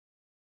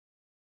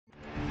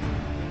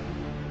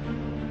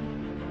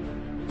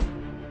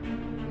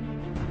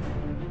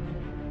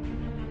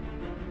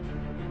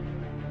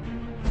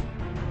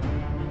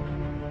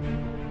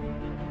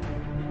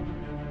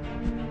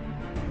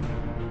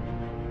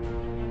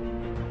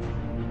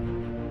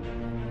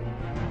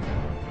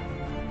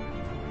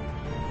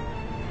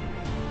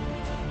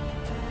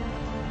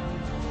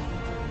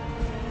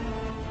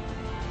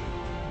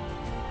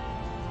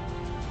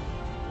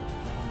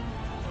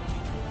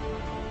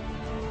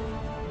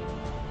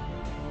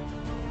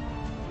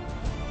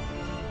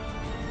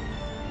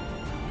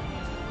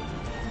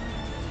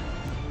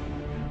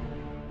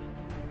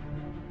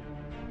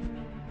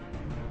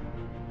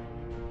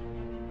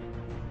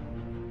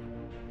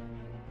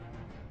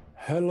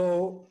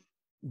Hello,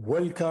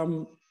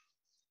 welcome,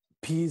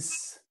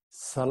 peace,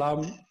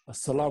 salam,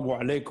 assalamu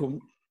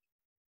alaikum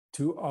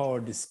to our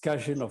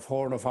discussion of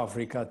Horn of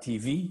Africa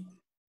TV.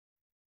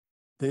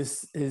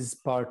 This is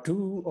part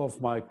 2 of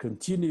my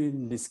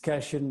continuing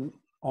discussion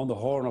on the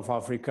Horn of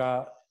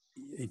Africa,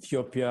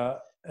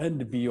 Ethiopia,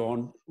 and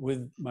beyond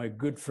with my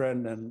good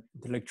friend and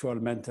intellectual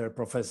mentor,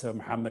 Professor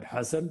Mohamed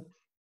Hassan.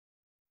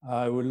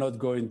 I will not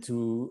go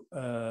into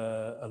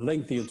a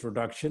lengthy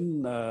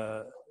introduction.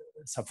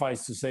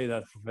 Suffice to say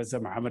that Professor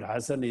Mohamed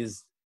Hassan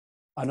is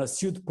an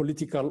astute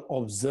political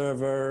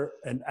observer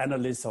and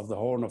analyst of the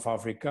Horn of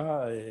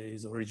Africa.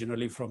 He's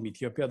originally from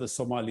Ethiopia, the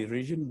Somali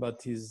region,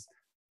 but he's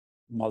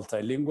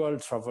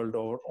multilingual, traveled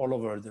all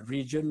over the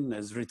region,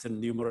 has written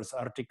numerous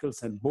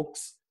articles and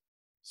books.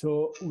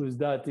 So with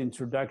that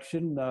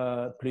introduction,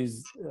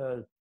 please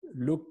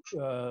look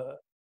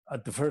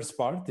at the first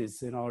part.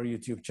 It's in our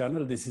YouTube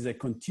channel. This is a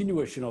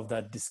continuation of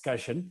that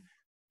discussion.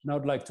 And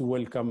I'd like to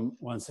welcome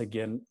once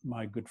again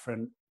my good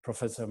friend,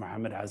 Professor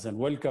Mohamed Hassan.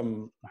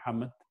 Welcome,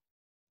 Mohamed.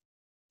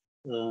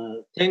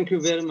 Thank you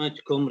very much,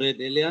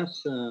 Comrade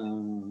Elias,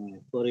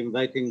 for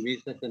inviting me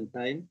second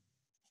time.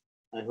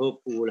 I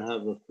hope we will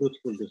have a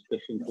fruitful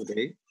discussion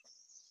today.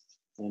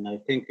 And I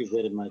thank you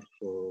very much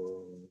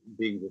for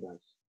being with us.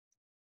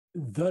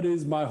 That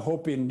is my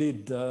hope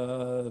indeed.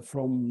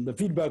 From the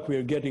feedback we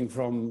are getting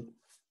from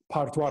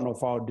part 1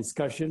 of our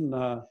discussion,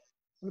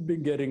 we've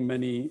been getting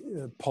many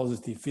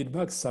positive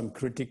feedbacks, some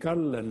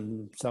critical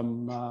and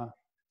some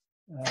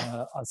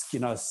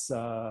asking us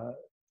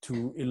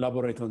to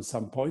elaborate on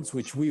some points,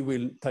 which we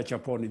will touch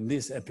upon in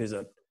this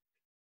episode.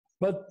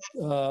 But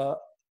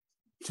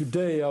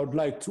today I would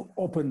like to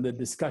open the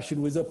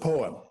discussion with a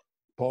poem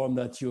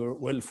that you're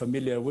well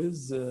familiar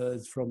with.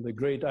 It's from the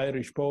great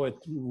Irish poet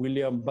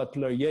William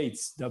Butler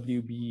Yeats,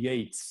 W.B.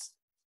 Yeats,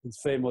 his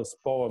famous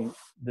poem,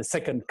 The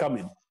Second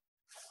Coming.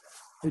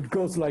 It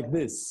goes like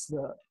this: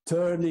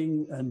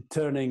 turning and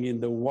turning in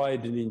the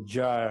widening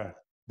gyre,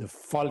 the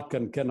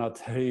falcon cannot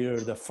hear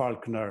the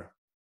falconer.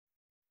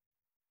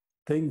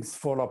 Things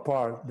fall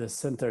apart, the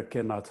center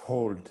cannot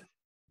hold.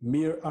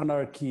 Mere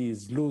anarchy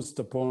is loosed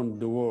upon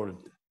the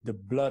world. The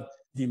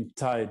blood-dim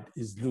tide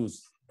is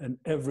loose, and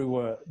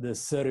everywhere the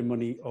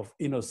ceremony of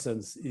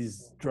innocence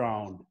is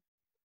drowned.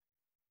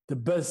 The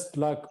best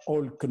lack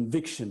all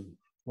conviction,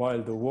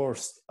 while the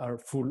worst are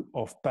full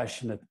of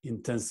passionate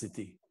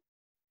intensity.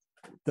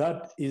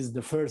 That is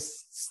the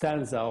first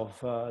stanza of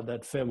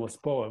that famous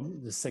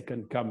poem, The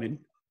Second Coming.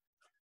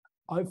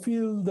 I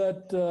feel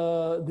that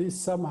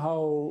this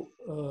somehow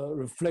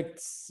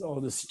reflects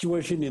on the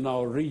situation in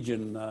our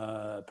region,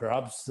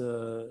 perhaps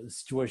the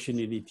situation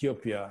in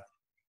Ethiopia.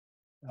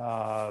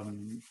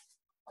 The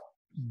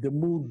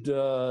mood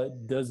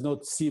does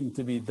not seem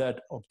to be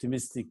that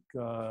optimistic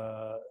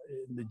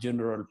in the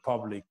general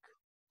public.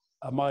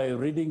 Am I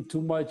reading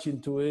too much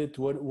into it?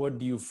 What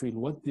do you feel?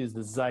 What is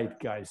the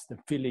zeitgeist, the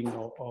feeling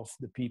of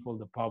the people,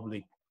 the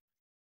public?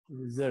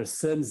 Is there a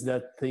sense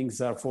that things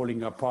are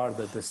falling apart,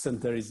 that the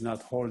center is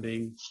not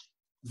holding,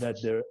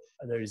 that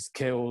there is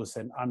chaos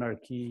and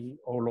anarchy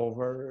all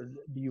over?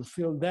 Do you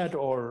feel that,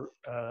 or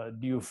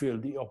do you feel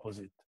the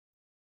opposite?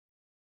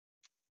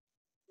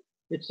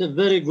 It's a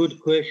very good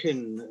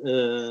question.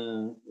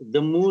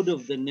 The mood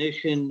of the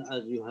nation,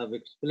 as you have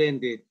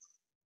explained it,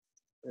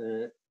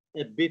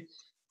 a bit,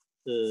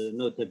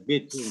 not a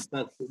bit, in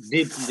fact,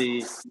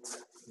 deeply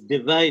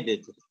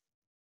divided.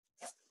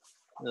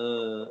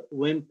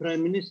 When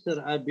Prime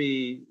Minister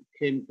Abiy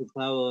came to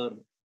power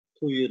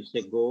 2 years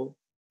ago,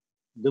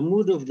 the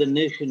mood of the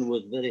nation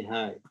was very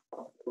high.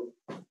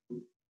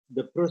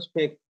 The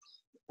prospect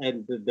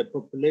and the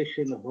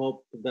population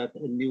hoped that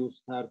a new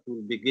start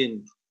will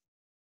begin.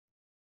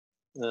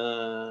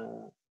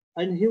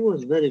 And he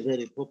was very,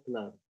 very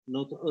popular,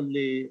 not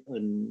only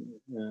in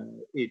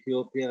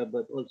Ethiopia,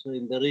 but also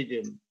in the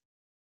region.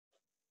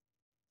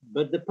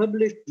 But the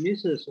public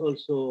misses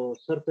also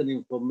certain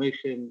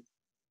information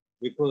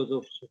because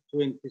of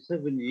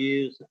 27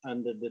 years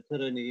under the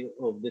tyranny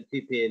of the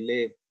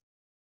TPLF.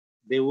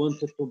 They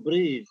wanted to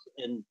breathe,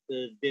 and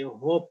they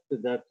hoped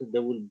that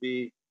there will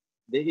be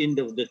the end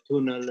of the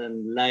tunnel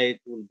and light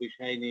will be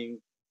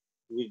shining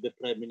with the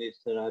Prime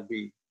Minister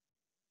Abiy.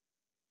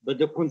 But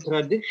the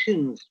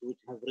contradictions which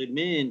have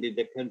remained in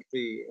the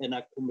country and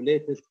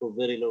accumulated for a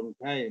very long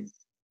time,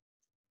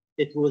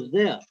 it was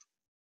there.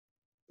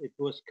 It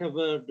was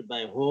covered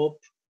by hope.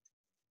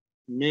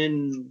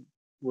 Men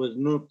was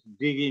not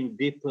digging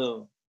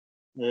deeper.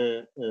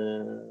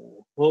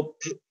 Hope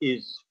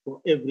is,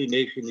 for every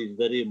nation, is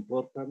very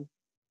important.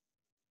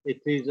 It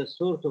is a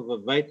sort of a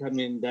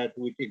vitamin that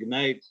which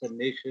ignites a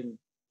nation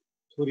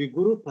to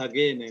regroup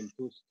again and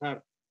to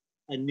start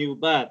a new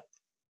path.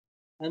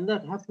 And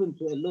that happened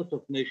to a lot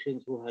of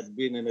nations who had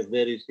been in a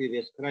very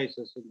serious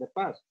crisis in the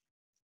past.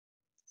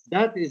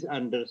 That is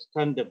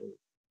understandable.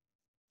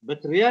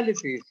 But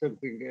reality is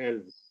something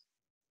else.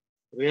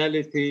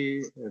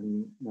 Reality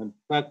and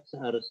facts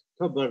are a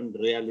stubborn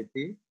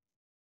reality.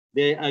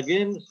 They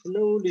again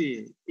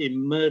slowly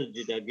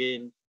emerged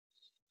again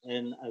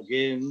and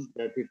again,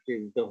 that it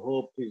is the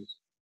hope is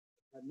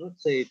cannot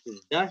say it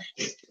is dashed,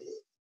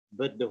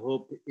 but the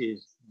hope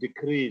is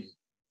decreased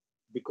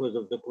because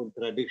of the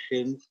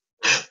contradictions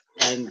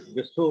and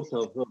the sort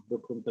of the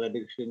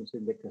contradictions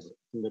in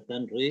the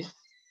country.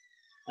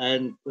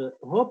 And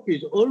hope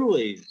is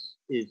always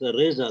is a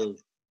result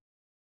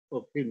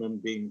of human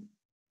being,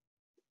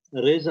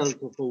 a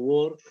result of a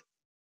work,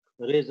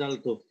 a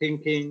result of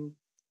thinking,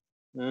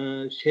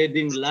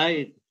 shedding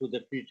light to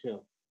the future.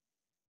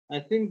 I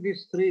think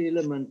these three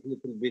elements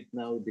little bit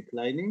now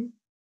declining,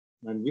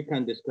 and we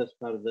can discuss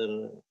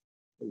further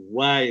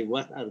why,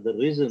 what are the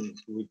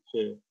reasons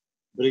which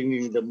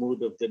bringing the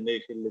mood of the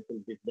nation a little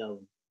bit down.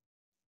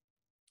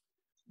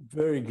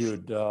 Very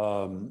good.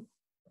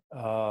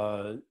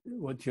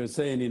 What you're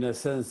saying, in a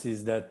sense,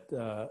 is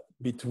that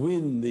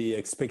between the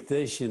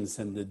expectations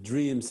and the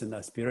dreams and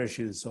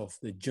aspirations of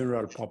the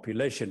general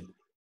population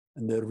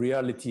and the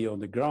reality on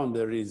the ground,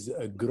 there is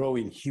a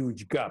growing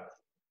huge gap.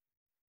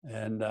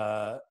 And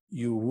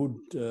you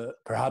would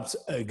perhaps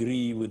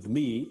agree with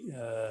me,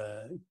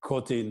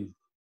 quoting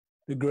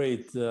the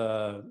great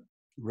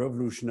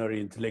revolutionary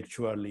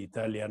intellectual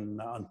Italian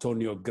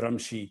Antonio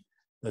Gramsci,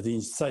 that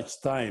in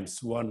such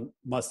times one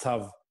must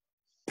have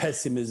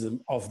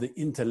pessimism of the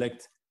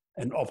intellect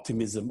and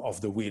optimism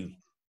of the will.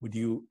 Would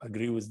you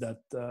agree with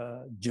that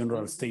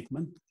general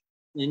statement?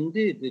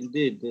 Indeed,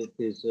 indeed. It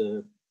is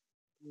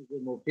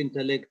of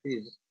intellect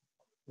is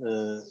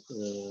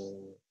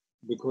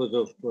because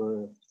of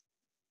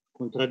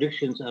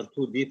contradictions are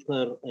too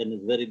deeper and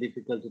it's very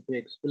difficult to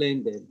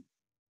explain them.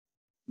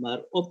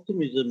 But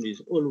optimism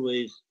is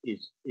always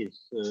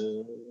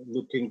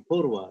looking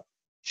forward,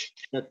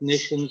 that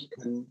nations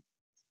can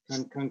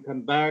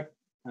come back,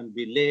 can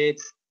be led,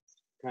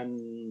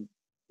 can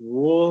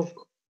work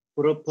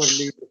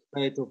properly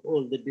despite of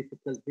all the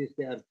difficulties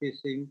they are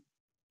facing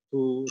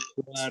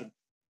toward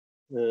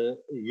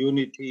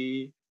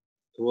unity,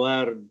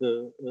 toward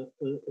the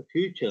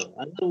future.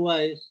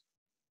 Otherwise,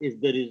 if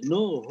there is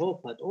no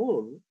hope at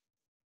all,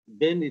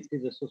 then it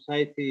is a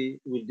society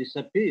will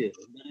disappear.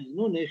 There is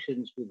no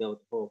nations without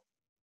hope.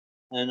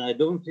 And I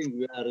don't think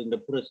we are in the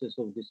process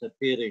of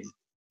disappearing,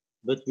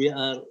 but we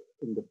are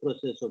in the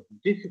process of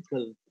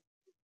difficult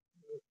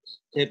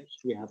steps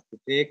we have to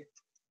take,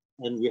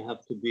 and we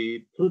have to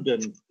be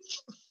prudent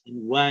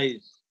and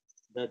wise,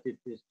 that it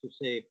is to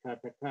say cut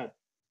a cut.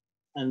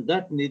 And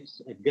that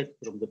needs a gut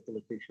from the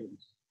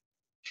politicians,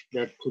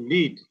 that to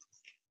lead.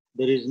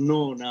 There is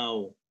no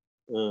now,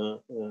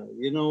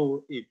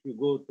 if you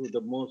go to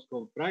the mosque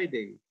on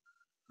Friday,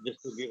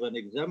 just to give an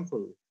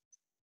example,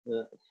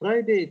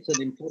 Friday it's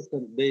an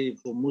important day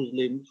for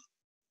Muslims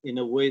in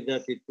a way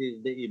that it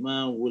is the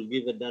Imam will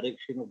give a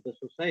direction of the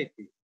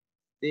society.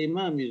 The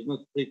Imam is not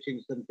preaching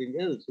something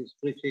else, he's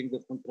preaching the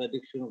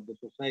contradiction of the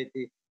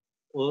society,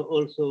 or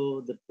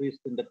also the priest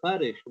in the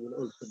parish will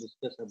also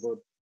discuss about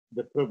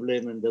the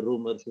problem and the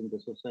rumors in the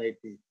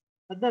society.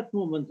 At that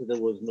moment,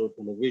 there was no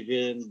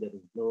television, there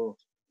is no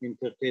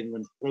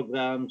entertainment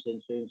programs,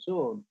 and so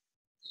on.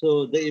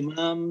 So the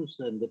imams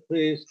and the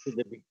priests,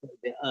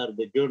 they are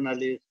the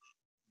journalists,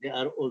 they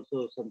are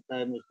also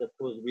sometimes the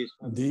Cosby's.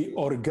 The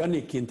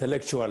organic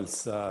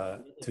intellectuals,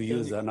 to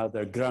use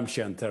another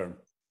Gramscian term.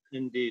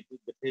 Indeed,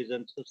 the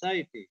peasant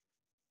society.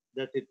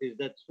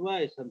 That's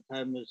why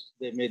sometimes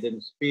they made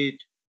a speech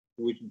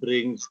which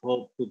brings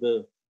hope to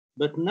the.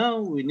 But now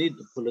we need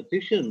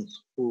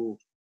politicians who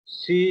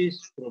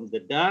sees from the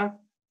dark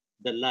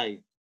the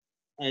light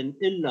and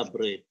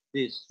elaborate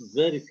this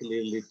very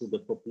clearly to the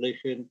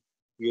population,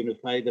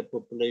 unify the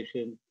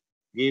population,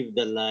 give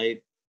the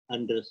light,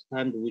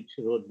 understand which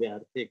road they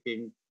are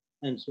taking,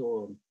 and so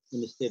on,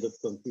 instead of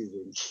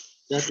confusing.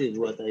 That is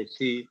what I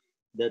see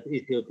that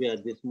Ethiopia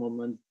at this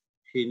moment,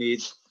 she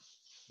needs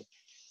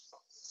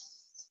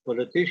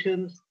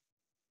politicians,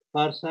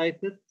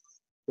 far-sighted,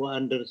 who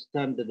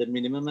understand the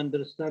minimum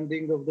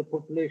understanding of the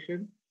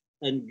population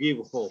and give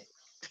hope.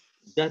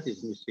 That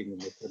is missing in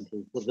the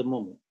country for the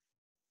moment.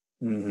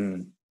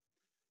 Mm-hmm.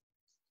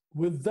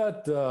 With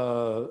that,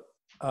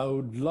 I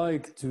would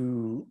like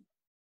to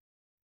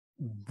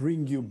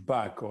bring you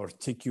back or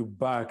take you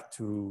back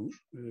to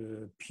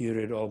a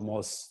period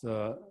almost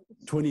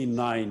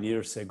 29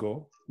 years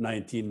ago,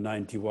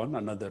 1991,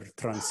 another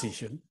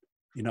transition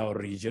in our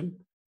region.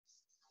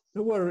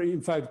 There were,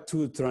 in fact,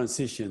 two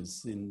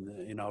transitions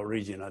in our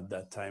region at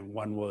that time.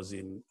 One was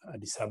in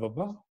Addis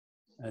Ababa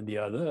and the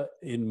other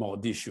in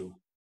Mogadishu.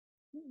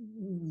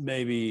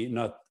 Maybe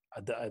not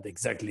at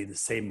exactly the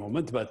same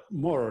moment, but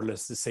more or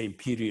less the same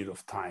period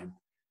of time.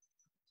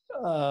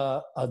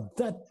 At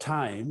that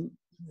time,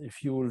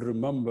 if you will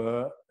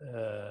remember,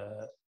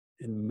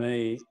 in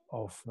May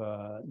of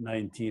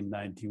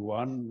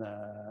 1991,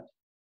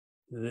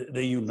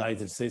 the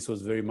United States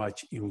was very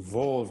much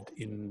involved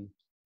in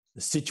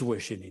the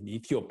situation in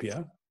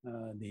Ethiopia.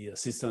 The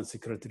Assistant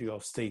Secretary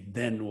of State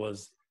then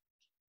was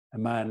a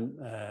man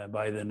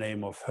by the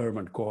name of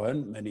Herman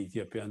Cohen. Many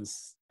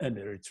Ethiopians and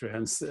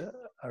Eritreans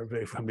are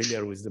very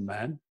familiar with the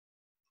man.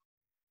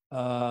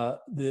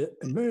 The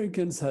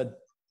Americans had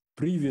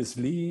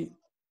previously,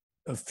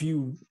 a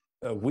few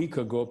a week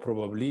ago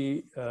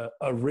probably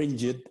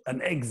arranged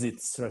an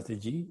exit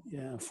strategy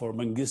for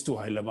Mengistu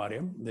Haile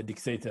Mariam, the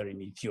dictator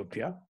in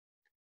Ethiopia,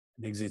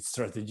 an exit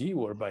strategy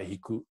whereby he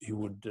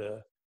would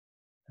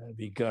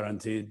be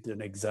guaranteed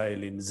an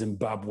exile in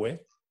Zimbabwe.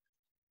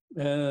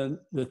 And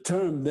the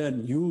term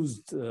then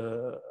used,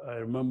 I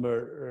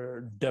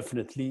remember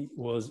definitely,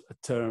 was a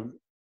term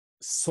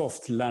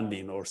soft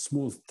landing or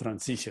smooth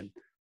transition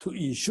to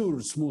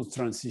ensure smooth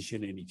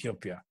transition in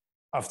Ethiopia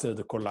after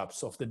the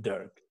collapse of the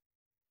Derg.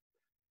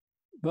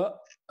 But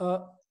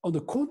on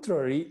the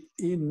contrary,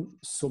 in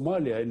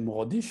Somalia, in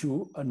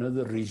Mogadishu,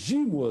 another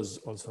regime was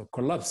also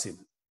collapsing,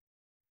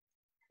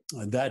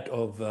 that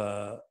of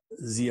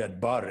Ziad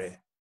Barre.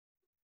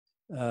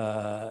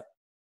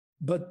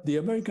 But the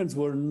Americans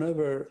were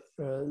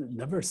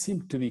never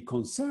seemed to be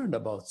concerned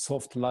about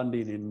soft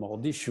landing in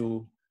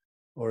Mogadishu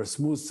or a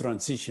smooth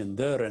transition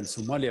there, and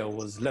Somalia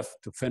was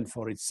left to fend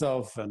for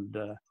itself, and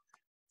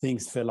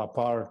things fell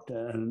apart,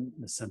 and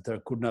the center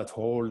could not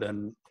hold,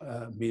 and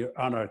mere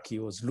anarchy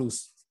was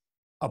loosed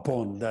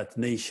upon that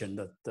nation.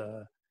 That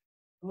a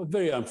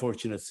very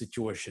unfortunate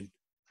situation.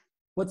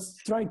 What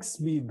strikes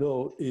me,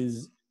 though,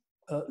 is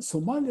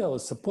Somalia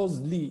was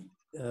supposedly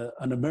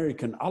an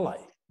American ally,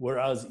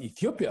 whereas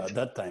Ethiopia at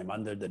that time,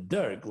 under the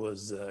Derg,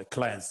 was a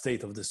client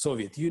state of the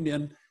Soviet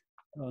Union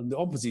on the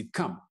opposite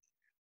camp.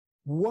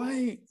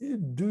 Why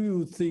do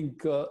you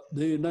think the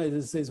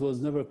United States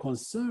was never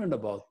concerned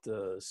about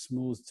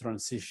smooth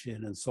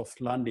transition and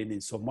soft landing in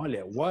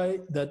Somalia? Why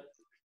that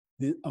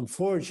the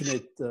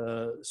unfortunate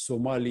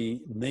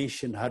Somali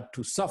nation had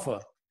to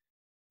suffer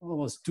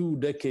almost 2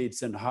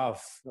 decades and a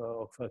half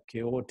of a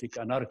chaotic,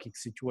 anarchic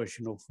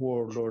situation of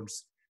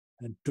warlords,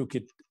 and took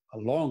it a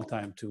long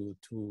time to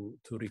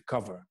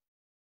recover?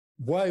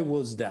 Why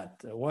was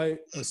that? Why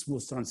a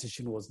smooth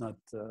transition was not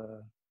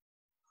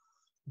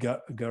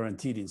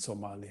guaranteed in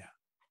Somalia?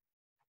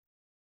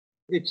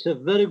 It's a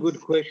very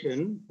good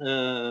question.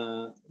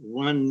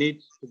 One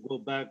needs to go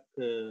back,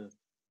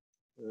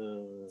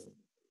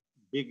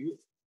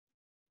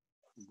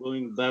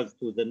 going back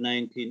to the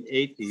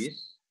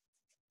 1980s.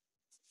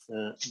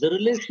 The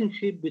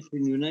relationship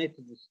between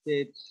United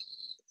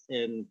States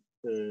and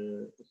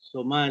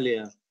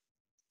Somalia,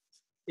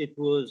 it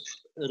was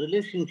a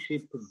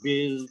relationship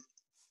built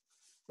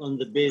on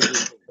the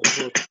basis of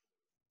the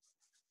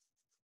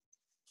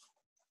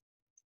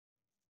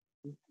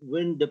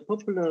when the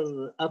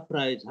popular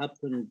uprising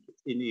happened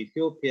in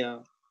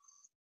Ethiopia,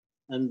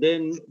 and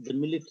then the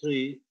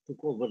military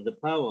took over the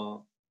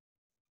power,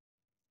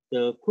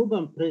 the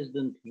Cuban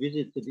president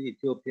visited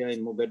Ethiopia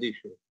in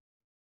Mogadishu.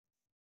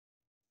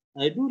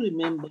 I do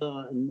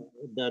remember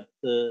that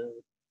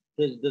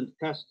President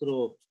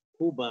Castro of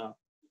Cuba,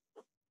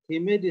 he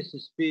made his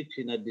speech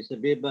in Addis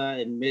Ababa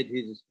and made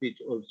his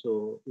speech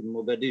also in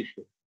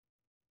Mogadishu.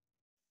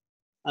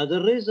 As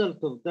a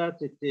result of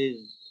that, it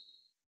is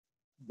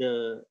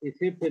the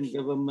Ethiopian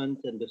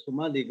government and the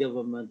Somali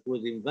government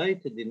was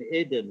invited in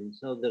Aden in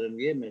southern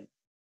Yemen.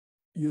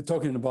 You're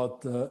talking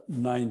about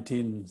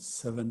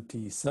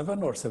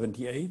 1977 or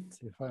 78,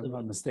 if I'm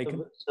not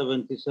mistaken?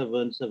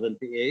 77,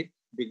 78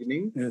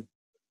 beginning. Yeah.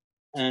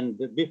 And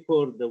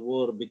before the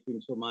war between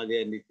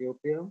Somalia and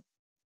Ethiopia,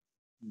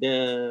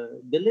 the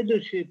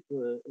leadership,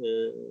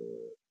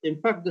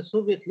 in fact, the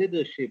Soviet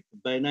leadership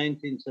by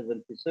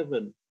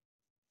 1977,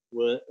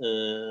 when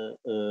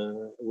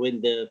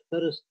the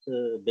first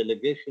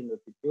delegation of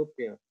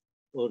Ethiopia,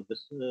 or the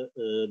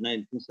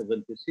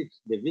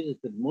 1976, they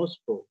visited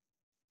Moscow,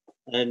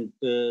 and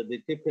the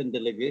Ethiopian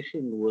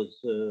delegation was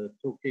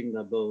talking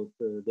about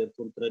their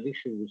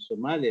contradiction with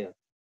Somalia.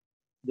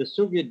 The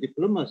Soviet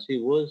diplomacy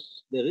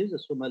was, there is a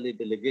Somali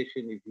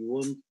delegation, if you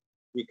want,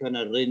 we can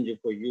arrange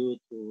for you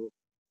to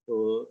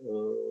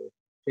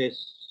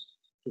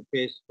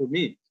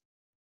meet.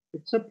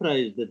 It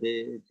surprised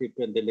the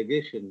Ethiopian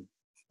delegation.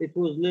 It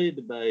was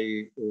led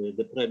by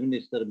the Prime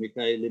Minister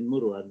Mikhail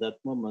Imuru at that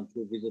moment,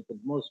 who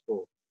visited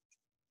Moscow.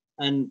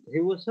 And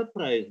he was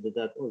surprised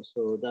that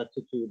also the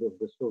attitude of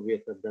the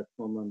Soviet at that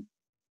moment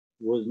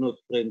was not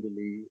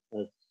friendly,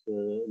 as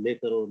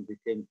later on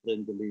became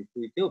friendly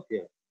to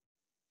Ethiopia.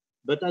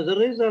 But as a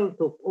result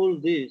of all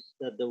this,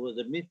 that there was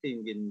a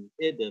meeting in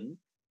Aden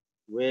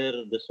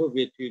where the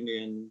Soviet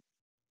Union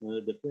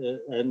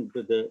and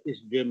the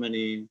East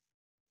Germany,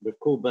 the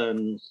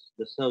Cubans,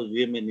 the South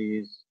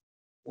Yemenis,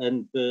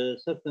 and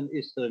certain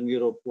Eastern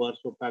Europe,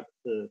 Warsaw Pact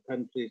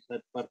countries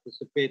had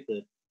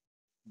participated,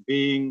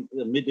 being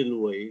a middle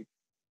way,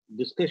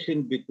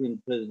 discussion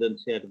between President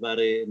Ziad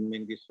Barre and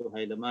Mengistu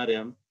Haile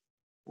Mariam.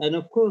 And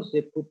of course,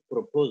 they put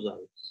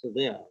proposals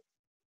there.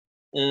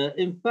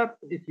 In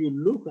fact, if you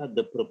look at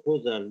the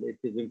proposal, it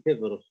is in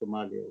favor of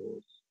Somalia.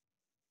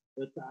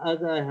 But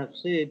as I have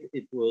said,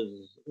 it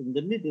was in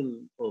the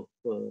middle of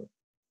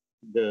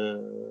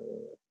the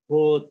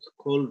hot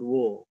Cold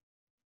War.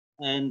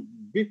 And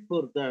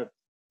before that,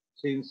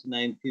 since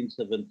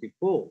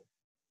 1974,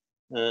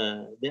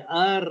 there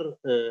are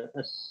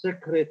a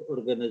secret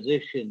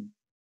organization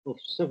of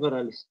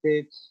several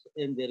states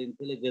and their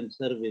intelligence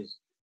service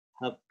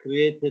have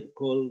created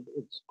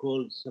it's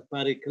called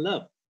Safari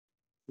Club,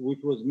 which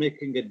was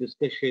making a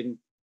discussion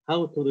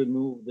how to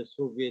remove the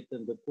Soviet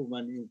and the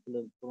Cuban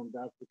influence from the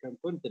African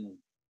continent.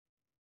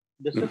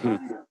 The Safari,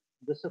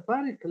 the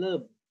Safari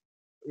Club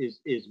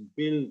is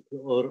built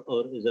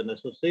or is an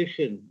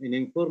association, an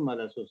informal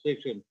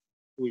association,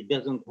 which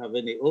doesn't have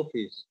any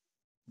office,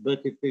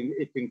 but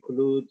it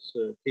includes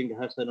King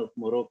Hassan of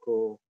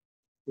Morocco,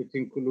 it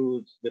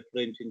includes the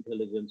French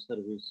intelligence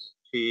service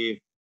chief,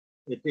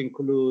 it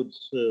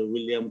includes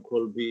William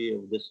Colby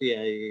of the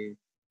CIA,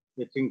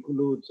 it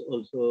includes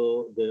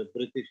also the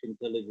British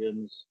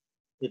intelligence,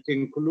 it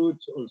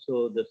includes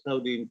also the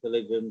Saudi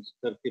intelligence,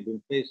 Turki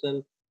bin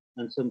Faisal,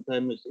 and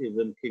sometimes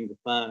even King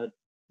Fahd.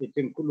 It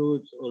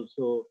includes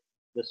also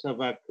the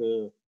Savak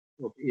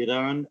of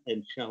Iran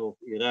and Shah of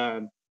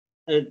Iran.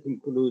 It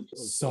includes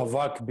also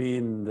Savak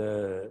being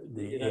the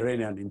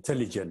Iranian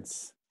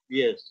intelligence.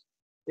 yes.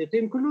 It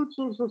includes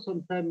also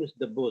sometimes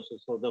the boss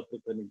of South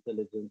African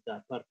intelligence,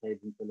 the apartheid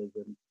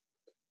intelligence,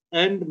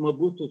 and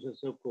Mobutu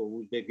Seseko,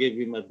 which they gave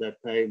him at that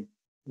time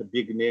a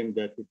big name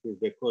that it is,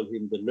 they call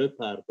him the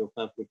leopard of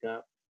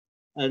Africa,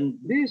 and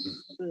this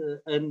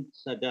and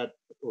Sadat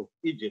of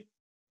Egypt.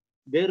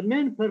 Their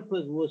main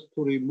purpose was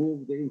to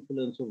remove the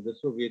influence of the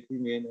Soviet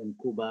Union and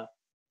Cuba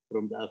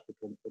from the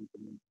African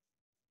continent.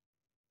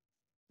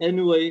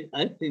 Anyway,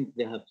 I think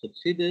they have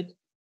succeeded.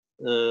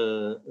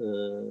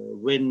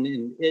 When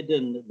in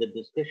Eden the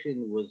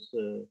discussion was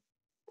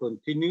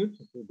continued,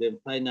 then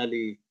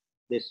finally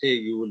they say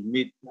you will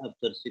meet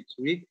after 6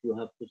 weeks. You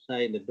have to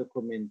sign a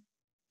document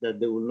that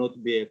there will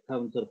not be a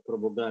counter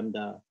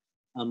propaganda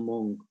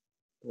among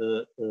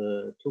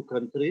two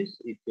countries,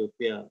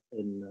 Ethiopia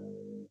and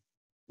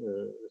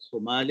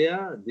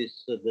Somalia.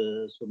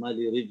 The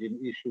Somali region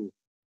issue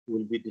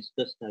will be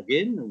discussed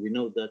again. We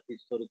know that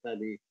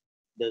historically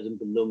doesn't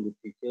belong to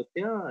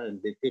Ethiopia,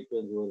 and the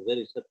Ethiopians were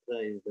very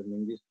surprised. And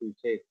when this we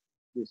say,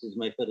 this is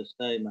my first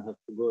time, I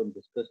have to go and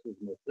discuss with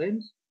my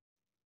friends.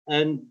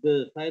 And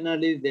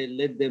finally, they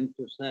led them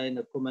to sign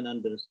a common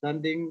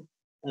understanding,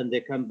 and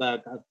they come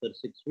back after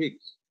 6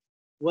 weeks.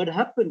 What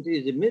happened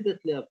is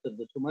immediately after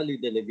the Somali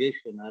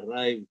delegation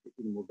arrived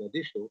in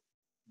Mogadishu,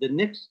 the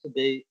next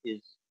day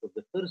is for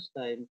the first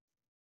time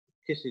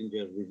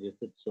Kissinger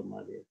visited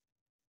Somalia.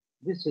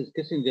 This is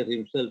Kissinger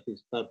himself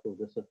is part of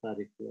the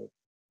Safari Club.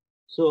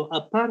 So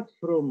apart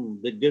from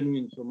the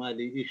genuine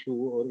Somali issue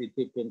or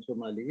Ethiopian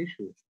Somali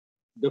issue,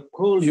 the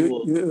Cold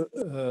War.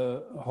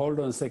 Hold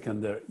on a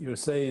second there.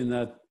 You're saying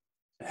that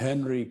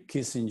Henry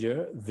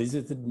Kissinger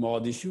visited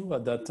Mogadishu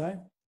at that time?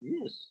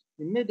 Yes,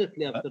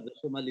 immediately after the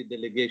Somali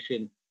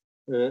delegation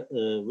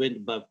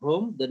went back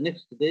home, the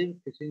next day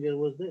Kissinger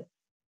was there.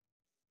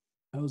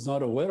 I was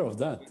not aware of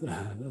that.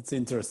 That's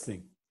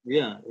interesting.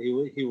 Yeah,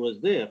 he was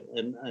there,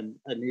 and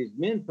his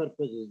main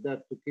purpose is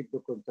that to keep the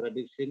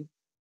contradiction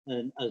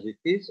and as it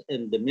is,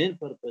 and the main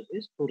purpose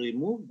is to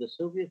remove the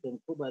Soviet and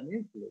Cuban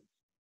influence,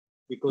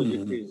 because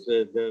it is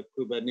the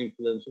Cuban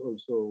influence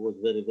also was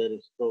very,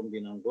 very strong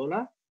in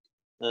Angola.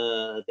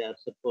 They are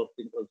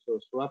supporting also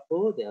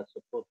SWAPO, they are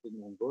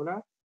supporting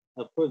Angola.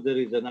 Of course, there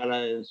is an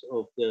alliance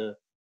of the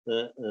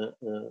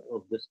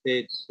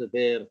states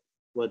there,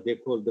 what they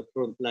call the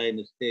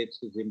frontline states,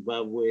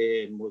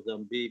 Zimbabwe and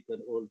Mozambique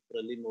and all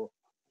Frelimo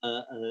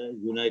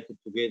united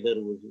together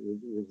with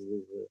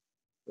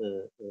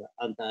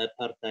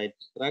anti-apartheid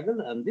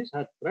struggle, and this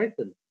had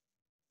frightened.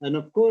 And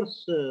of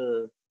course,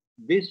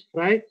 this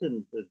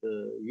frightened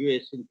the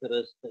US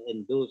interest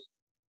and those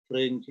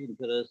French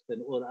interest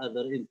and all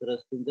other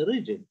interests in the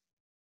region.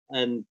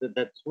 And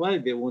that's why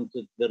they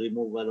wanted the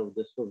removal of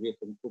the Soviet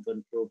and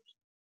Cuban troops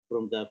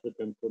from the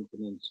African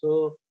continent.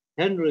 So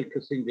Henry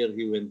Kissinger,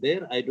 he went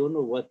there. I don't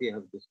know what he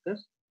have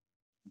discussed,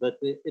 but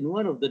in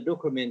one of the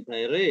documents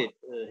I read,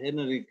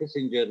 Henry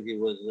Kissinger,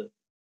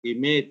 he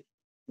made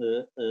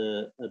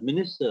a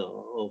minister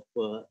of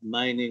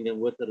mining and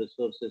water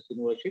resources in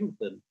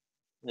Washington,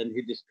 and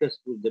he discussed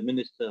with the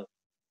minister.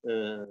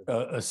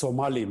 A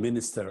Somali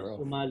minister.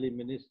 Somali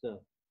minister.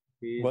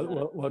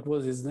 What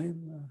was his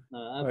name?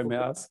 I may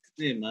ask.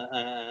 His name.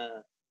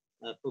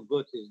 I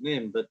forgot his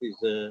name, but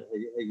he's a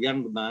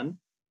young man.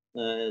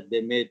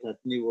 They met at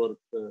Newark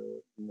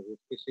with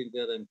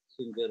Kissinger, and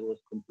Kissinger was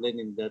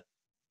complaining that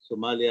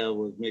Somalia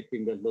was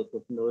making a lot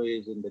of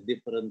noise in the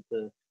different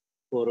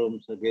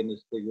forums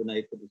against the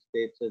United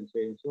States and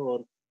so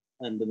on.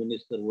 And the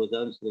minister was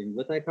answering.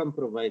 But I can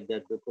provide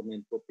that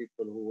document for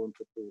people who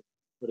wanted to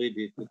read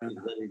it. It is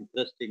very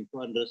interesting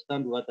to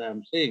understand what I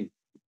am saying.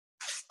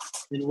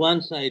 In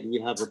one side, we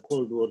have a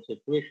Cold War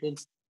situation,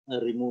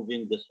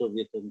 removing the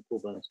Soviet and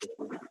Cuban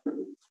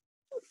situation.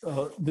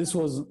 This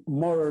was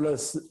more or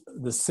less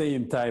the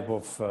same type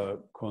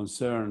of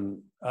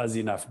concern as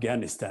in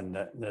Afghanistan,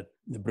 that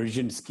the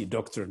Brzezinski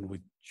doctrine,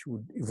 which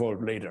would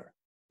evolve later.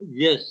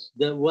 Yes,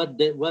 what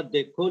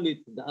they call it,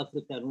 the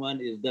African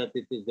one, is that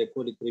they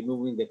call it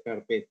removing the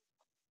carpet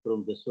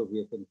from the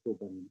Soviet and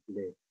Cuban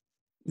play.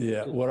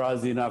 Yeah,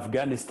 whereas in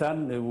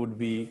Afghanistan, they would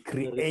be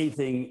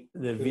creating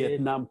the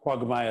Vietnam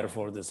quagmire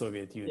for the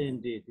Soviet Union.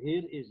 Indeed,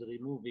 here is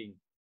removing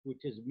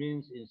which is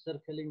means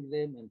encircling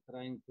them and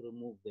trying to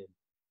remove them.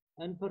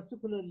 And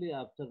particularly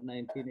after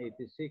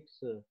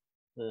 1986,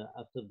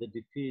 after the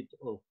defeat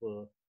of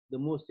the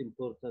most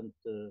important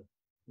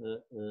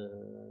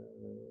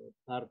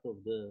part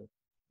of the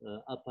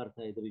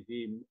apartheid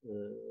regime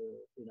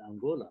in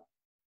Angola.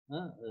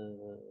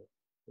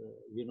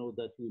 You know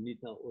that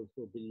UNITA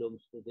also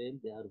belongs to them.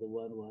 They are the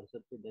one who are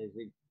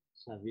subsidizing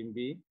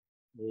Savimbi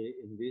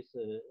in this.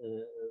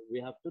 We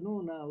have to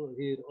know now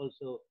here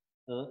also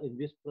in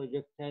this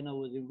project, China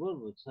was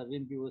involved with.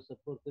 Savimbi was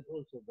supported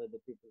also by the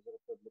People's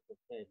Republic of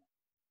China.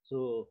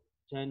 So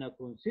China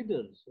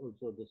considers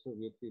also the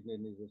Soviet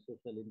Union as a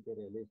social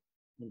imperialist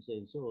and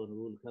so on. We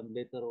will come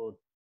later on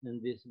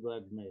in this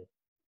quagmire.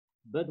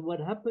 But what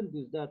happened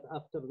is that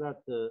after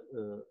that,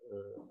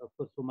 of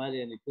course,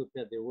 Somalia and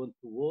Ethiopia, they went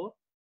to war.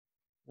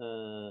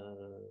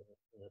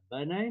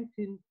 By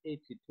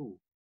 1982,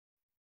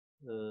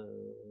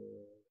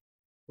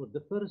 for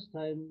the first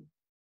time,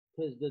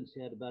 President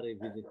Siad Barre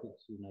visited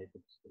the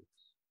United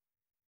States.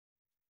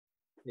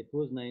 It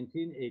was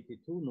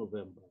 1982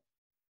 November,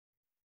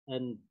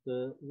 and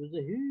it was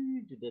a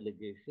huge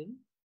delegation.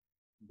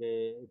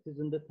 It is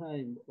in the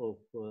time of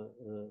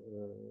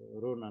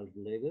Ronald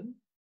Reagan.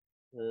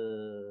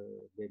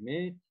 They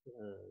met,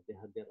 they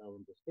had their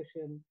own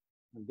discussion,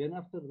 and then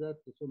after that,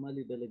 the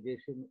Somali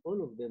delegation,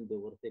 all of them, they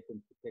were taken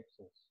to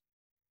Texas.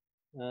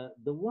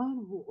 The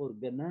one who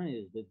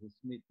organized this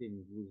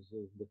meeting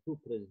was the two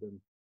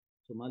presidents,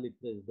 Somali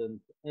president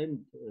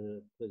and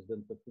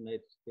president of the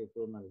United States,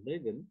 Ronald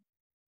Reagan.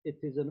 It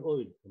is an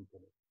oil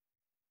company,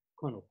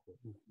 Conoco.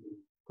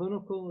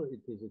 Conoco,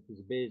 it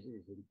is based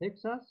in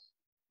Texas.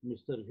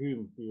 Mr.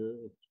 Hume,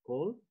 it's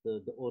called,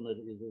 the owner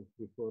is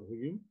before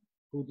Hume,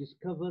 who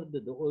discovered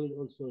the oil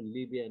also in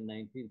Libya in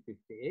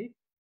 1958,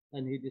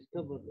 and he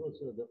discovered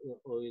also the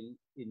oil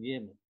in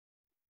Yemen.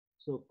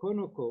 So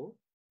Conoco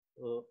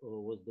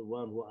was the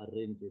one who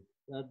arranged it.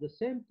 At the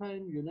same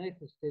time,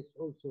 United States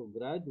also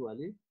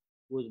gradually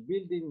was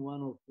building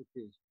one of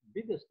its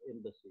biggest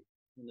embassy,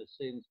 in a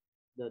sense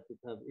that it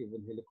have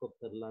even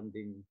helicopter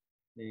landing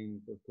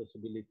and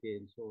possibility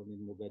and so on in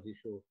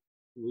Mogadishu,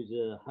 with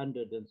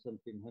 $100 and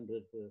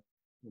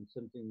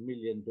something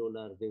million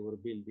they were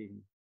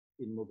building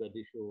in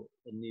Mogadishu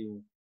a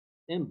new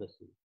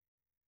embassy.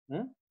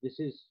 This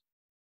is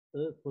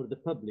for the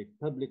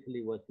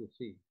publicly what you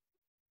see.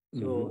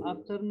 So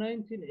after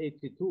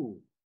 1982,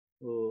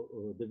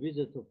 the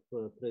visit of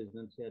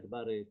President Siad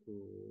Barre to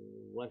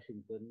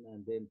Washington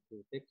and then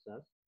to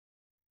Texas,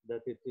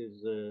 that it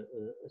is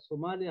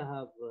Somalia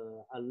have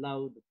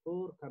allowed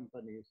 4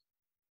 companies,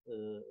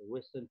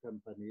 Western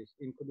companies,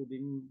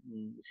 including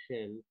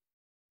Shell,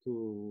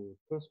 to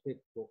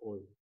prospect for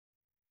oil.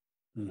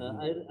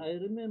 I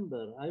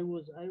remember I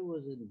was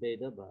in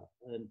Beidaba,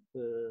 and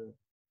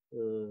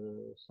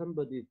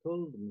somebody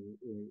told me,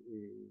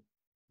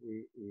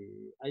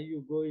 "Are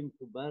you going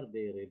to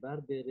Bardere?"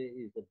 Bardere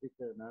is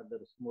another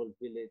small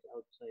village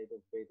outside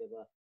of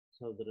Beidaba,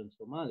 southern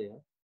Somalia.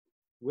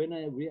 When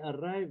we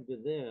arrived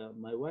there,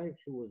 my wife,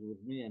 she was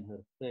with me and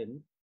her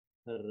friend,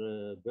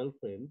 her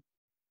girlfriend,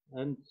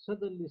 and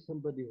suddenly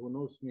somebody who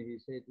knows me, he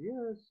said,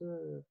 "Yes,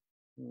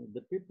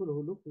 the people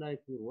who look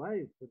like your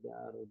wife, they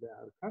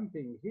are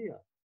camping here."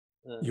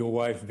 Your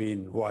wife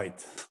being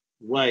white.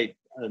 White,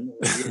 and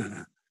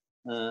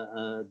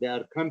they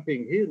are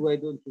camping here. Why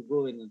don't you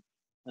go in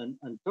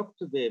and talk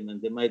to them,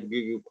 and they might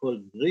give you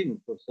cold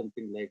drink or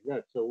something like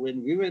that. So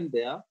when we went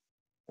there,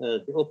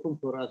 they opened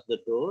for us the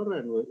door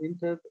and we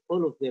entered.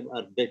 All of them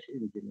are Dutch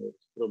engineers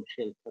from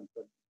Shell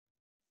company.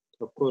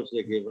 Of course,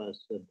 they gave us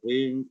a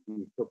drink,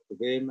 we talked to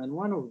them, and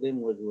one of them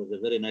was a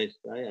very nice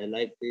guy. I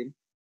liked him,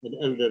 an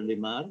elderly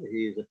man.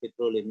 He is a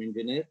petroleum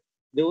engineer.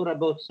 There were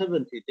about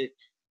 70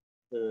 Dutch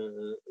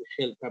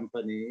Shell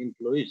company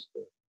employees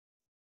there.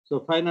 So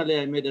finally,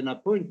 I made an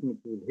appointment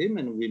with him,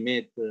 and we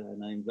met,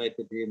 and I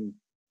invited him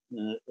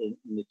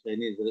in a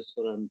Chinese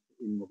restaurant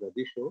in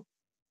Mogadishu.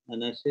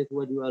 And I said,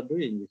 "What you are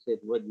doing?" He said,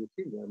 "What do you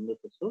think? I'm not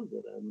a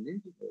soldier. I'm an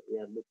engineer. We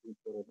are looking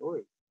for an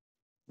oil."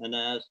 And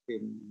I asked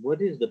him, "What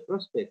is the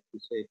prospect?" He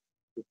said,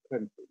 "You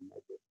can't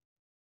imagine.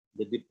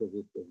 The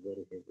deposit was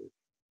very heavy."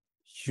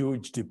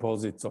 Huge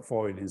deposits of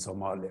oil in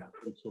Somalia.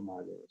 In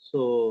Somalia. So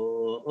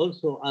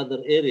also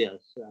other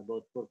areas,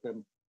 about 4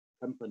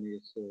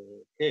 companies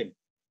came.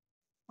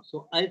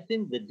 So I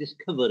think the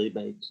discovery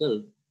by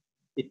itself,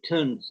 it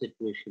turned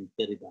situation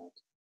very bad.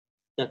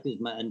 That is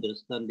my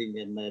understanding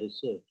and my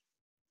research.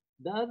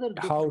 The other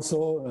How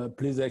so?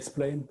 Please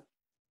explain.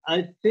 I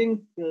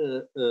think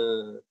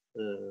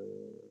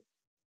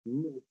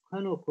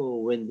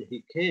Kanoko, when he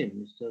came,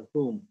 Mr.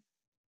 Home,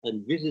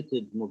 and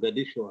visited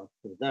Mogadishu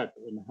after that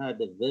and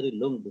had a very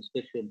long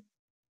discussion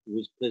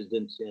with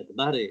President Siad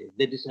Barre,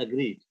 they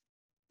disagreed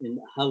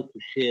in how to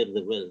share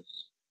the wealth.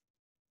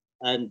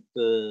 And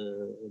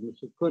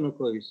Mr.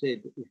 Konoko, he said,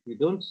 "If we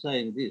don't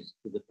sign this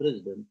to the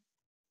president,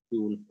 he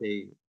will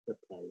pay the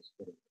price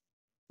for it.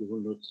 He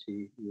will not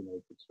see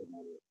United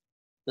Somalia."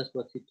 That's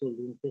what he told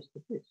him face to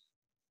face.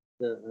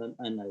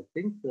 And I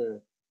think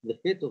the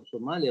fate of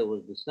Somalia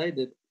was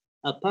decided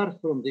apart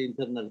from the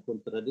internal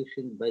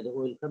contradiction by the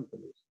oil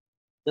companies.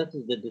 That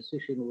is the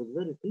decision was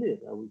very clear.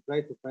 I will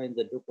try to find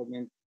the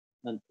document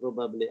and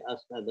probably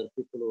ask other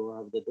people who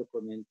have the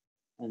document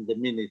and the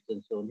minutes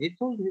and so on. He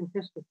told him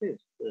face to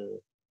face,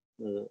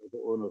 the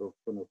owner of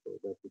Conoco,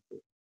 that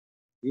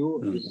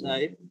you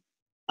decide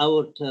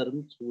our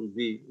terms will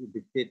be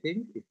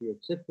dictating. If you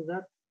accept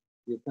that,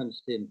 you can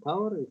stay in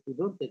power. If you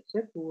don't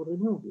accept, we will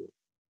remove you.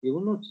 You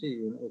will not see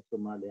you in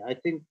Somalia. I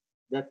think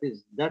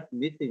that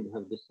meeting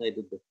have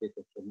decided the fate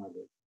of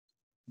Somalia.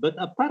 But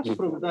apart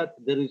from that,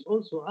 there is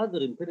also other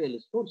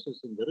imperialist forces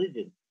in the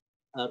region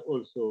are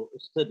also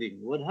studying.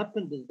 What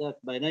happened is that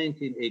by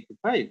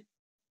 1985,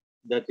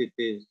 that it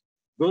is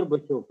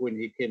Gorbachev when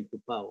he came to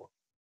power.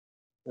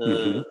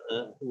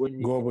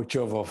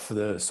 Gorbachev of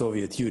the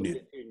Soviet Union,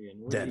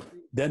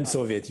 then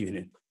Soviet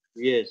Union.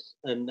 Yes,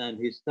 and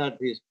he started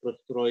his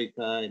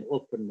perestroika and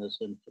openness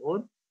and so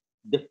on.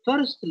 The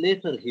first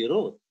letter he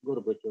wrote,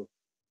 Gorbachev,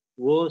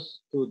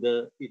 was to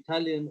the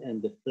Italian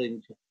and the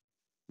French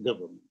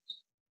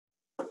governments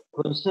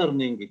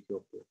concerning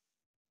Ethiopia.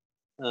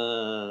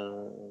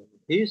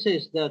 He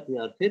says that we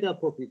are fed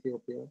up of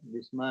Ethiopia.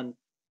 This man,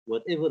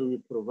 whatever we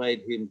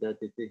provide him, that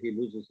he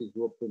loses his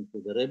weapon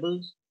to the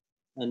rebels,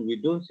 and we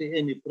don't see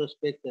any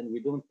prospect and we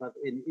don't have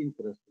any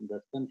interest in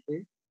that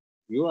country.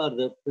 You are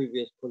the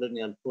previous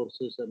colonial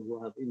forces and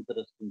who have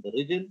interest in the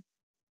region.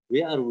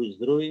 We are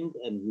withdrawing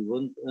and we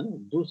want to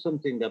do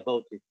something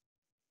about it.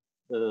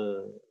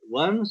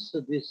 Once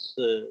this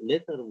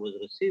letter was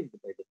received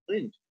by the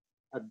French,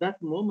 at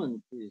that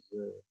moment is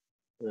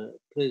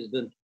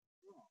President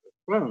of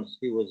France.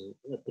 He was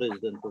a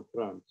president of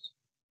France.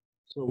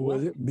 So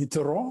was it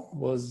Mitterrand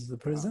was the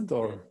president,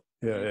 or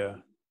yeah.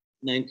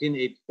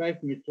 1985,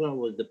 Mitterrand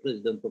was the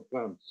president of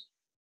France.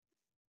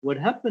 What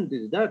happened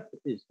is that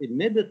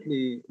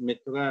immediately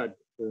Mitterrand,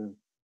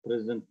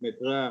 President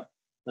Mitterrand,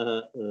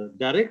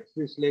 directs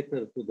this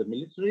letter to the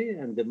military,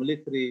 and the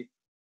military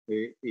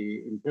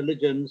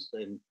intelligence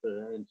and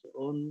so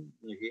on.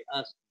 He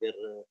asked their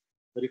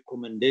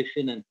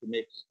recommendation and to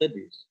make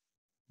studies.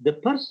 The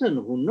person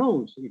who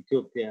knows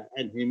Ethiopia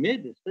and he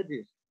made the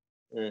studies,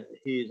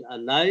 he is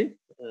alive.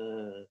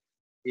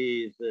 He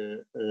is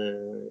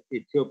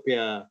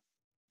Ethiopia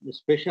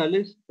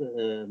specialist,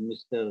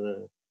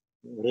 Mr.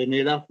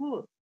 René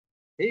Lafort.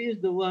 He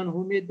is the one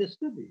who made the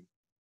study.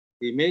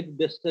 He made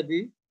the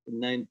study in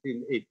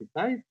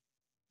 1985,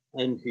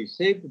 and he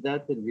said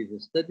that in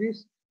his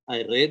studies,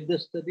 I read the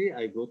study,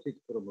 I got it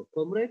from a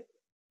comrade,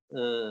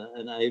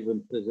 and I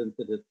even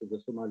presented it to the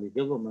Somali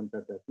government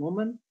at that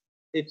moment.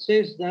 It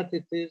says that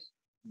it is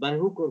by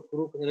hook or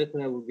crook,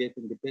 Eritrea will get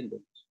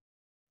independence.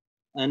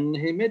 And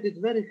he made it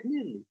very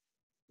clearly.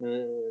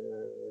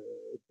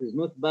 It is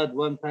not bad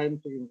one time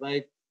to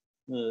invite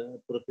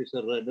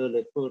Professor René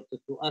Lafort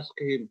to ask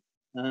him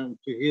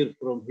to hear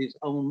from his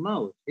own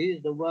mouth. He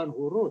is the one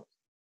who wrote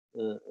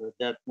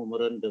that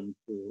memorandum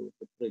to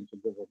the French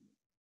government.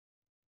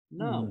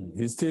 Now,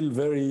 he's still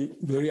very,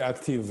 very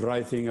active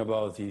writing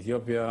about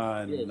Ethiopia.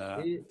 And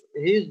yes,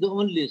 he is the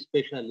only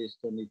specialist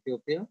on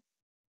Ethiopia.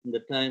 In the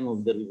time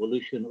of the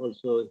revolution,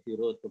 also he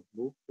wrote a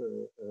book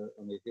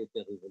on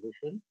Ethiopia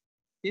revolution.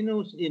 He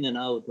knows in and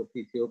out of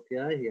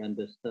Ethiopia. He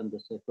understands the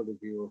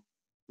psychology of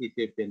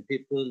Ethiopian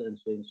people and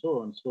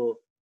so on. So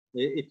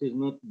it is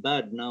not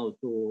bad now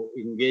to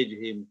engage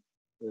him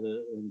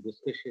in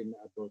discussion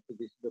about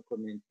this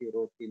document he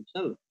wrote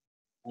himself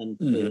and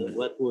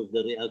what was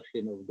the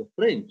reaction of the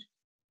French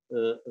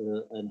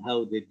and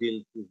how they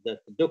dealt with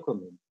that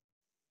document.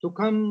 To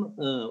come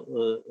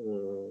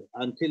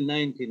until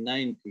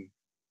 1990,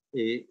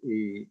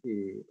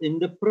 in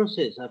the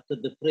process after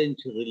the French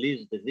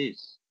released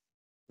this,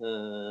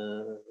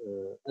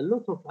 a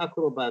lot of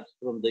acrobats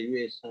from the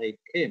US side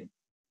came.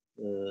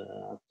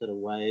 After a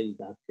while,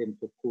 that came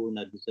to coup in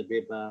Addis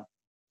Ababa,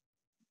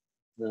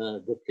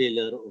 the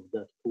failure of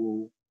that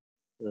coup,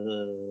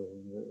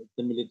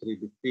 the military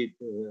defeat,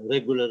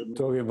 regular...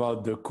 Talking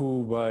about the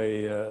coup by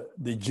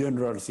the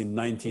generals in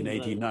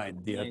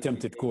 1989, the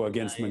attempted coup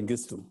against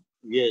Mengistu.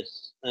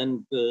 Yes,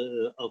 and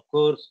of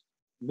course,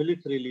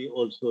 militarily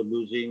also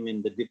losing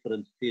in the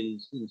different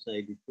fields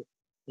inside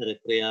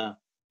Eritrea,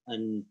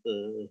 and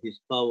his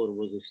power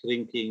was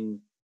shrinking.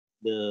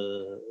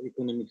 The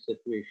economic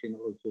situation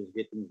also is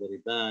getting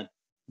very bad.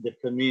 The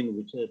famine,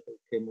 which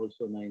came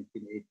also in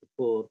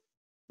 1984.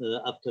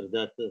 After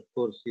that, of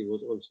course, he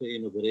was also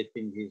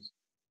inaugurating his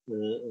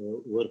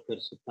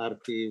Workers'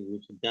 Party,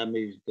 which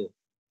damaged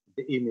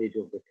the image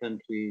of the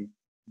country.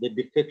 The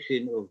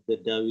defection of the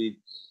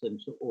Dawids and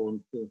so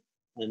on,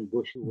 and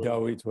Goshi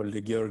Dawit Walde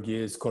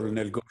Georgis,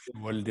 Colonel Goshi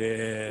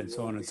Walde, and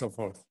so on and so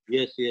forth.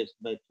 Yes,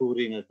 by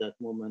touring at that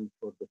moment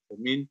for the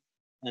famine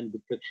and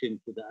defection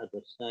to the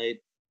other side.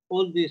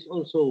 All this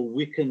also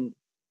weakened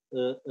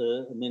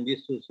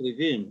Mengistu's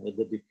regime,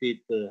 the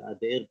defeat at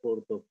the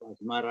airport of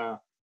Asmara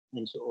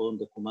and so on,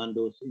 the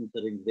commandos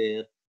entering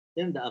there,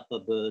 then the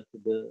alphabet,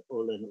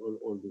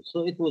 all this.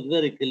 So it was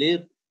very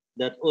clear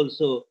that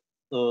also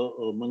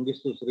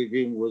Mengistu's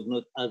regime was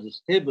not as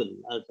stable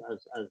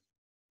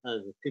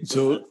as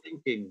people are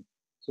thinking.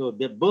 So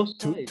the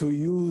both sides. To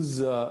use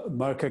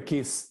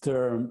Markakis'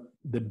 term,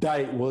 the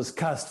die was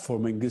cast for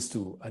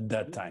Mengistu at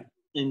that time.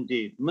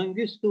 Indeed.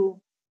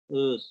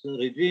 Mengistu's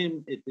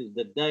regime, it is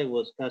the die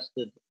was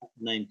casted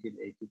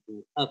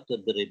 1982 after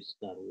the Red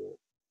Star War.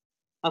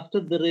 After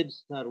the Red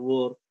Star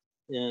War,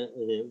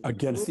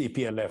 against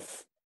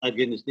EPLF.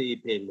 Against the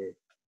EPLF.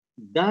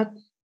 That,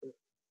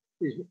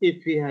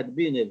 if he had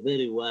been a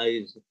very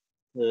wise,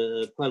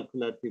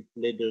 calculative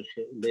leader,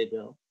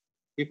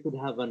 he could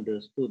have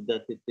understood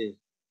that it is,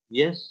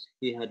 yes,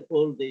 he had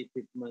all the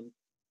equipment,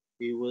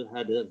 he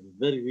had a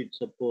very huge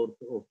support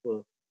of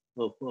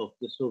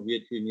the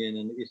Soviet Union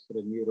and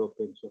Eastern Europe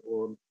and so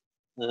on.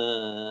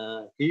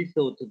 He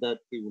thought that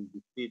he will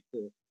defeat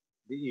the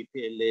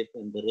EPLF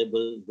and the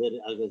rebel,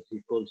 as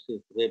he calls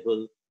it,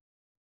 rebel,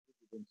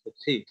 didn't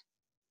succeed.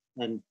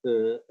 And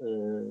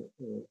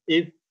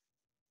if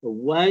a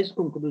wise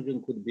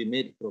conclusion could be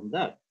made from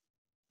that,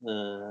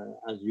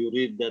 as you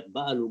read that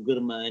Ba'alu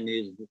Girma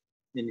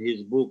in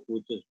his book,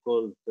 which is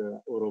called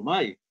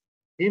Oromai,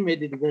 he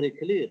made it very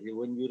clear.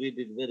 When you read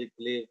it very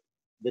clear,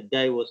 the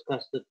die was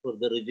casted for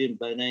the regime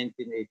by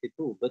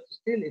 1982, but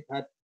still it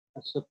had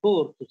a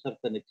support to a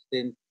certain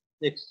extent,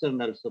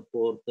 external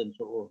support and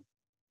so on.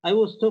 I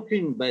was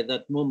talking by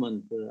that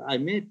moment, I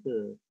met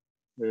the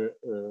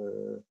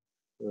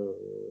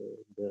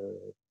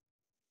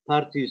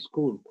party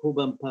school,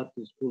 Cuban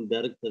party school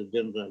director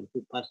general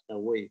who passed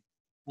away.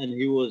 And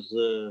he was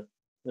a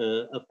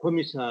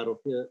commissar of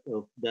the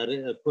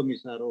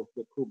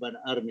Cuban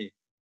army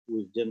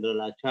with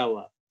General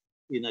Achawa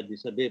in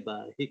Addis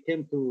Ababa. He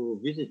came to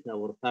visit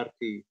our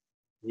party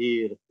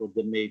here for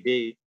the May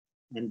Day,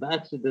 and by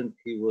accident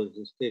he was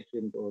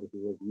stationed or he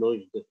was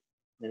lodged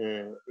in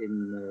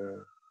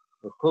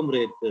a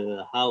comrade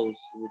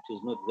house, which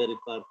is not very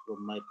far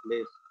from my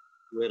place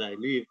where I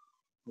live,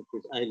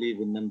 because I live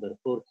in number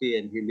 40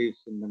 and he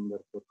lives in number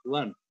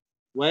 41.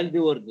 While they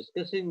were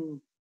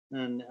discussing,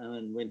 and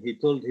when he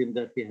told him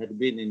that he had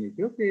been in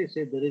Ethiopia, he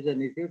said, there is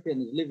an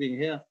Ethiopian is living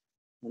here.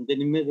 And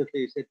then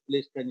immediately he said,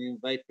 please, can you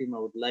invite him? I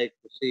would like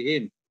to see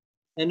him.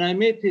 And I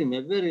met him,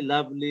 a very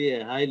lovely,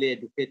 a highly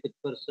educated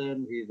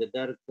person. He's the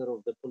director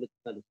of the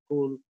political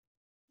school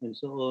and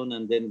so on.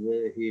 And then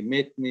he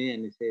met me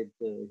and he said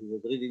he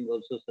was reading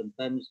also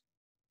sometimes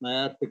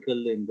my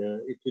article in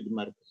the Etude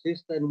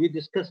Marxist, and we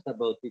discussed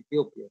about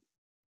Ethiopia.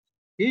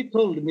 He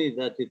told me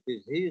that he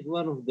is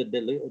one of the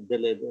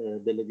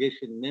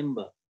delegation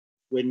member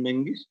when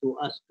Mengistu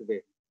asked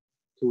them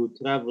to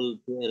travel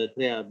to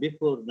Eritrea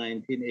before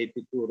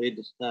 1982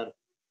 Red Star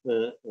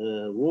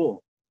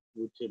war,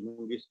 which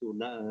Mengistu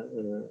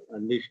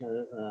unleashed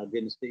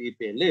against the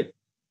EPLF.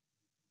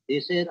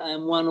 He said, I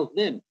am one of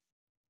them.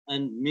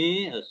 And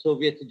me, a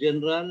Soviet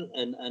general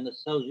and a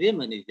South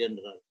Yemeni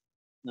general,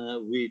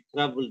 we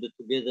traveled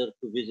together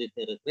to visit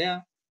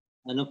Eritrea.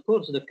 And of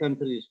course, the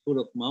country is full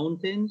of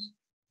mountains.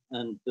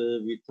 And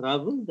we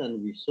traveled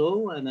and we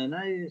saw, and then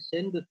I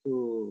sent it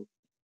to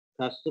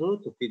Castro,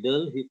 to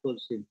Fidel. He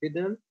calls him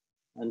Fidel.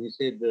 And he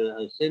said,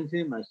 I sent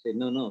him. I said,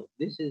 no,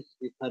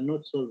 you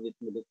cannot solve it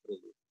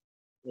militarily.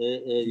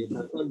 You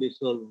can only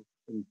solve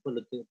it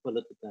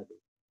politically.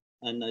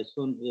 And I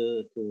sent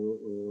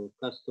to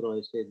Castro,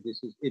 I said,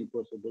 this is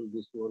impossible.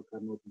 This war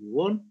cannot be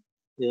won.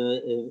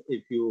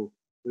 If you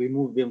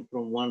remove them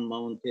from one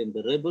mountain,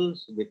 the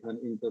rebels, they can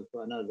enter to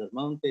another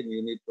mountain.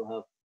 You need to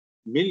have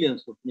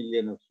millions of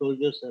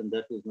soldiers, and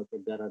that is not a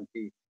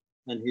guarantee.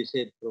 And he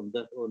said, from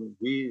that on,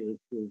 we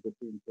refuse to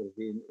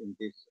intervene in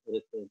this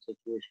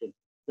situation.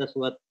 That's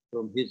what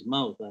from his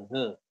mouth I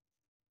heard.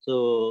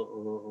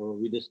 So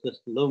we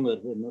discussed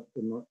longer, not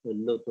a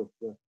lot of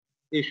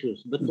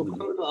issues. But to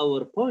come to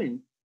our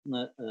point,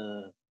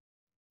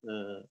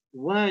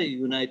 why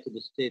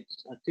United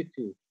States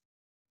attitude?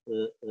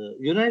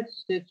 United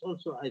States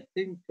also, I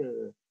think,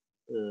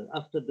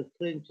 after the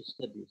French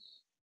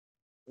studies,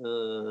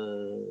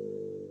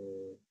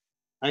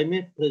 I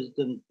met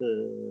President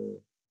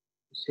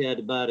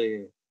Siad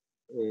Barre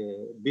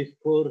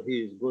before he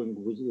is going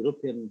with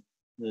European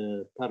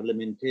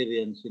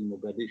parliamentarians in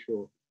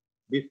Mogadishu,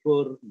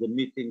 before the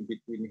meeting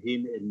between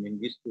him and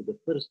Mengistu, the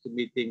first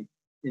meeting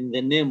in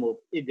the name of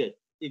IGAD.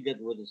 IGAD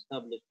was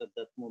established at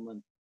that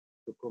moment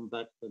to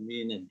combat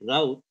famine and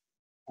drought.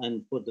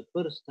 And for the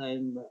first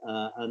time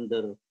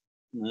under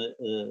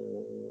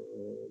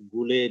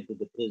Guled,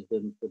 the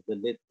president, the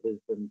late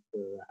President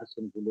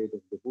Hassan Guled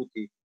of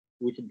Djibouti,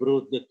 which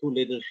brought the two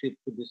leadership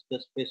to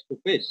discuss face to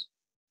face.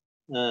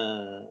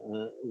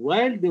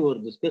 While they were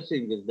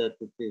discussing is that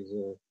it is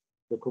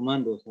the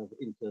commandos have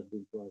entered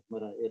into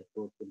Asmara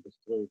airport and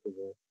destroyed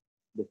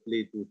the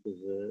fleet which is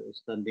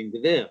standing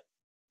there.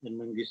 And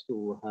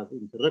Mengistu have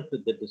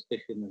interrupted the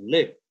discussion and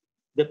left.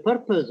 The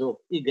purpose of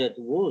IGAD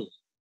was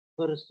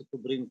first to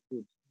bring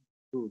to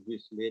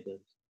these leaders.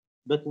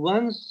 But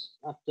once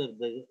after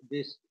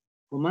this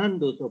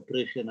commandos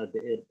operation at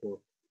the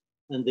airport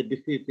and the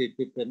defeated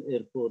Ethiopian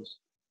Air Force,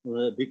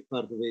 a big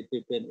part of the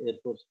Ethiopian Air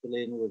Force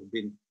plane was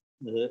being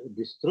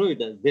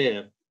destroyed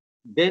there,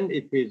 then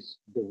it is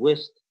the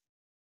West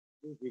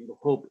losing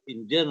hope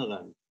in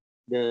general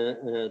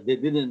They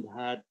didn't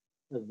have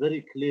a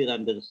very clear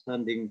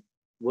understanding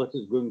what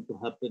is going to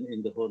happen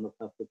in the Horn of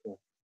Africa.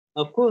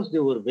 Of course, they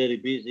were very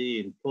busy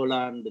in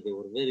Poland, they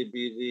were very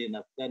busy in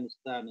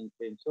Afghanistan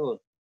and so on.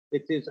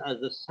 It is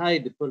as a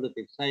side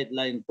politics,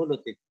 sideline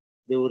politics,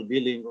 they were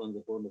dealing on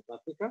the Horn of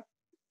Africa.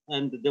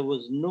 And there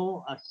was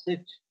no as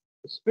such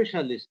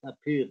specialist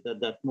appeared at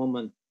that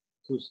moment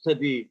to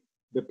study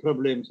the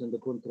problems and the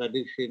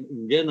contradiction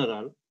in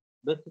general.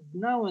 But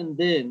now and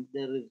then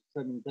there is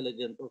some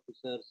intelligent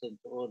officers and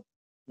so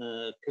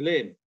on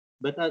claim.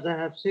 But as I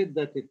have said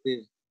that it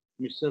is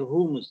Mr.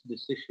 HoMa's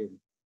decision,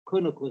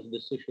 Conoco's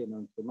decision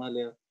on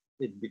Somalia,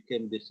 it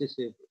became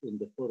decisive in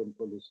the foreign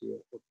policy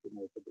of the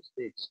United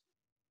States.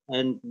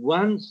 And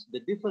once the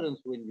difference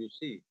when you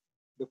see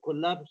the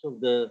collapse of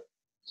the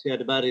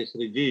Siad Barre's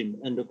regime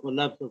and the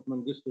collapse of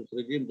Mengistu's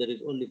regime, there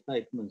is only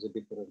 5 months of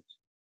difference.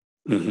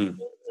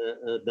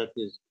 That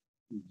is,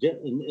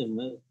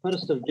 in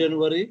 1st of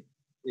January,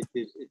 it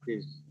is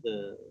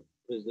the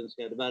President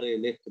Siad Barre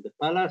left the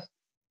palace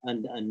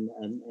and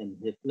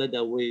he fled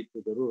away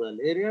to the rural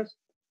areas.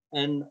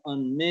 And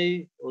on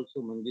May,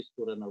 also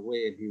Mengistu ran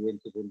away and he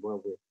went to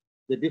Zimbabwe.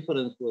 The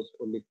difference was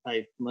only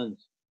 5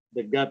 months.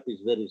 The gap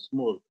is very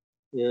small,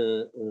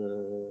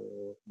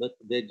 but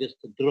they just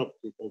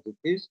dropped it as it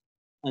is,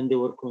 and they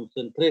were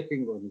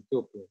concentrating on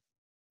Ethiopia.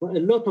 For a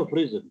lot of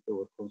reasons, they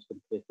were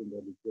concentrating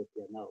on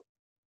Ethiopia now.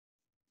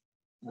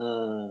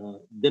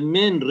 The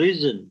main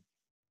reason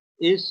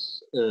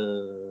is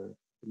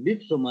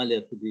leave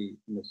Somalia to be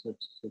in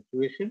such a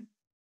situation.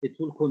 It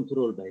will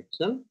control by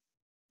itself,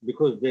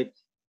 because that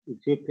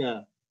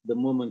Ethiopia, the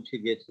moment she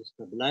gets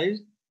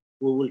stabilized,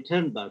 we will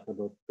turn back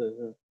about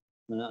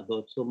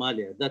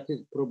Somalia. That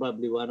is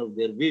probably one of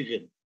their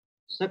vision.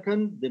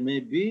 Second, there may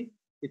be,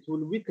 it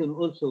will weaken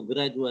also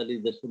gradually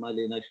the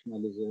Somali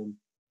nationalism,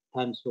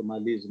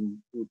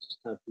 pan-Somalism would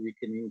start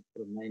weakening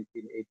from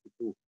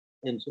 1982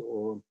 and so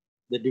on.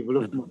 The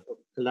development of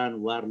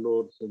clan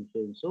warlords and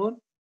so on.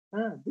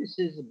 This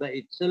is by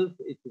itself,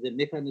 it is a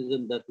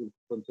mechanism that will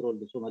control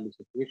the Somali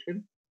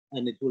situation,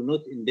 and it will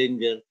not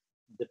endanger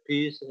the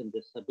peace and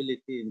the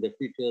stability in the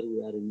future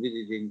we are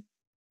envisaging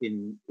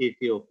in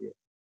Ethiopia.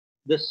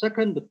 The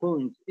second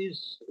point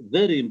is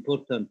very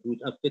important,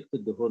 which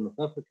affected the Horn of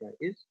Africa,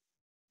 is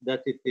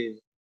that it is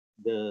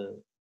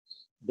the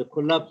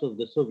collapse of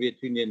the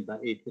Soviet Union by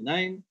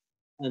 '89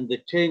 and the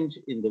change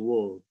in the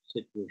world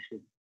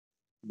situation.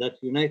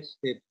 That United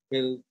States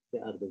felt they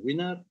are the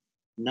winner,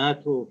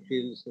 NATO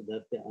feels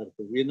that they are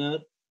the winner,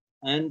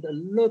 and a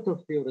lot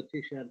of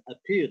theoreticians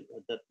appeared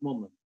at that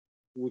moment,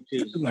 which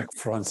is like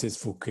Francis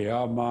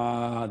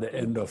Fukuyama, the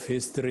end of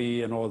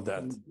history and all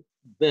that.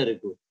 Very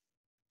good.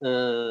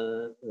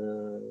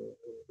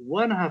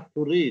 One have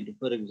to read,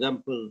 for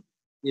example,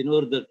 in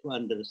order to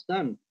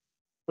understand.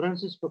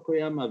 Francis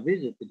Fukuyama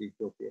visited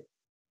Ethiopia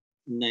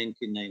in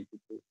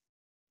 1992.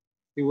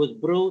 He was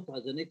brought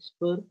as an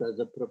expert, as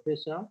a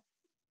professor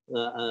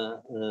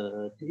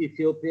to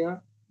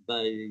Ethiopia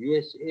by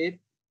USAID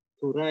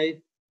to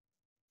write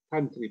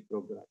country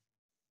program.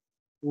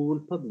 We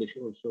will publish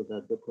also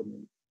that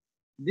document.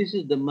 This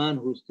is the man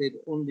who stayed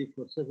only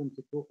for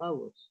 72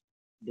 hours,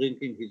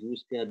 drinking his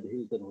whiskey at the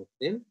Hilton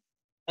Hotel,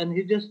 and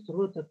he just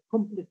wrote a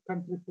complete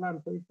country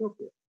plan for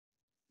Ethiopia.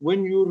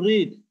 When you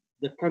read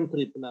the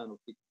country plan of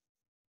it,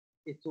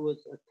 it was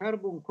a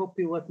carbon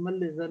copy what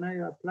Meles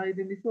Zenawi applied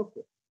in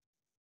Ethiopia.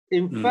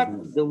 In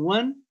fact, the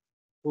one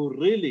who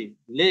really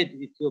led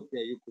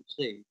Ethiopia, you could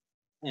say,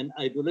 and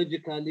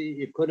ideologically,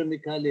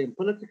 economically, and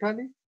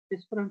politically,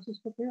 is Francis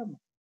Fukuyama.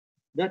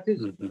 That is,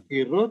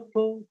 he wrote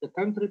for the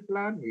country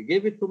plan, he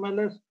gave it to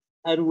Meles,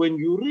 and when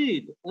you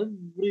read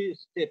every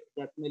step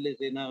that Meles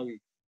Zenawi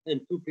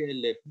and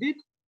TPLF did,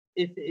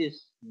 it is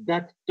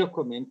that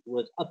document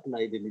was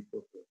applied in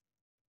Ethiopia.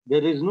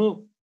 There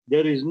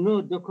is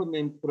no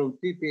document from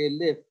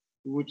TPLF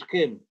which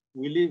came.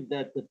 We leave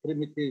that the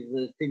primitive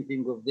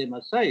thinking of them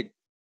aside.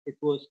 It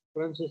was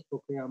Francis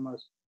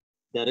Fukuyama's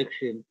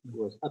direction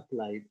was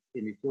applied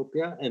in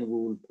Ethiopia, and we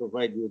will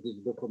provide you this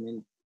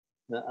document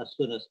as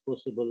soon as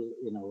possible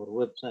in our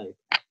website.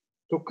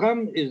 To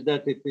come is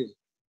that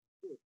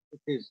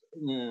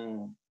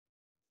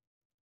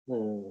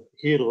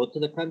he wrote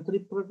the country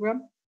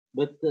program,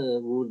 but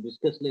we will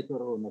discuss later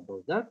on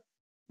about that.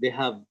 They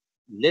have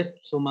left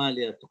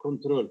Somalia to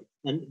control,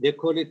 and they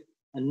call it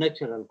a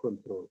natural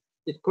control.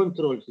 It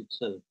controls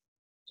itself.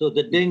 So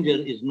the danger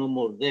is no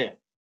more there.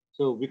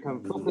 So we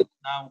can focus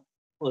now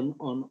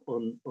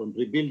on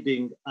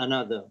rebuilding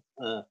another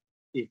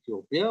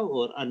Ethiopia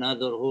or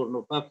another Horn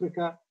of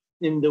Africa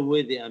in the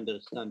way they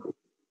understand it.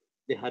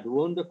 They had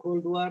won the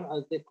Cold War,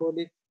 as they call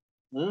it.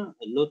 A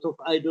lot of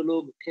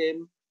ideologues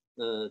came.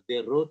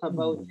 They wrote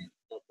about it,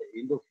 at the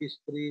end of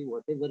history,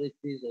 whatever it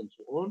is, and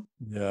so on.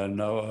 Yeah,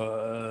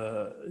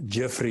 now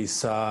Jeffrey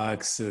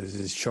Sachs,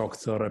 shock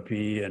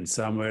therapy, and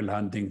Samuel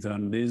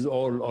Huntington, these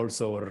all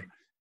also were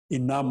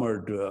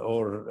enamored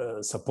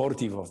or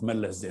supportive of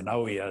Meles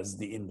Zenawi as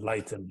the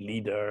enlightened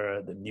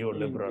leader, the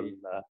neoliberal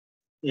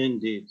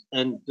Indeed.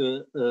 And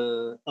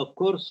of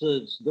course,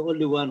 it's the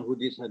only one who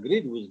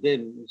disagreed with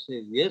them. He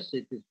says, yes,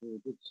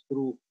 it's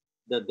true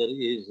that there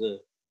is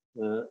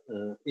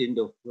end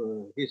of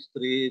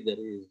history, there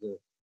is,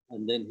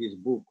 and then his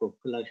book of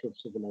Clash of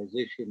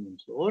Civilization and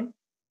so on.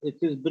 It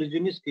is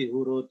Brzezinski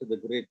who wrote the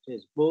Great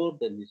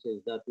Chessboard, and he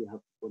says that we have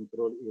to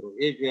control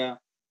Eurasia.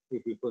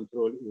 If we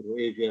control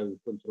Eurasia, we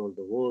control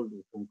the world,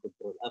 we can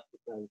control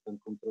Africa, we can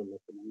control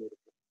Latin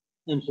America,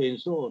 and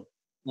so on.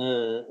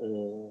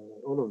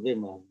 All of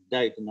them have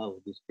died now,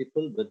 these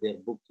people, but their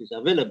books is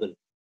available.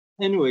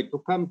 Anyway, to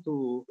come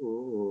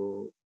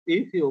to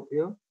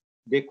Ethiopia,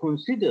 they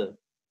consider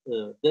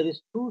there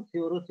is two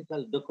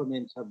theoretical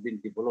documents have been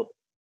developed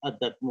at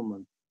that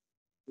moment,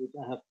 which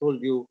I have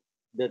told you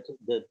that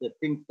the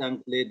think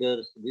tank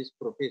leaders, these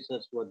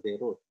professors, what they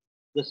wrote.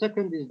 The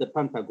second is the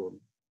Pentagon.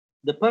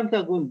 The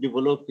Pentagon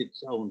developed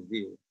its own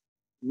view.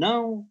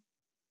 Now,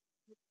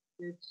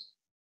 it's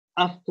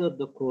after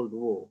the Cold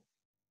War,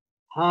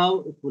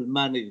 how it will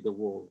manage the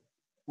war.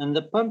 And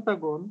the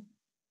Pentagon,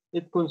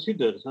 it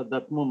considers at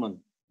that moment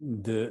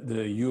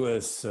the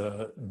U.S.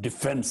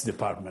 Defense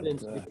Department.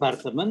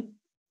 Department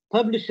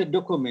published a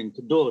document,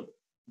 DOD,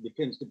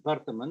 Defense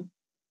Department,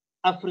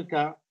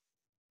 Africa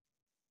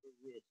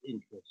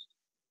interest.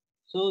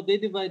 So they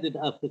divided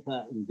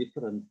Africa in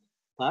different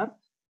parts.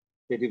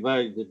 They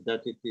divided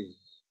that it is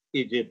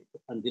Egypt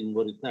and in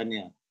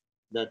Mauritania,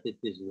 that it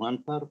is one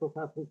part of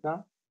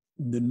Africa.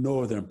 The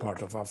northern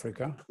part of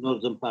Africa.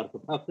 Northern part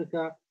of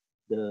Africa,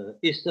 the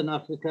Eastern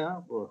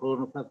Africa or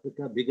Horn of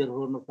Africa, bigger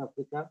Horn of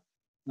Africa,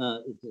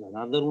 it's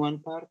another one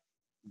part.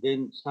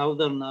 Then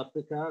Southern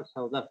Africa,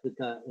 South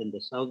Africa and the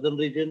Southern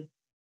region,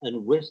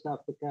 and West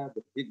Africa,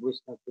 the big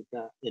West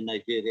Africa, and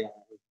Nigeria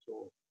and so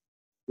on.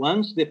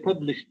 Once they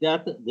published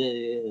that,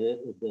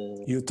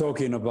 You're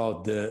talking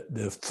about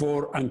the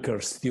four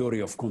anchors theory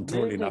of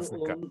control in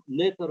Africa.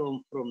 Later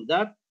on from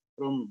that,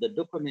 from the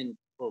document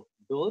of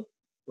DOD,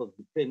 of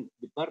Defense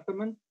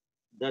Department,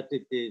 that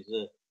it is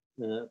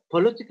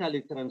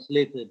politically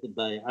translated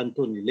by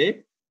Anthony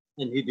Lake,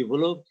 and he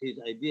developed his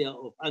idea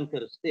of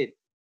anchor state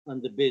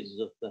on the basis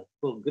of that.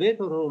 For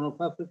Greater Horn of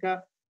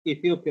Africa,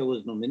 Ethiopia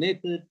was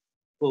nominated.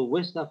 For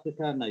West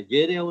Africa,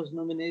 Nigeria was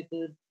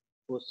nominated.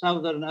 For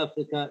Southern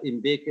Africa,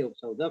 Mbeki of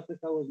South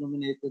Africa was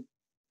nominated.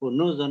 For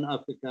Northern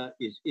Africa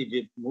is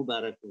Egypt,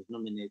 Mubarak was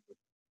nominated,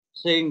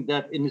 saying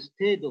that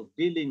instead of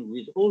dealing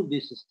with all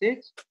these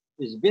states,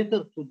 it's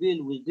better to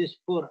deal with these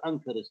four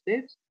anchor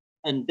states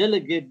and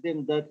delegate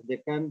them that they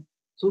can,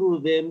 through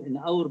them in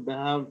our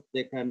behalf,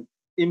 they can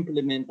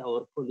implement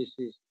our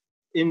policies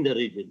in the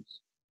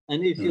regions.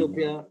 And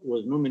Ethiopia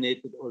was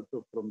nominated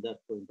also from that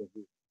point of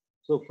view.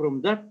 So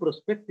from that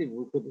perspective,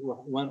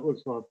 one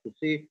also have to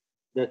see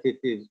that it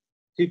is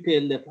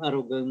TPLF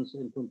arrogance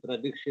and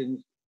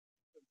contradictions.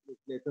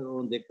 Later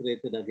on, they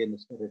created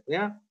against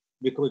Eritrea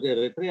because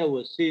Eritrea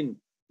was seen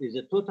as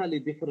a totally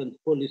different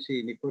policy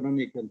in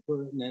economic and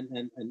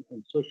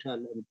social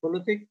and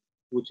politics,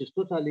 which is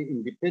totally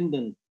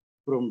independent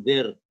from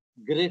their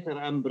greater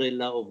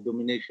umbrella of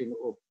domination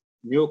of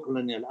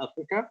neo-colonial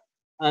Africa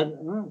and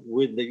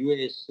with the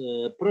US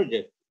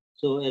project.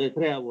 So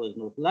Eritrea was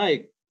not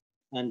liked,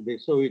 and they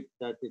saw it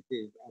that it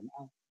is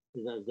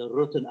a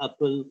rotten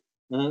apple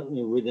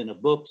within a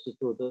box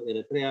to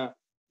Eritrea,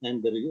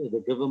 and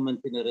the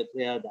government in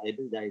Eritrea,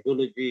 the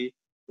ideology,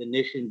 the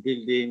nation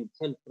building,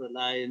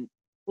 self-reliance,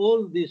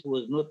 all this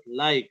was not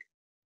like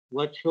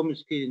what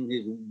Chomsky in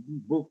his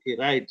book he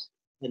writes,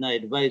 and I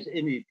advise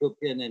any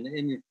Ethiopian and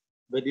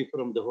anybody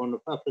from the Horn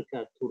of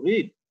Africa to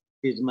read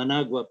his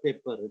Managua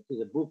paper. It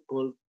is a book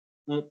called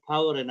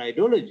Power and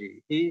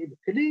Ideology. He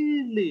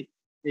clearly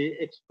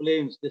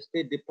explains the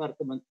State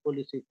Department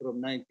policy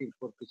from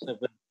 1947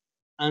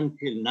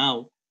 until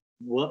now,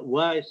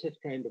 why such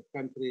kind of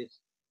countries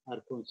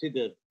are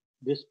considered,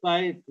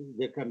 despite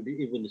they can be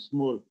even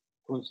small,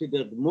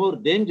 considered more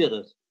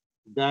dangerous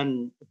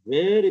than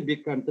very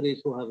big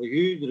countries who have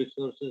huge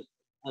resources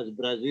as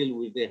Brazil,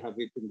 which they have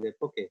it in their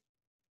pocket.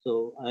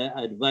 So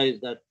I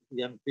advise that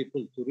young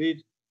people to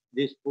read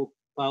this book,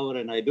 Power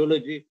and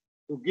Ideology,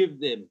 to give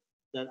them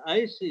that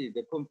I see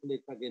the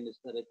conflict against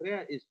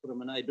Eritrea is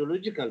from an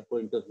ideological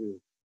point of view.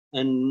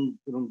 And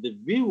from the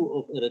view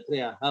of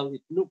Eritrea, how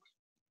it looks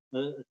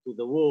to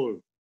the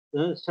world,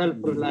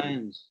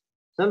 self-reliance.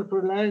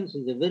 Self-reliance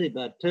is a very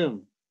bad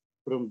term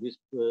from this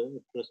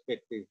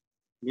perspective.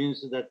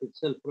 Means that it's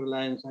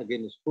self-reliance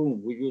against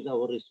whom? We use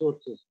our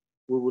resources,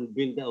 we will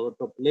build our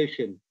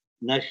population,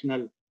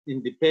 national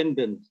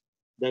independence,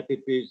 that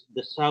it is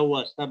the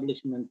SAWA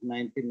establishment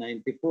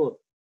 1994.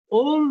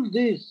 All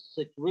this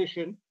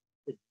situation,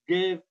 it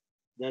gave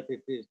that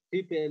it is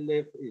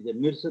TPLF is a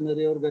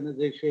mercenary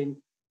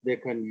organization. They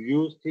can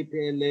use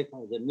TPLF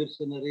as a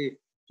mercenary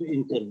to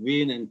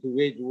intervene and to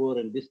wage war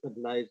and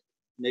destabilize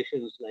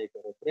nations like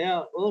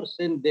Eritrea, or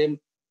send them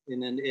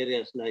in an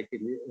areas like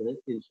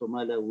in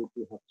Somalia, which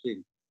we have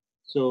seen.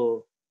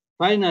 So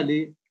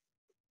finally,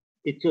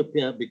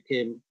 Ethiopia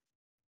became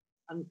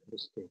anchor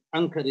state.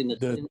 Anchor in a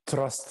the sense,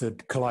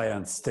 trusted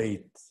client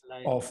state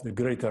of the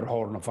Greater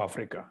Horn of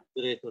Africa.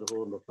 Greater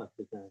Horn of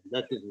Africa.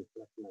 That is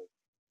what like.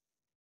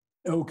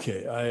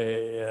 Okay,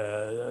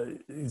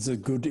 it's a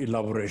good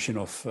elaboration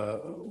of,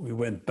 we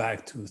went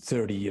back to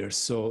 30 years.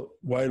 So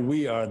while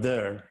we are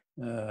there,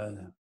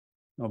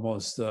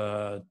 almost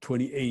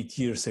 28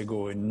 years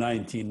ago in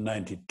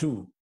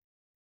 1992,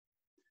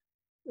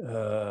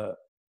 there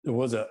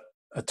was a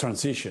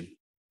transition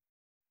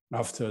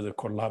after the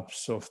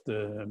collapse of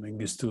the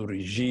Mengistu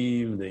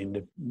regime,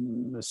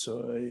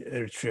 so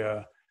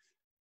Eritrea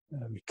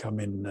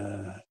becoming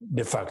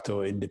de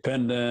facto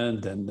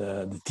independent, and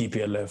the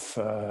TPLF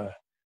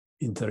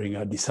entering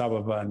Addis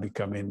Ababa and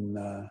becoming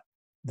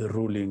the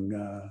ruling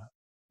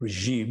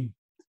regime.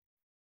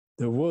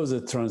 There was a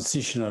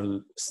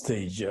transitional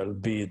stage,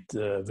 albeit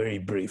very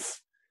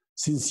brief.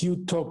 Since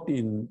you talked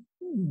in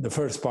the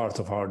first part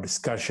of our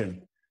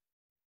discussion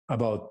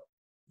about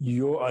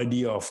your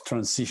idea of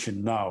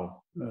transition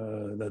now,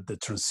 that the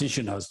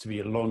transition has to be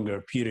a longer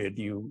period,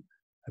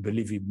 I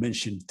believe you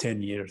mentioned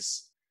 10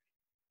 years.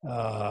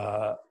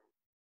 But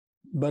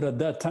at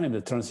that time,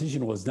 the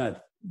transition was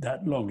not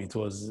that long. It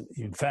was,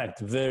 in fact,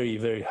 very,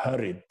 very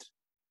hurried.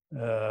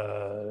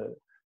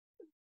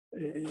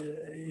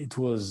 It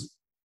was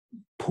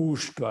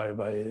pushed by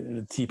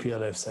the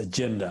TPLF's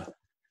agenda.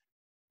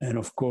 And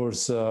of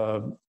course,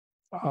 a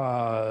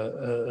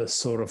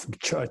sort of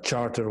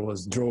charter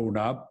was drawn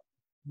up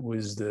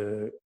with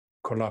the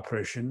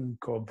cooperation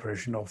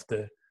of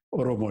the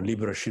Oromo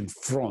Liberation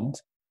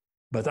Front.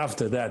 But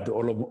after that, the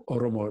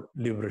Oromo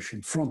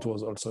Liberation Front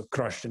was also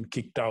crushed and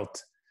kicked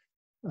out.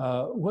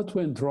 What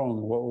went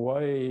wrong?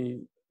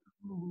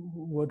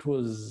 What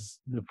was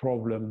the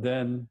problem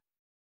then?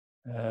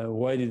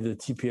 Why did the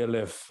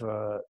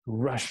TPLF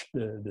rush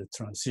the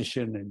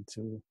transition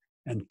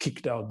and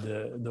kicked out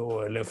the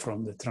OLF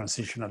from the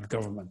transitional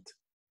government?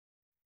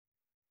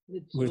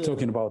 We're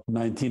talking about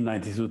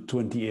 1992,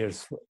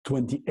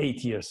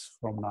 28 years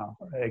from now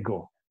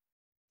ago.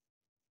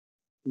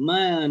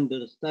 My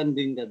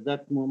understanding at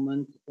that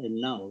moment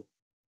and now,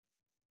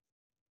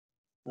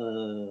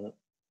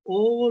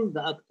 all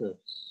the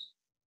actors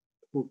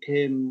who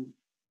came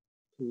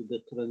to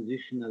the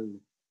transitional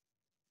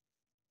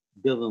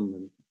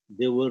government,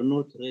 they were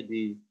not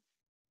ready,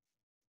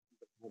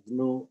 have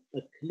no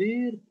a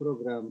clear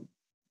program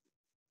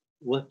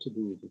what to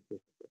do with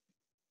it.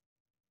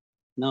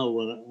 Now,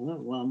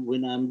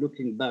 when I'm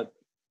looking back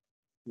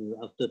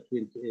after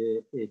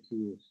 28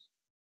 years,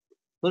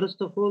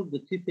 first of all, the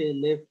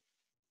TPLF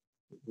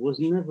was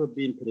never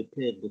being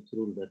prepared to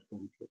rule that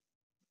country.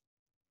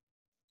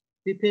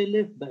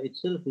 TPLF by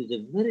itself is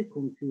a very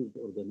confused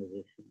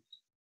organization.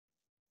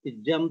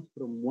 It jumped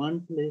from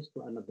one place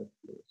to another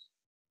place.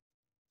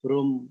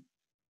 From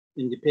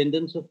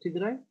independence of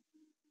Tigray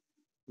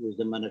with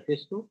the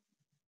manifesto,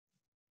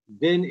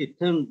 then it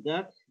turned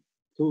that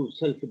to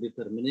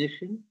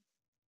self-determination.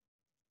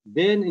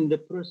 Then in the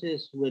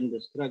process, when the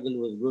struggle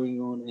was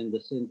going on and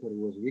the center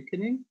was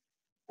weakening,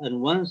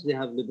 and once they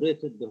have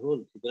liberated the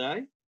whole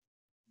Tigray,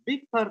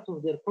 big part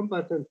of their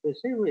combatants, they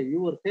say, well,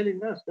 you were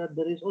telling us that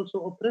there is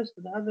also oppressed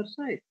on the other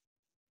side.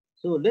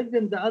 So let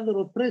them, the other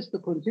oppressed, to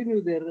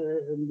continue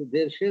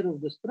their share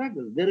of the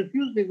struggle. They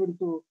refused even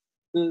to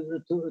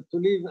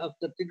leave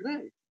after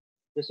Tigray.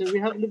 They say, we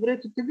have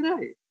liberated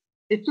Tigray.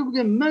 It took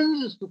them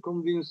months to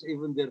convince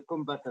even their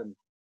combatants.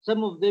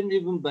 Some of them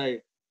even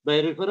by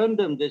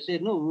referendum, they say,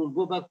 no, we'll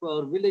go back to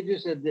our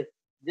villages, and they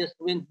just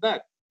went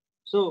back.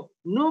 So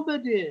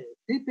nobody,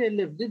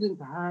 TPLF didn't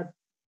have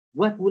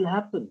what will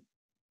happen.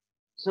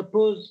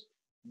 Suppose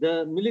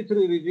the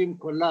military regime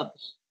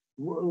collapse,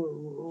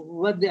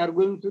 what they are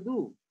going to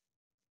do?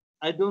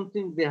 I don't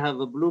think they have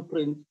a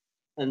blueprint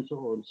and so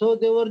on. So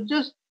they were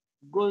just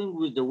going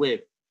with the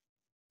wave.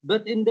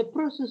 But in the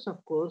process,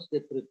 of course, they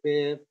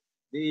prepared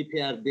the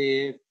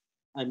EPRDF.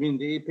 I mean,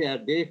 the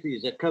EPRDF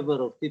is a cover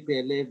of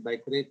TPLF by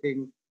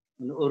creating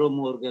an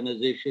Oromo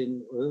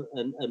organization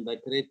and by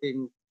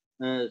creating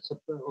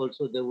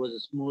also there was a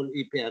small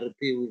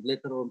EPRP, which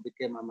later on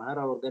became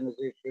Amhara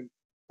organization,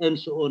 and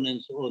so on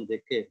and so on.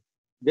 They came.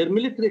 Their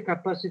military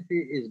capacity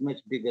is much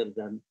bigger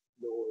than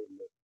the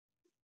OLF.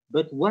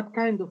 But what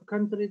kind of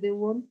country they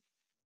want?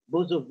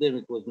 Both of them,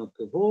 it was not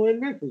clear.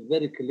 OLF is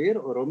very clear,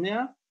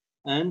 Oromia,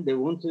 and they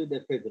wanted a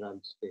federal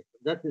state.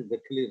 That is the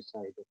clear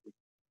side of it.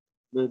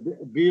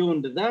 But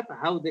beyond that,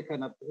 how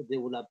they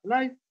will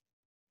apply,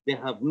 they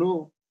have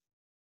no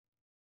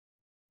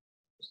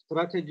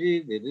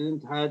strategy. They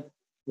didn't have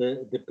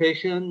the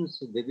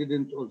patience. They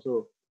didn't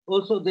also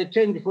the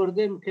change for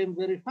them came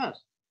very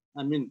fast.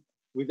 I mean,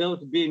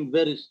 without being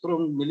very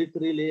strong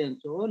militarily and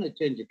so on, a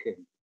change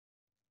came.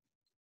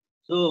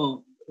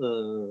 So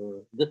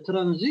the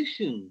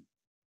transition,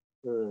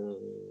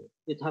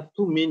 it have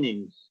two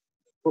meanings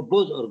for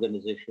both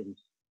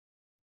organizations.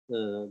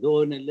 The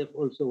ONLF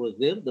also was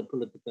there, the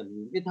political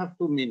meaning. It have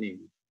two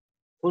meanings.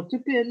 For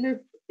TPLF,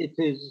 it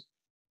is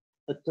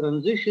a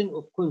transition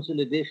of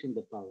consolidation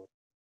the power.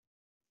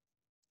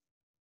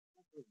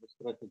 That was the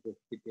strategy of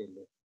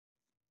TPLF.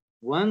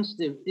 Once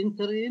they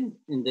enter in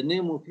the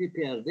name of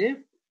EPRDF,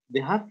 they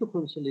have to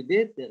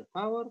consolidate their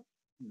power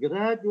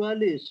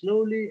gradually,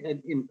 slowly,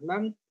 and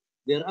implant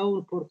their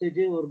own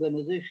protege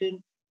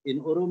organization in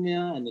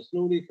Oromia and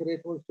slowly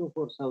create also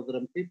for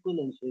southern people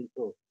and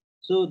so on.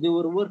 So they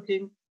were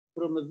working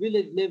from a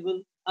village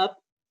level up,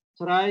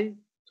 try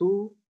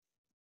to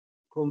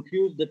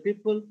confuse the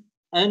people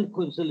and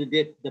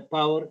consolidate the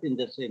power in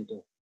the center.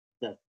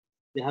 That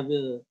they have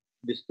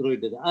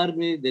destroyed the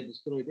army, they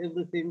destroyed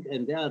everything,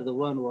 and they are the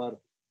one who are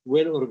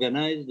well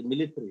organized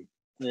military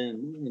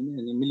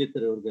in a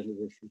military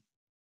organization.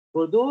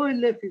 For the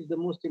OLF is the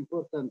most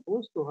important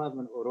post to have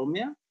an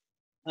Oromia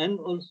and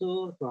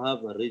also to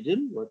have a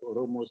region, what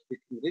Oromo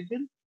speaking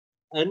region,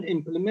 and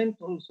implement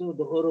also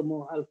the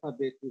Oromo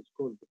alphabet, which is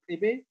called the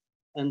Kebe,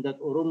 and that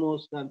Oromo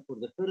stand for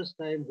the first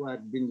time who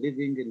had been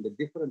living in the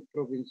different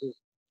provinces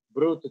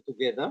brought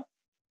together,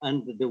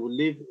 and they will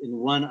live in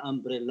one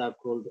umbrella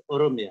called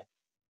Oromia,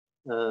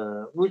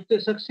 which they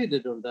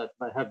succeeded on that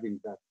by having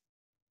that.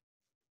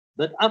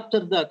 But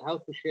after that, how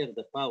to share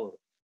the power,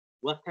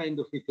 what kind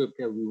of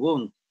Ethiopia we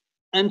want,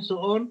 and so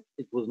on,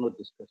 it was not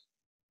discussed.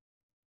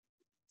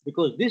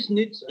 Because this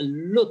needs a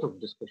lot of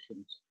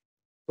discussions.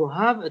 To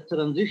have a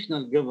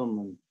transitional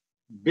government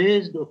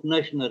based on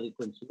national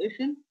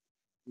reconciliation,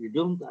 you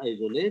don't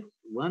isolate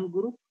one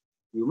group,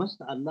 you must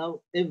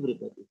allow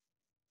everybody.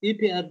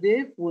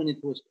 EPRDF, when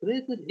it was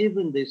created,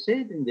 even they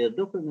said in their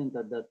document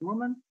at that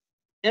moment,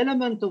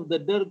 element of the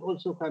DERG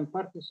also can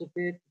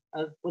participate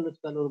as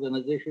political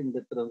organization in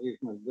the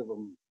transitional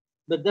government.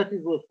 But that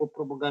was for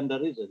propaganda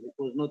reason. It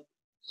was not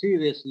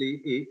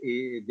seriously,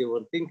 they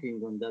were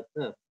thinking on that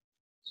term.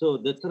 So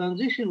the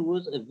transition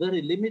was a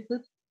very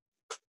limited,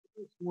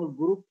 small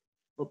group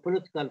of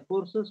political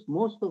forces.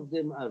 Most of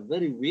them are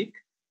very weak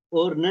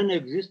or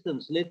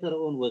non-existent. Later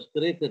on was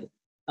created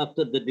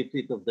after the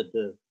defeat of the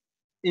DERG.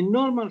 In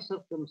normal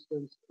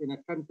circumstances, in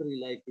a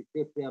country like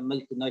Ethiopia,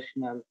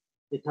 multinational,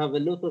 it have a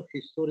lot of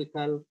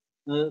historical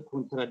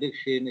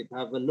contradiction. It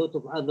have a lot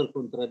of other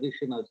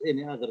contradiction as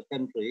any other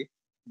country.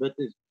 But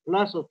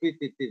plus of it,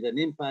 it is an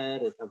empire.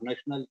 It have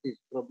nationalities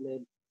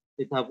problem.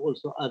 It have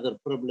also other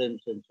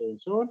problems and so on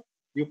and so on.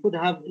 You could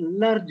have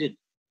enlarged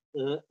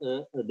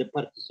the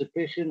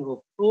participation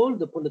of all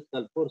the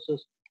political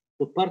forces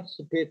to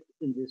participate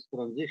in this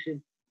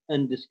transition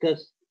and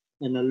discuss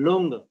in a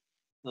longer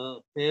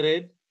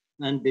period,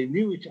 and they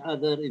knew each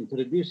other,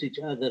 introduce each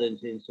other, and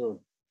so on.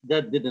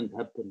 That didn't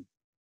happen.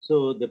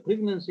 So the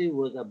pregnancy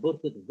was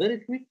aborted very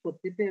quick for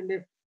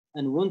TPLF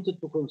and wanted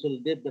to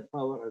consolidate the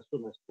power as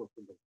soon as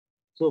possible.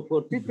 So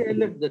for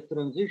TPLF, the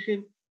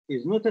transition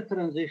is not a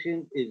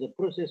transition, is a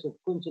process of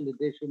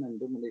consolidation and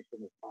domination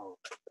of power.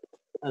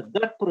 At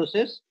that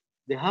process,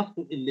 they have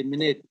to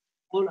eliminate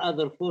all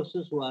other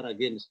forces who are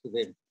against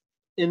them.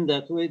 In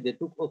that way, they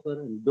took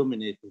over and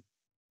dominated.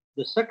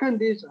 The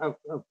second is,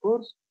 of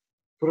course,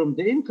 from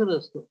the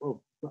interest of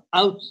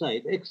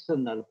outside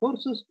external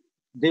forces,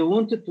 they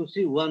wanted to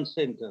see one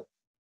center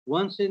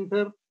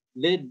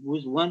led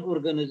with one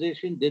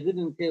organization. They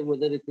didn't care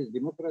whether it is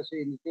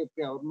democracy in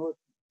Ethiopia or not.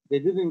 They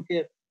didn't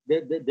care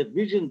the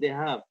vision they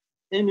have.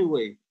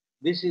 Anyway,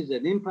 this is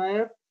an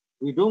empire.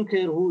 We don't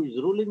care who is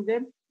ruling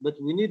them, but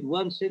we need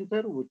one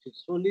center which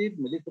is solid,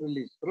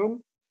 militarily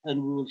strong,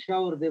 and we will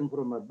shower them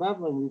from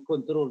above and we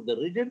control the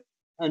region.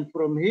 And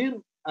from here,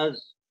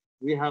 as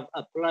we have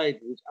applied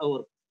with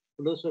our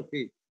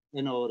philosophy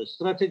and our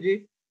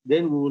strategy,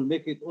 then we will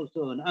make it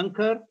also an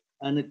anchor,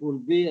 and it will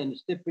be a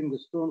stepping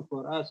stone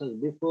for us as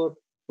before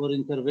for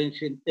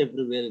intervention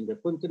everywhere in the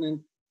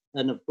continent.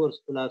 And of course,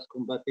 plus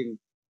combating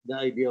the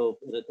idea of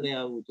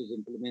Eritrea, which is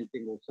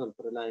implementing of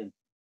self-reliance.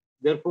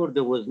 Therefore,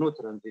 there was no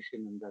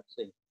transition in that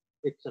sense.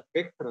 It's a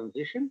fake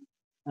transition,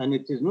 and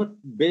it is not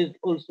based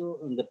also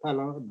on the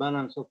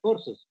balance of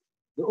forces.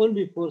 The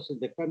only force in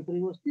the country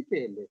was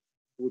TPLF,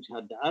 which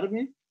had the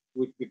army,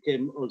 which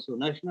became also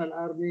national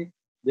army,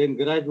 then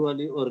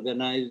gradually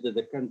organized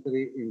the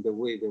country in the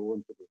way they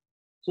wanted it.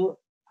 So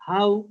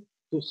how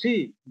to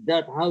see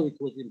that, how it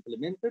was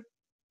implemented?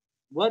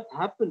 What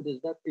happened is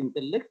that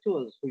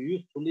intellectuals who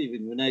used to live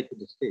in the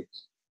United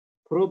States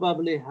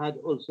probably had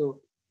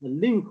also a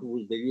link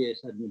with the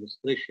US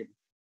administration.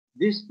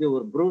 This, they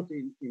were brought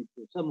into,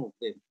 some of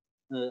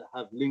them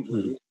have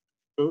links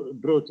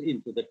brought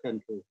into the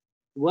country.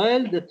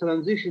 While the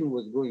transition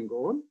was going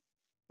on,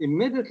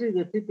 immediately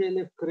the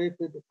TPLF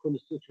created the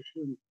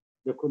Constitution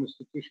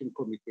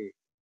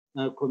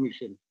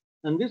Commission.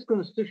 And this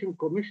Constitution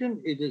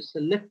Commission, it is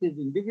selected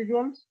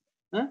individuals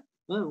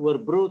were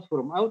brought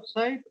from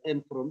outside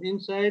and from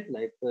inside,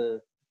 like the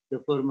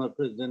former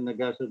President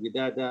Nagaso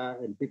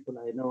Gidada and people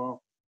I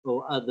know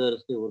or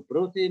others, they were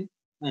brought in,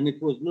 and it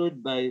was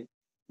led by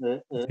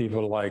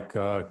people like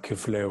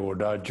Kifle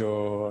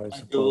Wodajo, I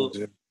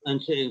suppose.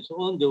 And so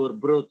on, they were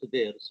brought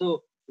there.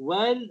 So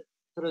while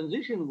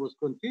transition was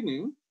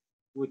continuing,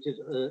 which is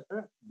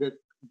that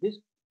this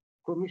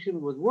commission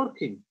was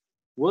working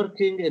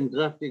and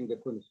drafting the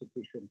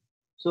constitution.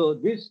 So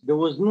there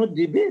was no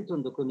debate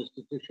on the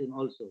constitution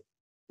also.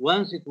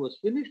 Once it was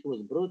finished,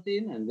 was brought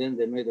in, and then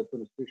they made a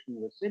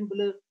constitutional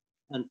assembly,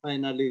 And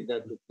finally,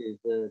 that it is,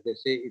 they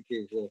say it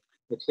is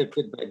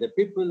accepted by the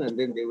people, and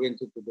then they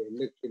went into the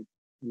election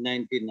in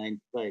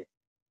 1995.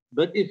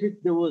 But if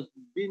there was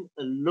been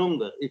a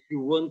longer, if you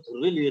want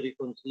really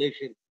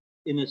reconciliation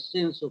in a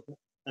sense of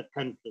a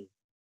country,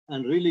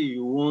 and really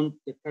you want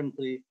the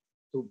country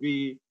to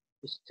be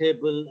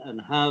stable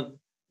and have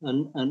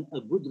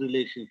a good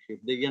relationship,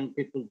 the young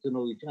people to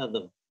know each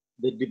other,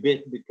 the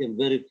debate became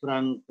very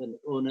frank and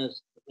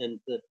honest and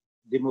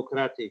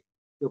democratic.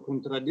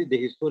 The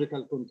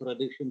historical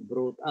contradiction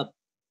brought up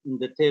in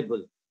the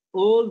table.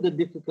 All the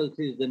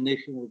difficulties the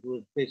nation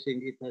was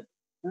facing, it had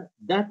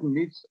that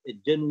needs a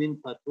genuine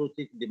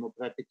patriotic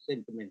democratic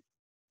sentiment.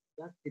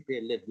 That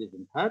TPLF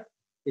didn't have.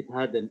 It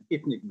had an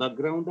ethnic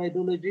background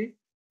ideology.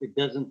 It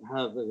doesn't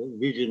have a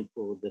vision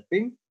for the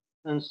thing.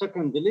 And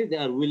secondly, they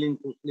are willing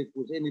to sleep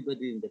with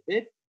anybody in the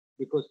bed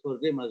because for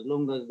them, as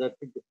long as that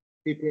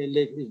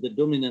TPLF is the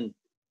dominant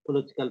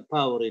political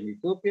power in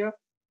Ethiopia,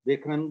 they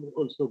can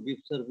also give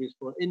service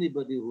for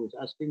anybody who's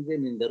asking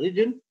them in the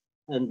region,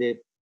 and they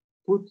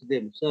put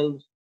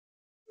themselves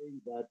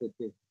that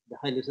the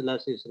Haile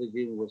Selassie's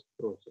regime was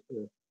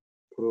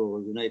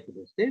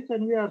pro-United States,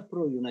 and we are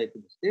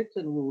pro-United States,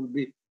 and we will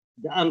be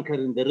the anchor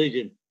in the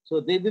region. So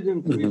they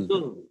didn't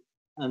resolve,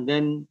 and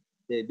then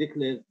they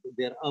declared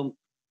their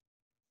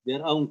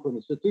own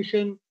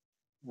constitution,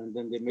 and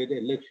then they made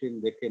election,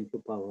 they came to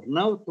power.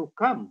 Now to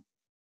come,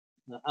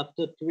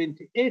 after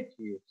 28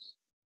 years,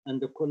 and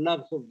the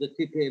collapse of the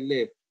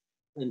TPLF,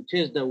 and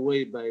chased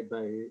away by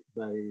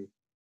the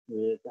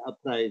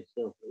uprising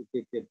of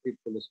Ethiopian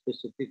people,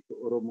 specific to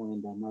Oromo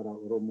and Amara,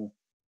 Oromo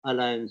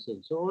alliance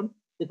and so on,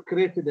 it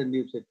created a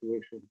new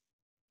situation.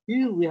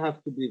 Here we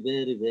have to be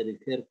very, very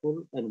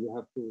careful, and we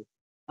have to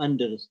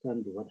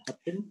understand what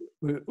happened.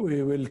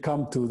 We will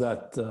come to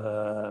that,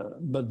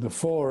 but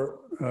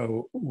before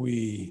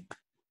we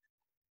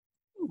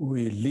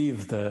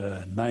leave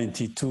the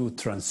 92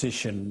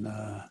 transition,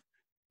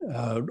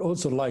 I would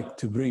also like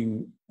to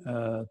bring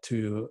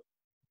to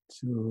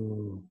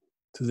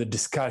the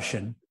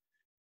discussion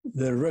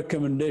the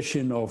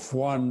recommendation of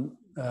one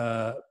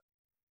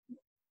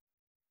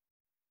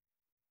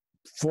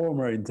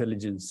former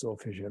intelligence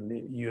official,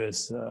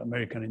 U.S.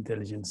 American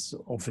intelligence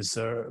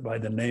officer by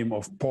the name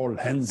of Paul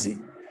Henze,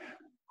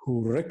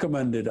 who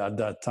recommended at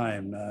that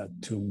time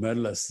to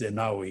Meles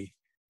Zenawi,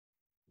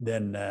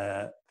 then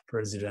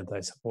president, I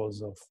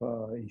suppose, of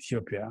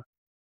Ethiopia,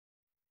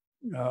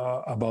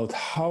 about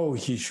how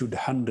he should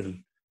handle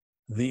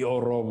the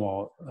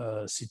Oromo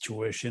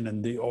situation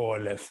and the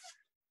OLF.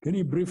 Can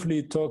you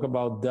briefly talk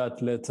about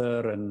that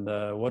letter and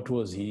what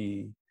was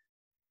he,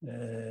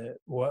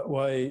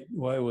 why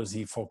was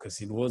he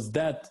focusing? Was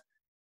that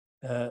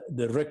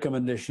the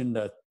recommendation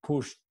that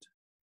pushed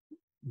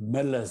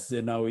Meles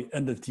Zenawi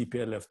and the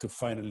TPLF to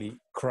finally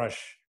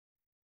crush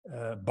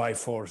by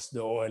force the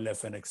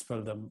OLF and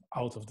expel them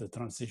out of the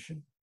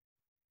transition?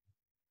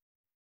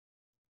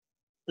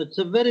 It's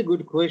a very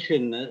good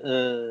question.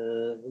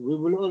 We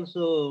will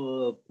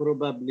also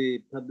probably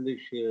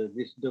publish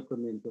this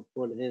document of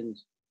Paul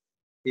Henze,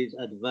 his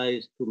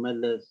advice to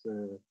Meles,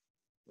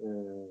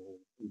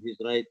 his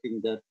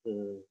writing that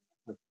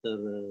after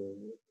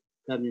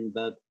coming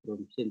back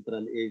from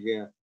Central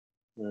Asia,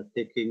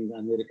 taking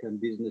American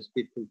business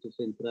people to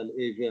Central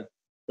Asia,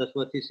 that's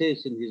what he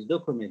says in his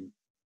document.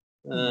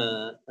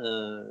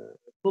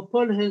 For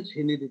Paul Henze,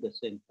 he needed a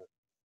center.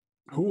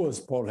 Who was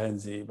Paul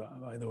Henze,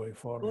 by the way?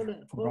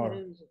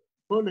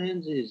 Paul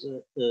Henze is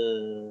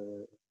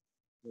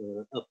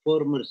a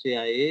former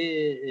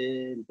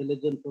CIA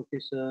intelligence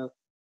officer,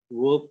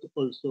 worked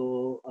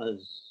also as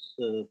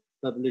a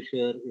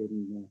publisher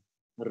in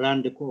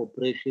RAND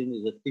Cooperation,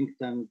 is a think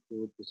tank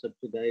which is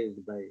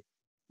subsidized by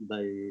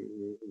the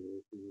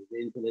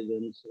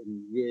intelligence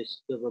and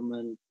US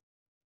government.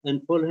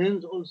 And Paul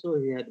Henze also,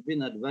 he had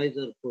been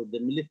advisor for the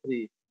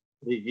military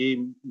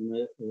regime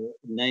in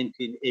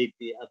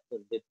 1980 after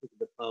they took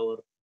the power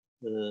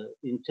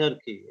in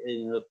Turkey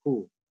in a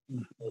coup.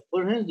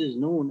 Paul Henze is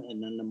known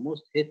and the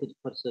most hated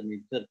person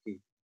in Turkey.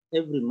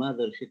 Every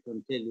mother, she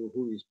can tell you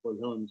who is Paul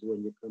Henze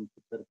when you come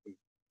to Turkey.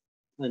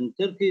 And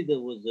Turkey, there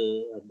was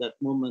at that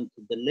moment,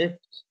 the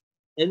left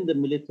and the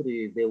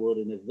military, they were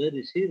in a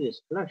very serious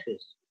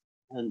clashes.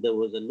 And there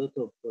was a lot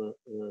of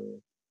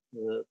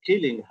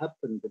killing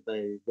happened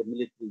by the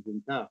military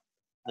junta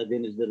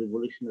against the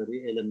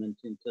revolutionary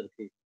elements in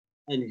Turkey.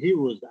 And he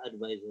was the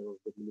advisor of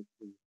the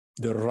military.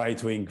 The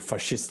right-wing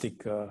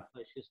fascistic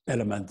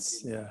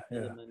elements,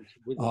 elements.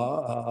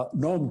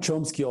 Noam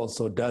Chomsky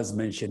also does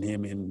mention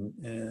him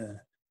in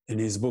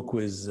his book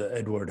with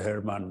Edward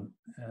Herman,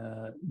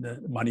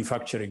 The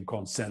Manufacturing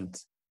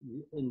Consent.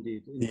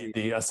 Indeed.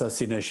 The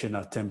assassination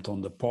attempt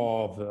on the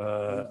Pope,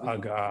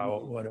 Aga,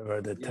 or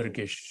whatever, the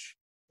Turkish.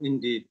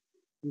 Indeed.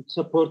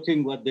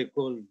 Supporting what they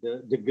call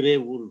the grey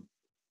wolf.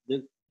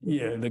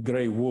 The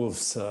grey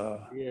wolves,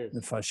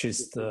 the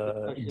fascist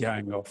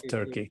gang of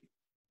Turkey.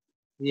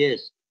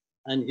 Yes,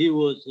 and he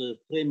was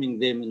framing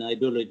them in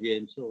ideology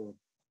and so on.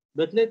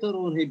 But later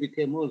on, he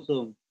became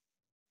also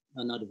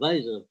an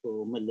advisor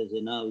for Meles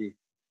Zenawi.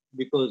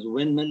 because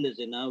when Meles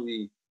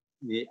Zenawi,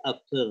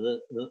 after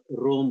the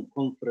Rome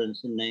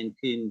conference in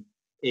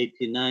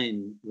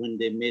 1989, when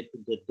they met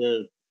the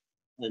Derg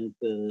and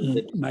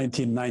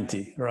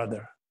 1990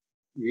 rather.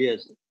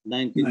 Yes,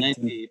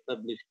 1990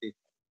 published it.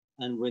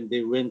 And when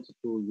they went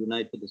to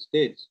United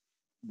States,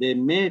 they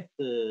met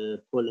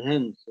Paul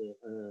Hens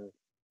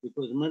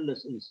because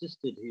Meles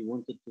insisted he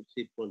wanted to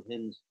see Paul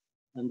Hens,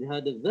 and they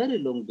had a very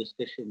long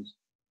discussions.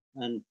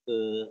 And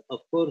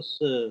of course,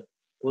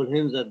 Paul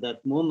Hens at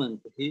that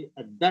moment,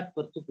 at that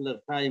particular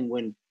time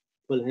when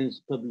Paul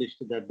Hens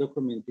published that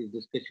document, his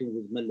discussion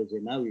with Meles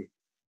Zenawi,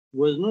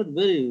 was not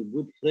very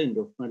good friend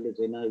of Meles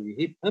Zenawi.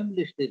 He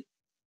published it,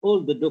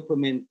 all the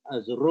document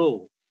as raw.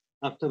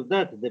 After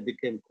that, they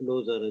became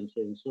closer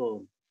and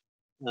so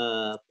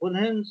on. Paul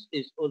Hens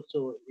is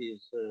also a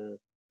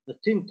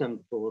think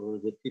tank for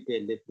the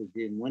TPLF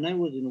regime. When I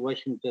was in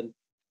Washington,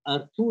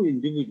 are two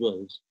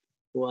individuals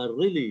who are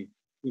really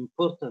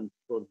important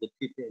for the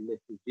TPLF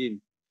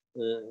regime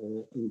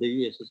in the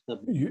U.S.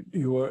 establishment.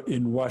 You were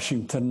in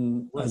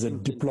Washington as a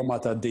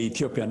diplomat at the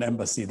Ethiopian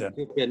embassy then?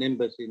 Ethiopian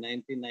embassy,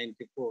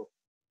 1994.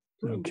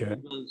 Two okay.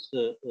 individuals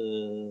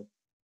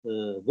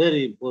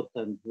very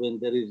important when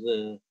there is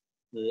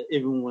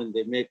even when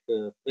they make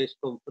a press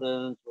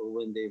conference or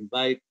when they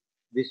invite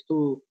these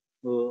two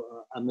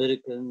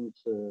Americans,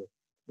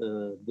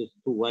 these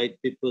two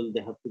white people,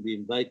 they have to be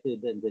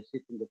invited and they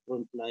sit in the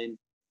front line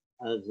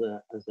as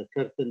a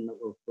curtain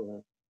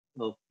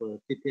of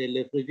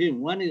TPLF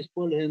regime. One is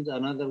Paul Hens,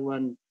 another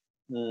one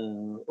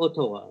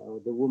Ottawa,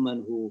 the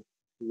woman who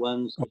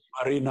once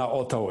Marina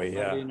Ottawa,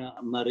 yeah.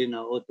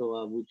 Marina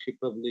Ottawa, which she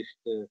published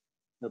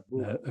a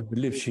book. I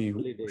believe she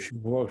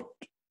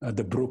worked at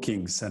the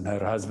Brookings and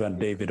her husband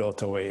David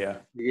Ottawa, yeah.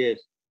 Yes.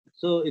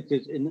 So it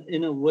is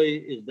in a way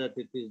is that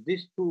it is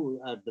these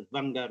two are the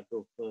vanguard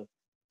of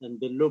and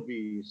the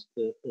lobbyists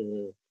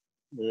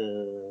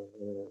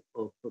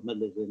of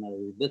Meles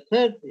Zenawi. The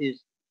third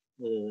is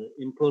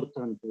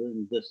important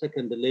in the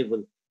second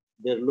level.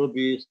 Their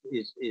lobbyist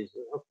is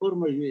a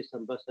former U.S.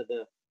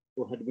 ambassador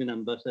who had been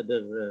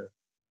ambassador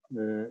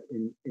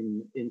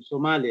in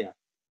Somalia.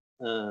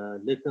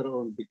 Later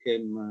on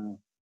became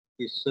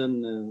his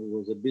son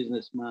was a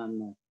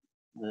businessman,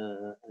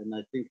 and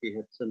I think he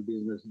had some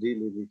business deal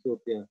in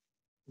Ethiopia.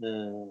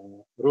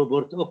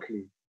 Robert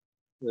Oakley.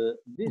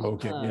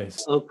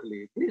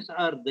 Oakley. These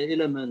are the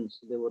elements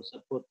they were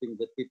supporting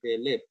the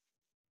TPLF.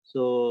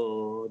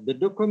 So the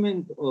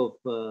document of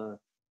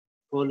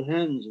Paul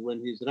Hens,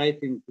 when he's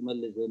writing to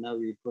Meles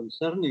Zenawi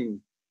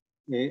concerning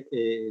the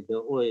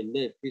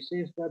OLF, he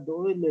says that the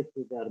OLF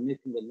are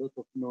making a lot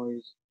of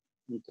noise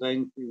and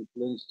trying to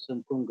influence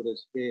some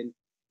congressmen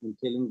and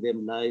telling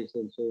them lies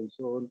and so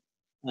on.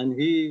 And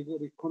he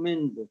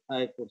recommends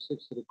 5 or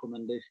 6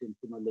 recommendations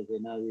to Meles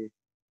Zenawi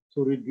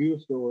to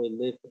reduce the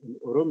OLF in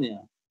Oromia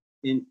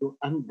into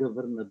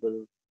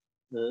ungovernable,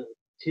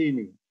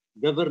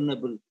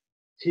 governable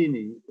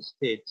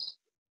states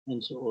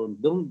and so on.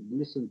 Don't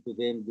listen to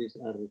them. These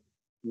are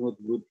not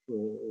good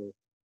for,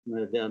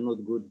 they are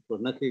not good for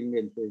nothing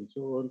and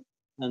so on.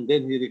 And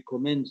then he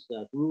recommends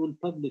that we will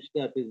publish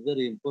that. It's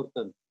very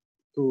important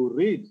to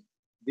read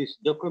this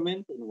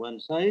document on one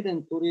side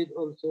and to read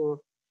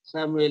also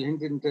Samuel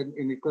Huntington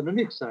in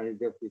economic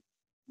science.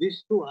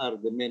 These two are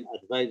the main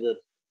advisors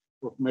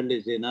of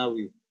Meles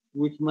Zenawi,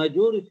 which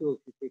majority of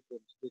the people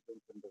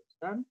didn't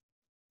understand,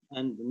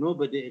 and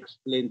nobody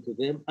explained to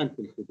them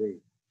until today.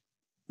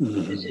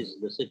 This is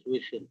the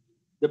situation.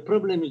 The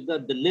problem is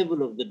that the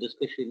level of the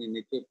discussion in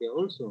Ethiopia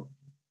also,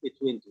 it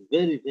went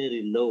very,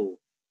 very low,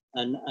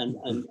 and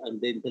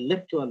the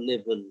intellectual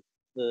level,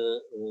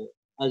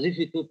 as if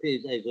Ethiopia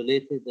is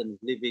isolated and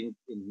living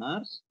in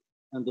Mars,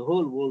 and the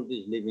whole world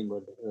is living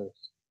on the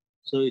Earth.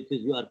 So it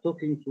is, you are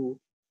talking to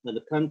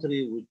the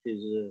country which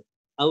is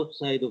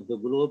outside of the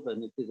globe,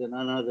 and it is in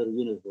another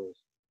universe.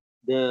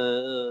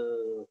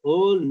 The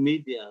whole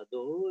media, the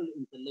whole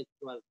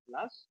intellectual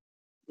class,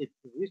 it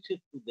reaches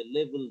to the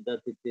level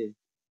that it is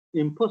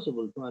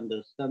impossible to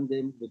understand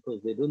them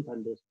because they don't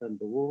understand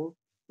the world,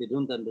 they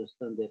don't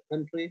understand their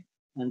country,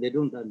 and they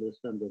don't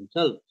understand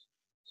themselves.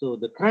 So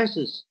the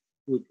crisis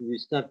which we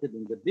started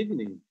in the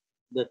beginning,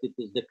 that it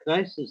is the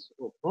crisis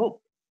of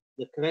hope,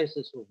 the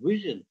crisis of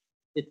vision,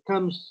 it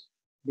comes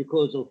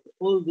because of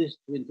all these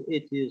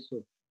 28 years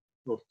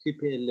of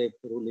TPLF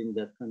ruling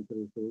that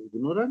country through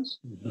ignorance,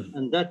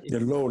 and that the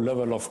low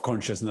level of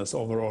consciousness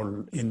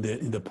overall in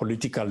the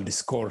political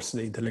discourse,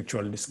 the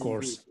intellectual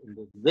discourse.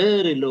 Indeed,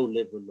 very low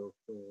level of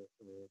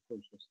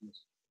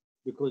consciousness,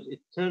 because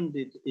it turned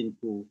it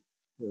into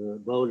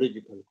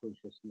biological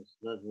consciousness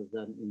rather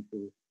than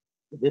into.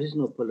 There is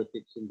no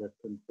politics in that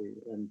country,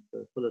 and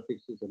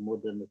politics is a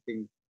modern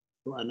thing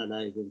to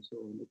analyze and so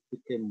on. It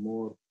became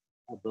more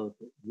about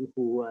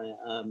who I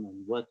am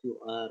and what you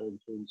are and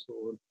so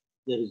on.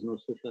 There is no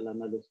social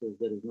analysis,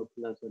 there is no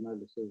class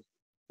analysis,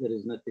 there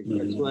is nothing.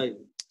 That's why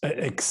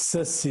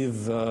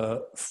excessive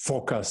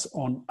focus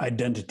on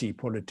identity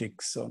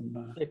politics,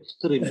 on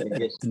extremely,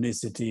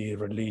 ethnicity,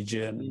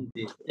 religion.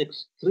 Indeed,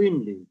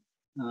 extremely.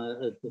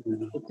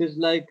 It is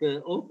like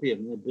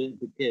opium. It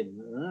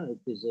became.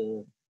 It is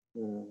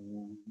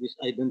this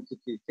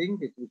identity thing.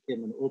 It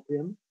became an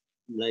opium,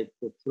 like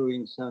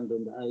throwing sand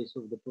on the eyes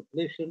of the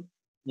population,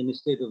 and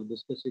instead of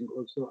discussing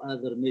also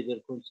other major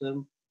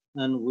concern,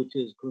 and which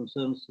is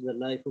concerns the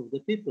life of the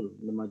people.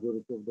 The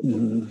majority of the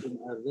population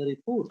are very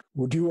poor.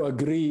 Would you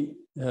agree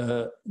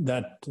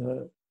that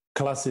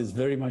class is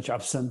very much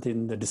absent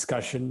in the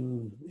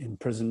discussion in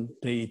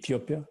present-day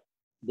Ethiopia?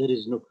 There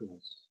is no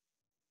class.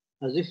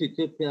 As if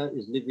Ethiopia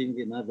is living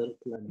in other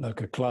planet.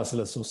 Like a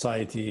classless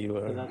society?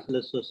 Or...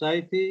 Classless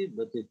society,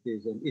 but it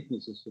is an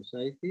ethnicist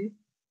society.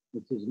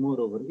 It is more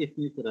of an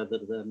ethnic rather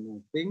than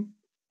a thing.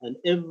 And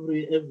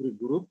every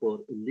group or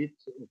elite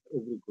of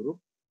every group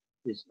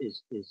is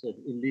an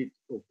elite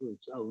of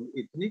its own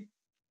ethnic,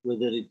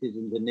 whether it is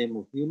in the name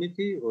of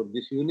unity or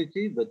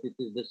disunity, but it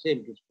is the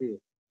same history.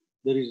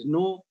 There is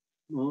no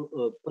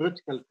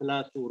political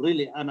class who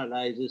really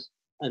analyzes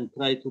and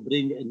try to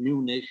bring a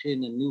new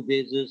nation, a new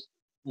basis,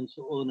 and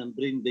so on, and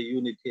bring the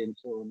unity and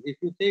so on. If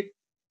you take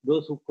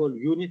those who call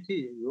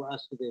unity, you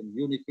ask them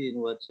unity in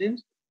what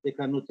sense, they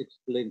cannot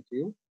explain to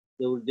you.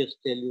 They will just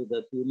tell you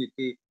that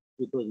unity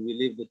because we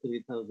lived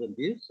 3,000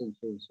 years and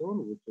so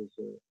on, which is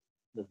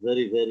a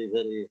very, very,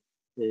 very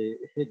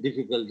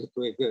difficult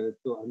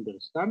to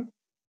understand.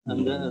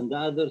 And, and the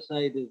other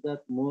side is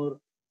that more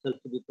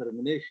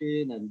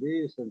self-determination and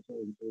this and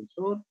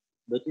so on,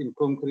 but in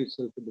concrete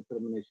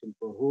self-determination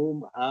for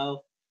whom,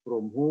 how,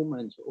 from whom,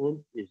 and so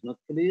on is not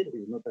clear,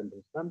 is not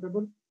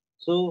understandable.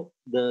 So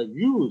the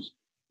youth,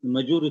 the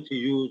majority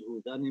youth who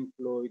is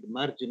unemployed,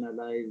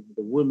 marginalized,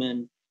 the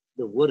women,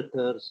 the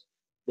workers,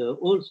 the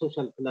all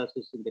social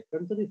classes in the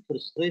country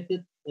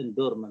frustrated and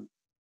dormant.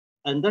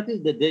 And that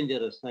is the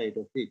dangerous side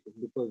of it,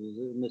 because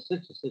in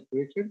such a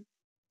situation,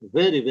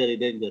 very, very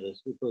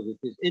dangerous, because it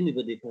is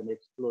anybody can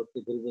exploit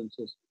the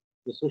grievances,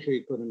 the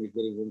socio-economic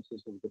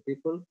grievances of the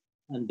people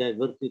and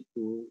divert it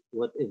to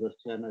whatever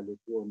channel it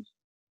wants.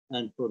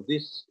 And for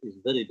this is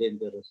very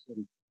dangerous.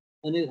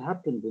 And it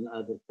happened in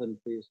other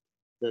countries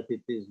that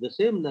it is the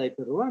same like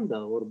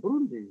Rwanda or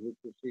Burundi, which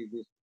you see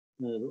this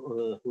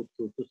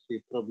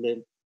Hutu-Tutsi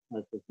problem.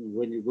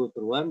 When you go to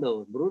Rwanda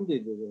or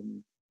Burundi,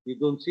 you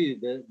don't see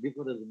the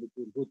difference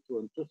between Hutu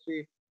and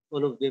Tutsi.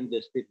 All of them,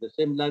 they speak the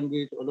same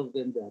language. All of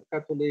them, they are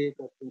Catholic,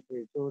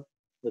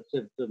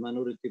 except the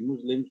minority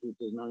Muslims, which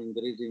is now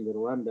increasing in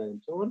Rwanda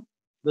and so on.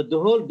 But the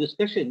whole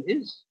discussion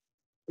is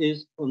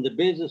on the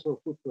basis of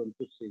Hutu and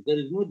Tutsi. There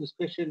is no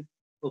discussion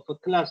of a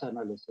class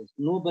analysis.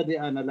 Nobody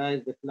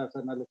analyzed the class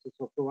analysis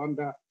of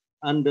Rwanda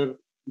under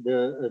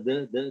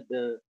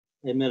the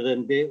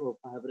MRND of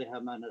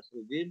Abraham Anas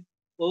regime,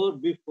 or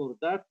before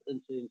that,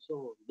 and so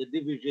on. The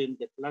division,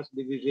 the class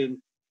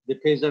division, the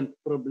peasant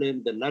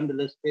problem, the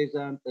landless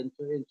peasant, and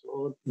so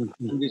on,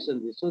 and this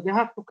and this. So they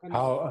have to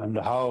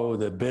how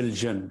the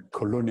Belgian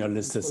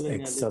colonialists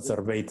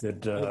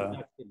exacerbated.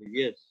 Exactly,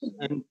 yes.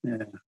 And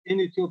in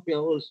Ethiopia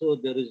also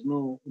there is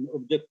no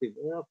objective.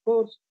 Of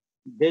course,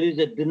 there is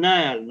a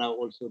denial now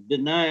also,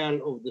 denial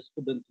of the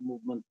student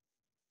movement,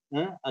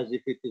 as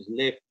if it is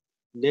left.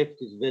 Left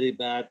is very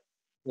bad,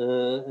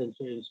 and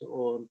so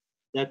on.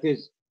 That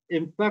is,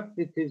 in fact,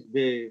 it is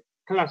the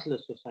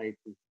classless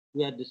society.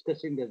 We are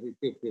discussing as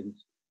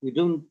Ethiopians. We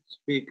don't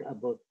speak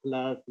about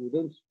class. We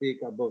don't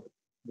speak about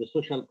the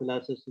social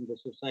classes in the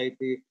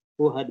society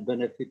who had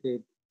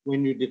benefited.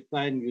 When you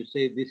define, you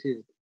say this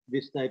is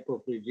this type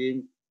of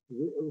regime,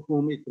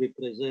 whom it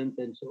represents,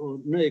 and so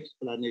on. No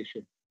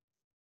explanation.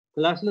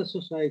 Classless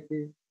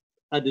society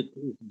added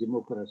to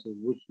democracy,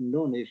 which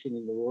no nation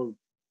in the world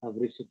have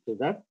reached to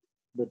that.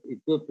 But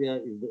Ethiopia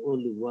is the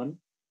only one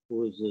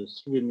who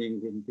is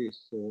swimming in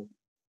this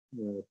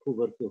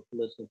poverty of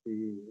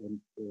philosophy and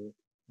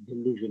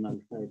delusional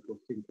type of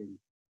thinking.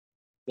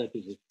 That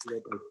is it,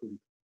 what I think.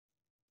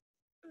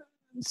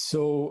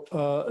 So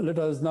let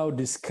us now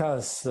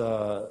discuss,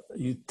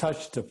 you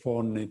touched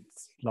upon it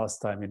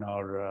last time in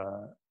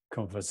our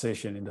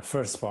conversation in the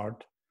first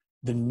part,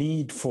 the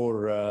need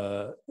for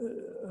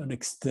an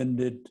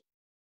extended,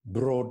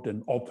 broad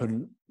and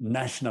open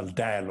national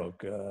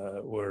dialogue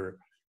where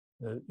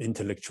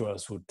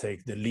intellectuals would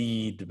take the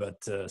lead,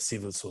 but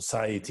civil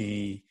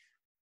society,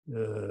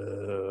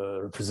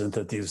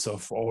 representatives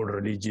of all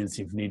religions,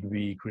 if need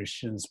be,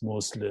 Christians,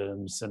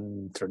 Muslims,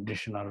 and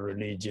traditional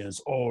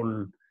religions,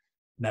 all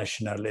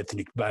national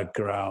ethnic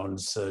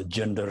backgrounds,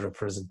 gender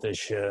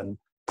representation,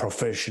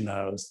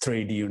 professionals,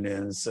 trade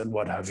unions, and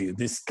what have you.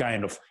 This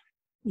kind of,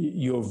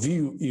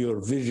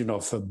 your vision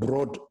of a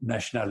broad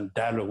national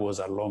dialogue was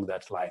along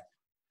that line.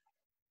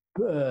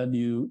 And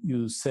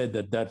you said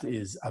that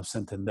is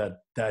absent and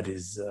that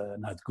is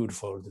not good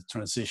for the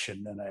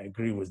transition, and I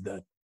agree with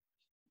that.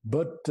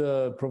 But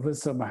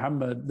Professor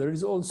Mohamed, there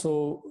is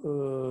also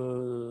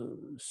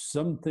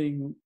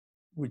something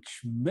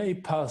which may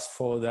pass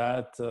for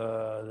that.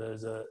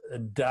 There's a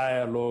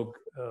dialogue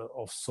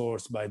of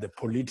sorts by the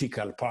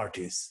political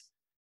parties,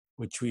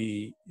 which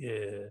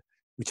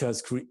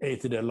has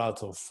created a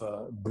lot of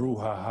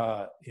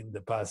brouhaha in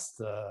the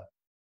past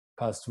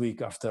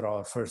week after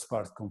our first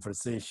part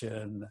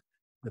conversation.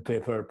 the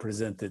paper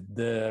presented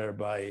there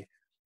by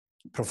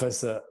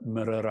Professor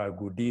Merera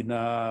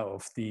Gudina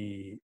of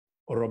the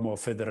Oromo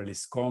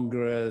Federalist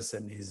Congress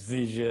and his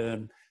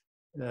vision,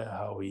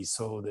 how he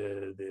saw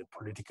the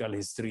political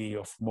history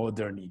of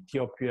modern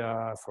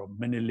Ethiopia from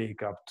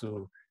Menelik up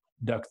to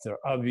Dr.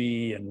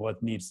 Abiy and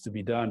what needs to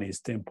be done, his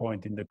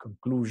 10-point in the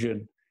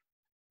conclusion.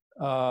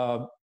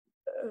 I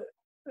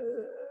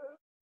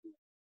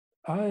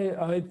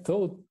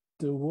thought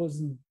it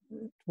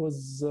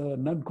was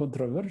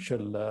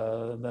non-controversial,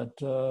 that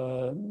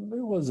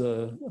it was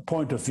a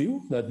point of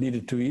view that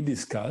needed to be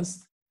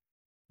discussed,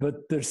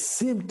 but there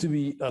seemed to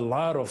be a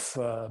lot of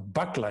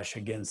backlash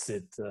against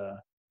it.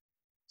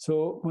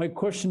 So my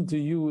question to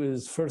you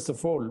is, first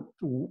of all,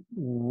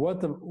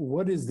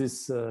 what is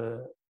this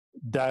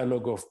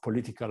dialogue of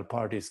political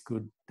parties?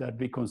 Could that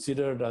be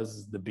considered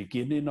as the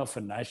beginning of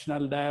a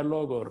national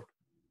dialogue, or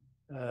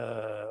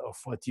of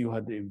what you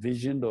had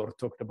envisioned or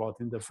talked about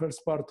in the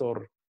first part,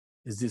 or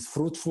is this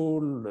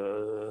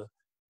fruitful?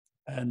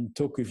 And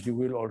talk, if you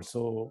will,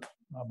 also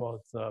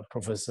about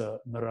Professor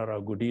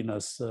Merera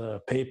Gudina's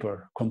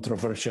paper,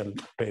 controversial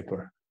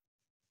paper.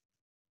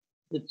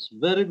 It's a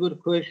very good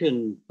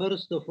question.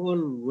 First of all,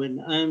 when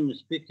I'm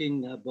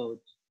speaking about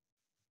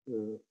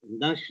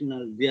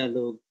national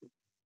dialogue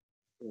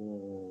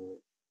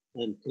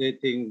and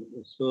creating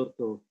a sort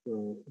of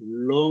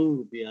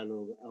long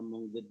dialogue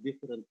among the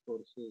different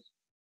forces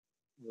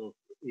of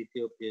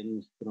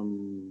Ethiopians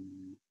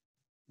from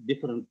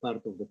different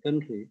parts of the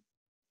country,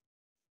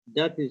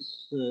 that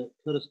is,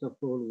 first of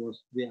all, was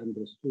to be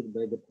understood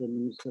by the Prime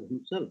Minister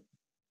himself.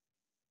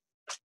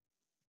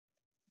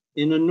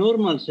 In a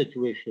normal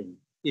situation,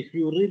 if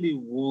you really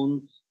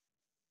want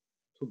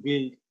to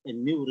build a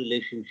new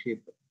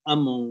relationship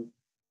among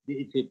the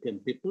Ethiopian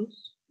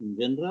peoples in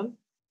general,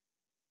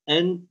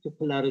 and to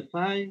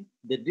clarify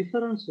the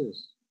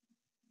differences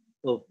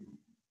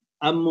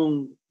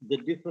among the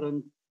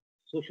different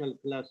social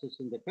classes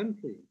in the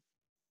country,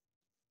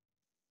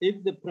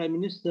 if the Prime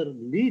Minister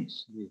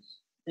leads this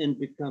and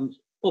becomes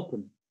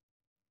open,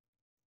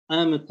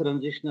 I'm a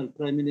transitional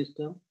Prime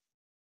Minister,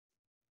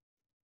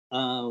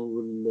 I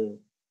will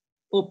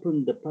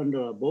open the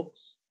Pandora box.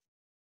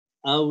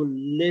 I will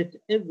let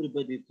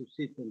everybody to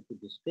sit and to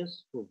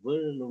discuss for a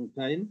very long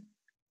time.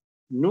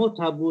 No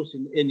taboos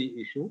in any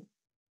issue.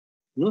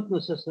 Not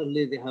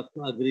necessarily they have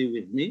to agree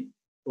with me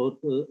or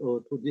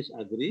to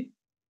disagree.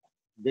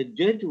 The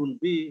judge will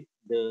be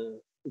the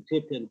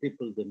Ethiopian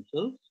people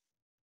themselves.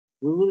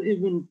 We will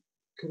even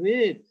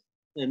create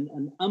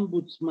an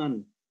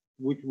ombudsman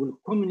which will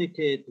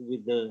communicate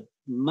with the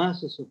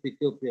masses of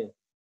Ethiopia,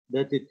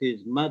 that it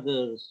is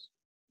mothers,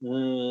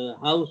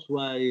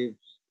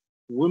 housewives,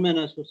 women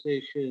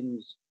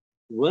associations,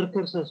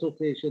 workers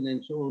association,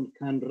 and so on,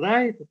 can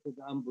write to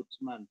the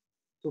ombudsman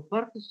to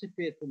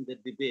participate in the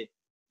debate.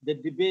 The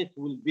debate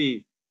will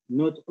be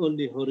not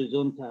only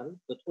horizontal,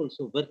 but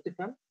also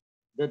vertical,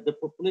 that the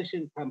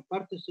population can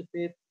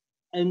participate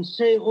and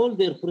say all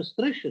their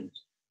frustrations,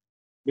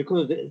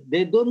 because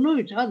they don't know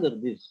each other.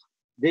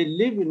 They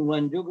live in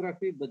one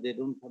geography, but they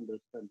don't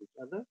understand each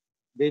other.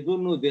 They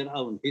don't know their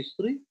own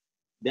history.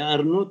 They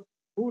are not,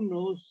 who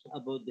knows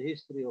about the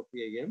history of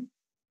EAM?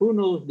 Who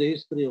knows the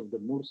history of the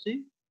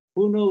Mursi?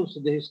 Who knows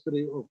the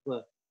history of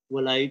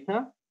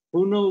Walaita?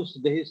 Who knows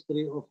the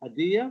history of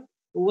Hadiya?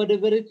 Or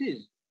whatever it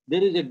is.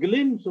 There is a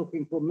glimpse of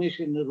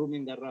information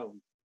roaming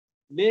around,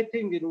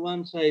 letting in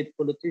one side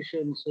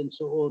politicians and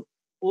so on,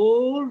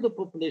 all the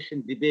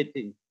population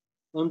debating.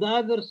 On the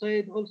other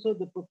side, also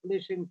the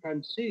population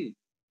can see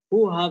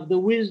who have the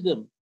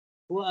wisdom,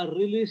 who are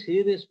really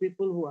serious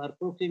people who are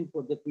talking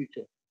for the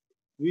future.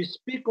 We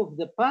speak of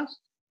the past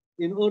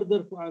in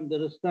order to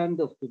understand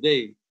of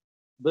today,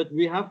 but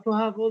we have to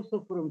have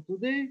also from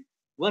today,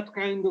 what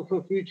kind of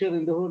a future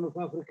in the Horn of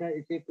Africa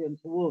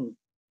Ethiopians want?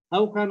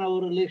 How can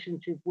our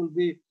relationship will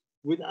be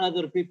with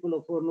other people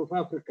of Horn of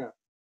Africa,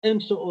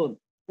 and so on.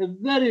 A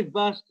very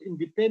vast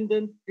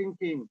independent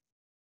thinking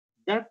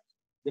that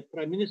the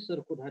Prime Minister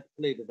could have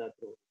played that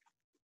role,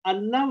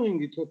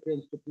 allowing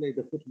Ethiopians to play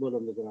the football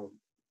on the ground,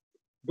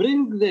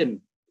 bring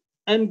them,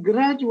 and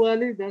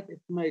gradually that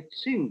it might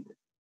sink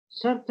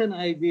certain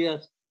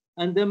ideas,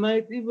 and they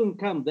might even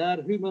come, they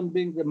are human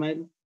beings,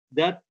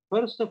 that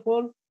first of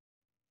all,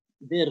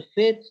 their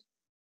fate,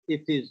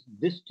 it is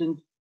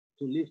destined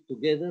to live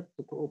together,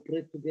 to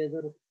cooperate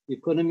together,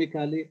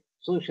 economically,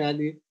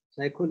 socially,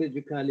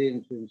 psychologically,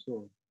 and so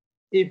on.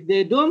 If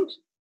they don't,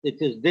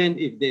 it is then,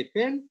 if they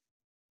fail,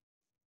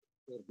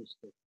 they're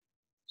mistaken.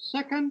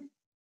 Second,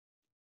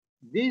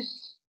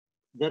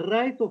 the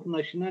right of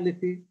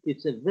nationality,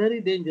 it's a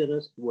very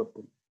dangerous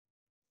weapon.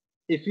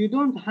 If you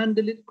don't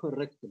handle it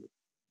correctly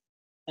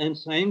and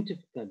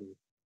scientifically,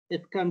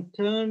 it can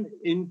turn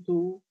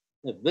into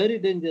a very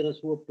dangerous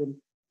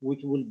weapon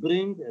which will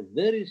bring a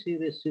very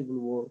serious civil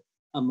war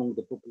among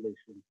the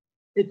population.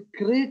 It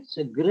creates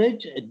a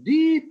grudge, a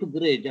deep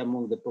grudge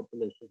among the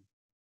population.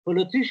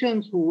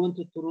 Politicians who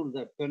wanted to rule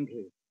that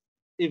country,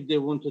 if they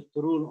wanted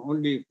to rule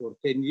only for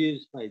 10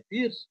 years, 5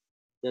 years,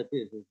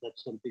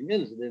 that's something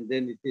else.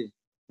 Then it is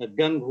a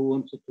gang who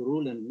wanted to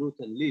rule and loot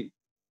and leave.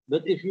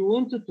 But if you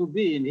wanted to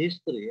be in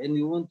history and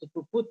you wanted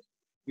to put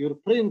your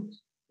print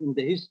in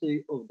the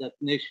history of that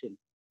nation,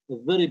 a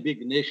very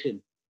big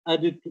nation,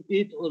 added to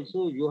it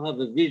also, you have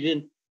a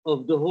vision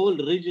of the whole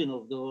region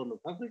of the Horn of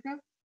Africa,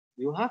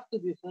 you have to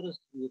be first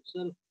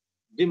yourself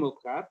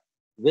Democrat,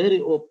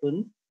 very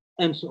open,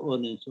 and so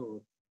on and so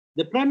on.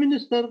 The Prime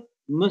Minister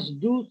must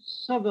do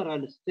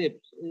several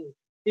steps.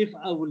 If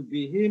I will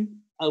be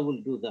him, I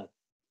will do that.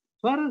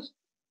 First,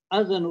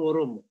 as an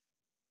Oromo,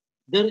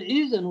 there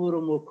is an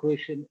Oromo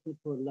question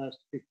for the last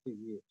 50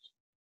 years.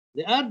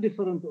 There are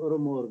different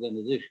Oromo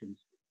organizations.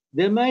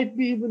 They might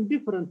be even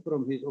different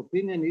from his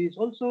opinion. He is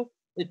also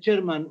a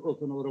chairman of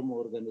an Oromo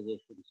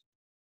organization.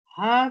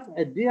 Have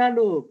a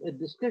dialogue, a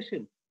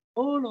discussion.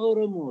 All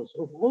Oromos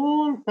of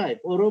all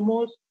types,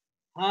 Oromos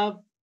have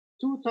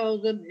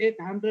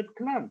 2,800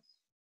 clans.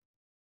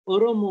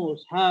 Oromos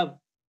have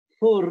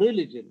 4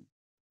 religions.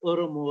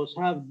 Oromos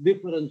have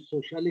different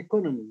social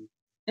economy,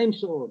 and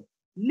so on.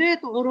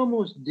 Let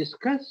Oromos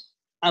discuss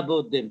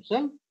about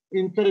themselves,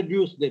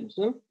 introduce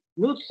themselves,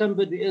 not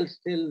somebody else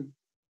to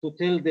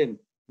tell them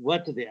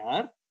what they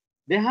are.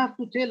 They have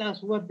to tell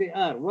us what they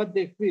are, what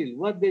they feel,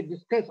 what they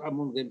discuss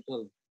among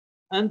themselves.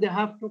 And they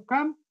have to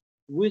come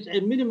with a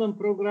minimum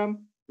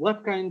program,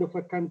 what kind of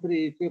a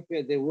country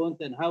Ethiopia they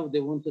want and how they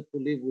wanted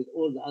to live with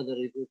all the other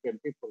Ethiopian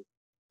people.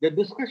 The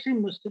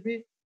discussion must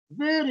be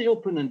very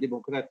open and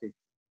democratic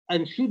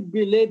and should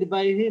be led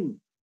by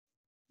him.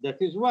 That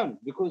is one,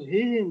 because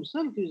he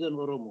himself is an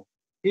Oromo.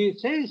 He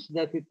says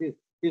that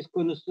his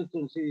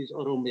constituency is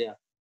Oromia.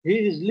 He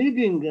is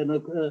leading an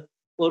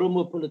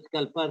Oromo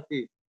political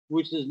party,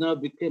 which has now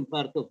become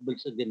part of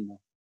Bilsaginna.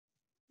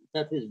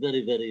 That is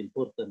very, very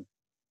important.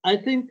 I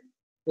think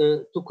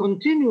to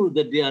continue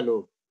the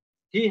dialogue,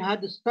 he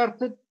had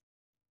started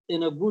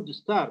in a good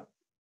start,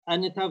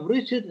 and it have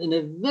reached in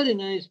a very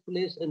nice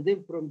place, and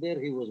then from there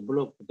he was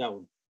blocked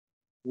down.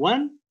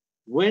 One,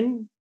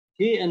 when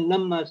he and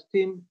Lamma's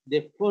team,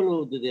 they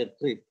followed their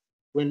trip.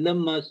 When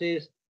Lamma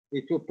says,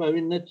 Ethiopia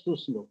will not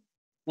susno,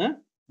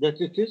 that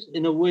it is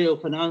in a way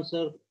of an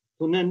answer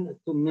to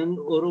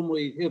non-Oromo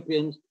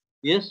Ethiopians.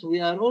 Yes, we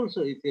are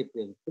also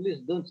Ethiopians. Please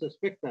don't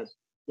suspect us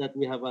that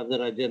we have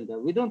other agenda.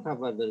 We don't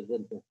have other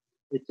agenda.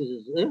 It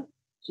is,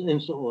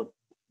 and so on.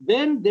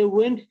 Then they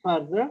went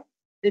further.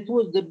 It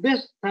was the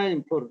best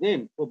time for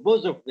them, for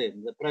both of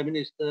them, the Prime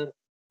Minister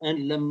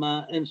and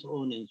Lamma, and so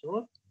on and so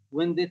on,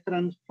 when they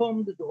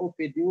transformed the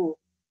OPDO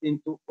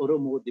into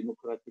Oromo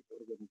Democratic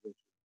Organization.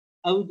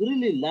 I would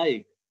really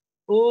like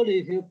all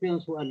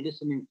Ethiopians who are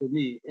listening to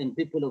me and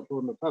people of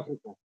Horn of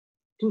Africa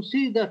to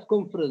see that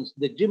conference,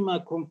 the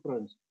Jimma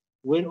conference,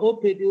 when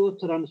OPDO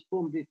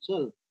transformed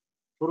itself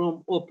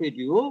from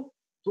OPDO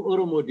to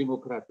Oromo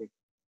Democratic.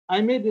 I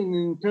made an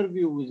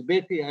interview with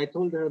Betty. I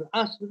told her,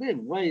 ask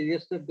them why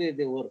yesterday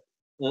they were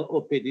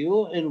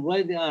OPDO and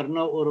why they are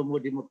now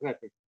Oromo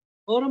Democratic.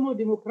 Oromo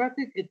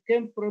Democratic, it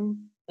came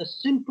from a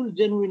simple,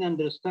 genuine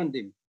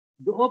understanding.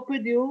 The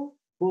OPDO,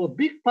 for a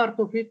big part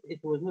of it, it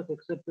was not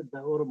accepted by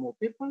Oromo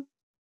people.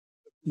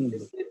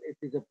 It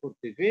is a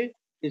protege,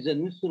 is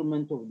an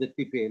instrument of the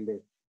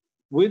TPLF.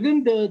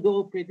 Within the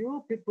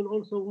OPDO, people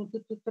also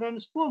wanted to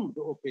transform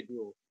the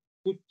OPDO,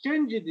 to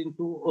change it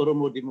into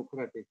Oromo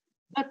Democratic.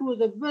 That was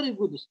a very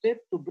good step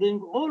to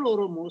bring all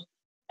Oromos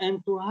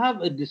and to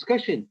have a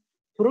discussion.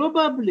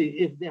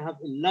 Probably if they have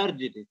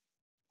enlarged it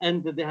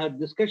and they have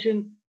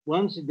discussion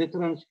once they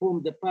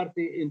transform the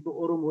party into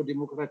Oromo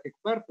Democratic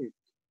Party,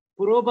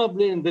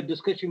 probably and the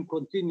discussion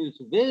continues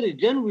very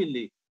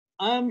genuinely,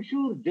 I'm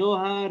sure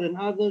Johar and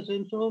others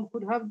and so on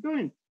could have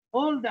joined.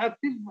 All the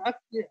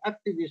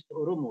activist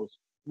Oromos,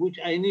 which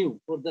I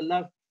knew for the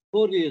last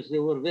 4 years, they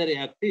were very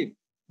active.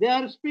 They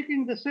are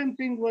speaking the same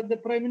thing what the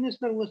Prime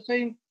Minister was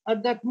saying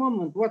at that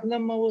moment, what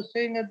Lamma was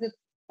saying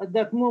at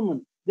that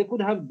moment. They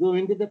could have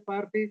joined the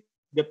party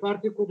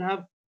could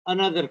have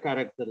another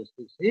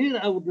characteristics. Here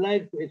I would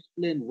like to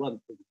explain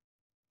one thing.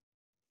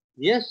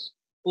 Yes,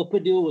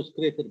 OPDO was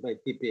created by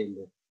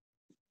TPLF.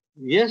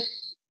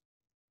 Yes,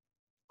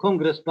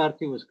 Congress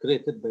Party was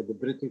created by the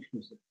British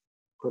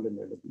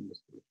colonial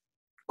administration.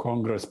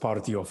 Congress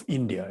Party of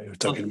India, you're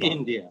talking about.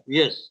 India,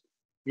 yes.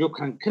 You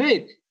can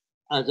create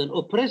as an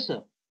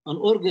oppressor, an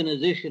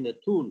organization, a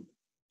tool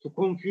to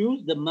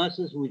confuse the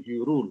masses which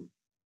you rule.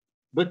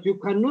 But you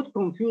cannot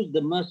confuse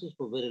the masses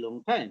for a very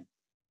long time.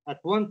 At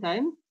one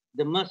time,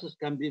 the masses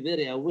can be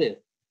very aware.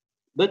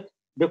 But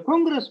the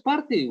Congress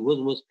Party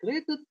was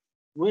created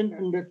when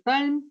in the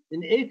time in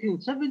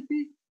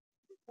 1870,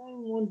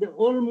 when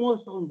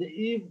almost on the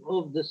eve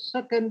of the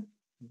second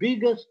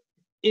biggest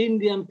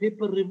Indian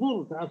people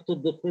revolt after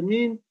the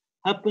famine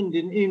happened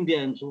in India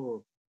and so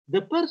on.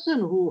 The person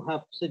who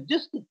have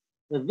suggested,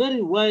 a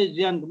very wise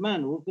young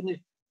man who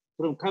finished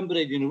from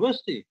Cambridge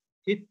University,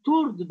 he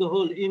toured the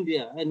whole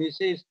India and he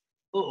says,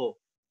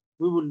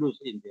 we will lose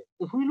India.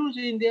 If we lose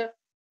India,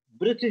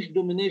 British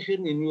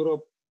domination in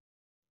Europe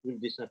will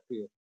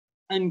disappear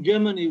and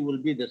Germany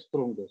will be the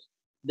strongest.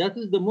 That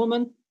is the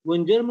moment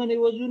when Germany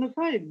was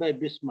unified by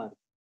Bismarck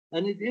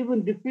and it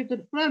even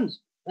defeated France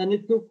and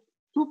it took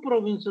two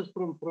provinces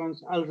from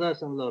France,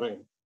 Alsace and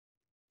Lorraine.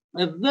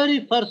 A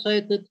very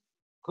far-sighted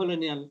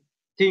colonial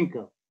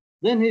thinker.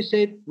 Then he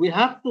said, we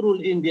have to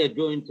rule India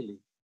jointly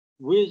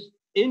with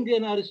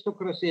Indian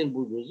aristocracy and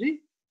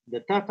bourgeoisie, the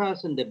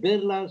Tatars and the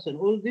Birlas and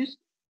all this,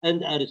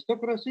 and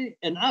aristocracy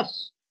and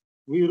us.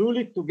 We rule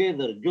it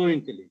together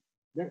jointly.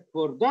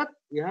 For that,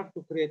 we have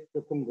to create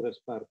the Congress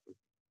Party.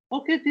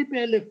 Okay,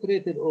 TPLF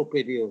created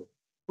OPDO.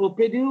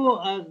 OPDO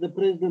as the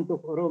president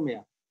of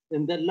Oromia.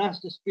 In the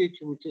last speech,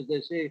 which is,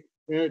 they say,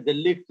 the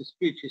leaked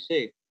speech, he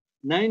said,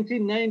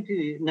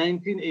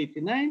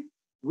 1989,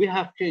 we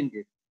have changed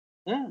it.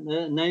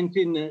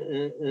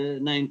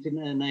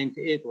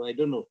 1998, I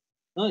don't know.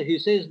 He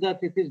says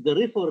that it is the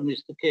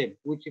reformist came,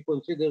 which he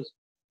considers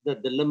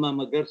that the Lama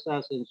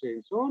Magarsas and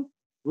so on.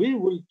 We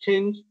will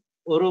change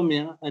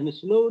Oromia and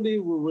slowly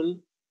we will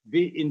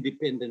be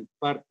independent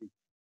party.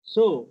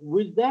 So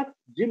with that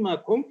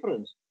Jima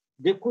conference,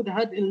 they could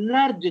have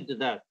enlarged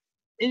that,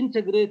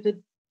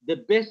 integrated the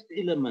best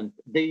element,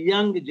 the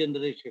young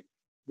generation.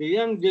 The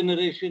young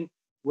generation,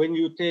 when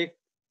you take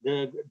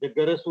the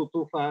Garasu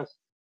Tufas,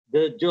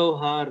 the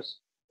Johars,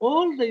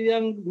 all the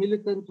young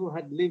militants who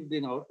had lived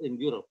in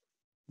Europe,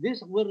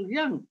 these were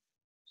young.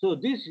 So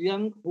these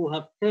young who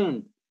have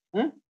turned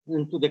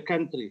into the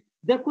country,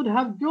 they could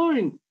have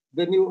joined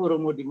the new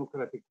Oromo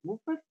Democratic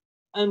Movement,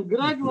 and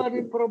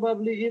gradually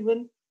probably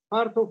even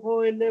part of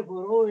OLF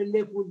or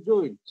OLF will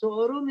join. So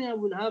Oromia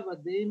will have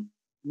at the end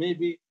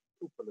maybe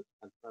two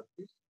political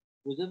parties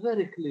with a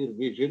very clear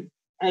vision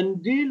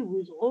and deal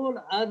with all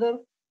other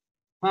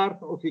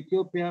parts of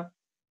Ethiopia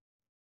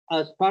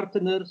as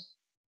partners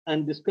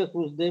and discuss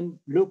with them,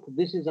 look,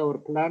 this is our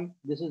plan,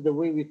 this is the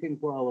way we think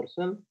for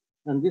ourselves,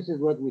 and this is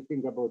what we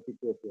think about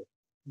Ethiopia.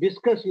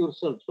 Discuss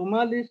yourself.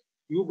 Somalis,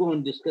 you go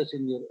and discuss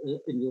in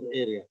your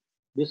area.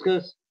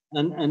 Discuss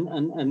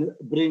and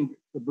bring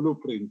the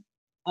blueprint.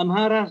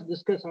 Amharas,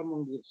 discuss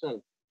among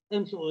yourselves,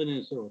 and so on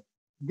and so on.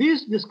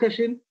 This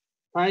discussion,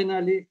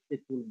 finally,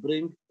 it will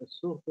bring a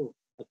sort of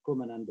a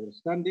common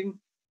understanding.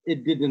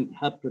 It didn't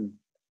happen.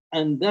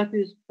 And that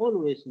is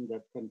always in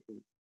that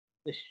country.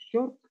 A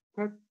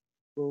shortcut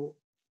for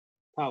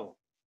power.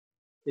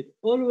 It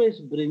always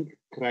brings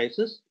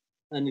crisis,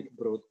 and it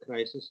brought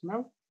crisis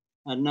now.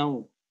 And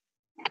now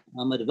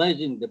I'm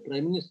advising the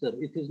Prime Minister,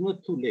 it is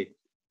not too late.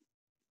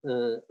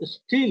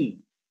 Still,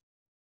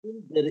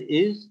 there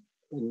is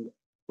an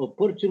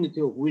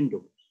opportunity of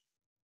windows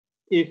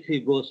if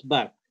he goes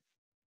back.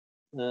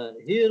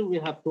 Here we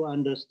have to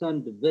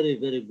understand very,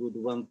 very good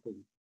one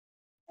thing.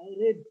 I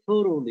read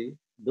thoroughly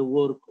the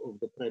work of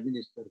the Prime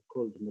Minister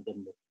called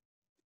November.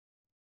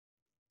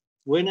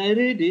 When I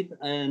read it,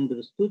 I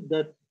understood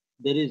that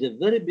there is a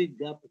very big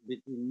gap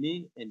between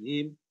me and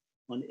him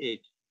on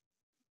age.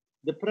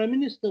 The Prime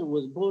Minister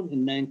was born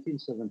in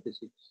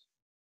 1976.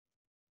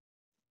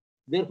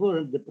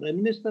 Therefore, the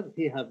Prime Minister,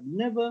 he have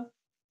never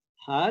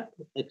had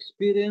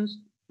experienced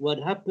what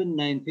happened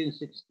in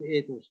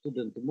 1968 with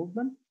student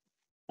movement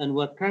and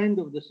what kind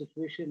of the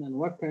situation and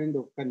what kind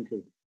of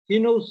country. He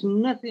knows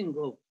nothing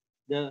of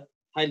the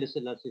Haile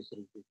Selassie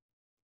regime,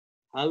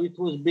 how it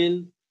was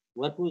built,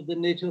 what was the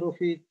nature of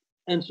it,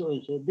 and so on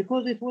and so on,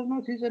 because it was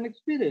not his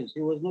experience.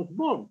 He was not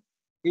born.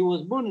 He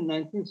was born in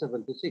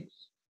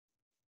 1976.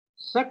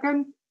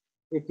 Second,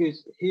 it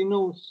is he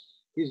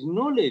knows his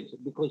knowledge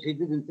because he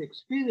didn't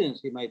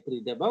experience, he might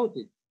read about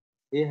it.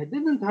 He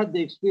didn't have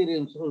the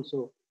experience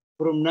also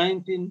from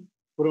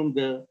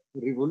the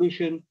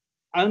revolution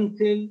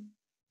until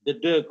the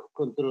Derg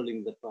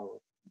controlling the power.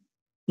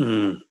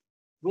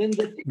 When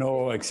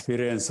no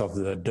experience of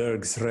the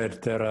Derg's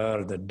Red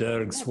Terror, the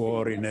Derg's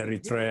War in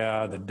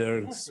Eritrea, the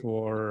Derg's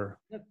War.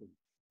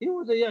 He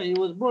was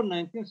born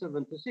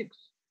 1976.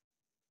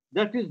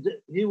 That is,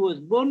 he was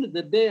born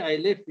the day I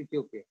left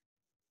Ethiopia.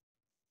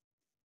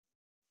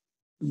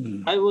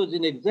 I was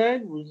in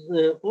exile with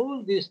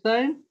all this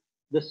time,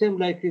 the same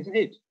like his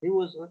age.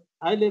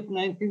 I left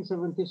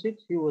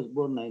 1976, he was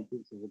born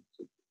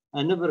 1976.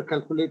 I never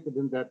calculated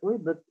in that way,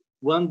 but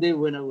one day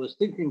when I was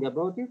thinking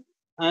about it,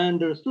 I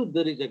understood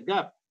there is a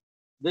gap.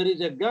 There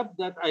is a gap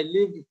that I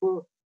lived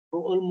for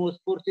almost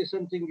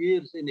 40-something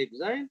years in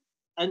exile,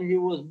 and he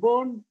was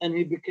born and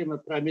he became a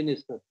prime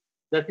minister.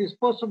 That is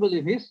possible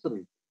in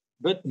history,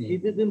 but he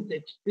didn't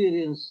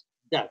experience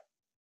that.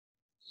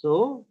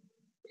 So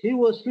he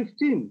was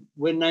 15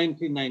 when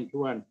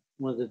 1991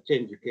 was the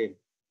change came.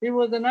 He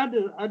was an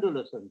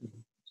adolescent.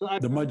 So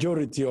the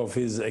majority of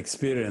his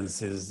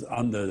experience is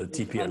under the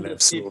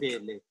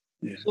TPLF.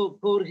 Yeah. So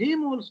for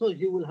him also,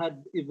 he will have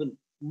even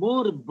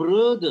more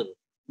broader,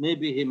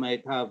 maybe he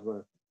might have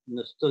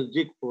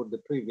nostalgic for the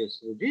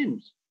previous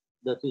regimes.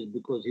 That is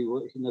because he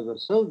never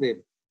saw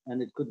them,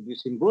 and it could be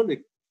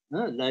symbolic,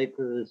 like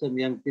some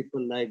young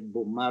people like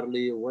Bob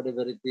Marley or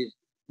whatever it is,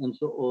 and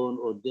so on,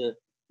 or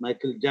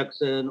Michael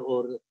Jackson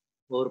or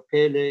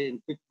Pele in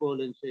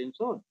football and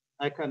so on.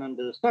 I can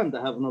understand.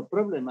 I have no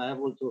problem. I have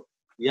also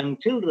young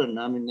children.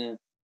 I mean,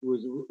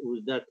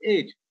 with that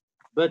age,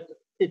 but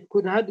it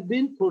could have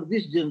been for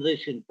this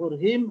generation, for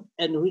him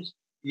and his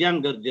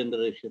younger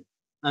generation.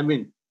 I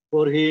mean,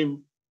 for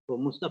him, for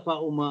Mustafa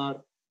Umar,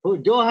 for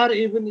Johar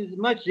even is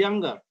much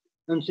younger,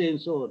 and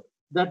so on,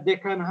 that they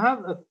can have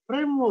a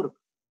framework.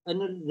 And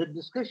the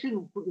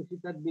discussion, if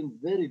it had been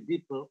very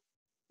deeper,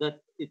 that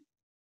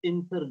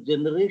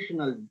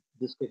intergenerational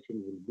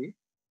discussion will be.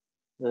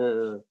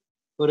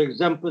 For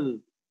example,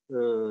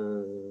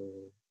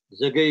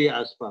 Zagaye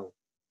Asfaw,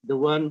 the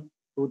one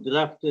who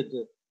drafted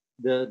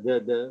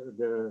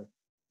the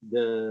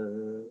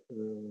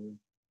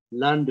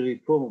land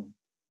reform.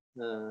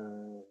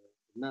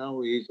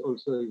 Now he's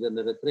also an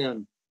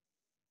Eritrean.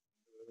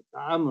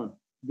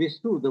 These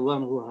two, the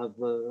one who have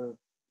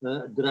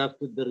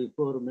drafted the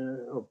reform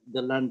of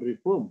the land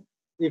reform.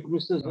 If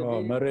Mr.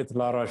 Zagaye, Merit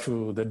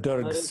Larashu, the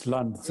Derg's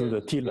land through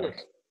the Tiller.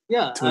 Yes.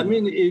 Yeah, I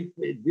mean, if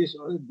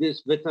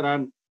this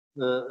veteran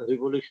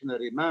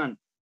revolutionary man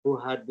who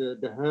had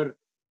the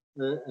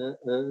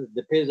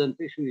peasant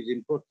issue is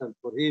important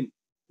for him,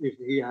 if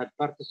he had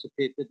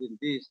participated in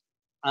this,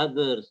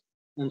 others,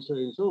 and so,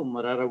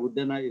 Marara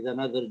Gudena is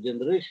another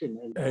generation.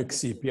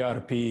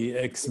 Ex-EPRP,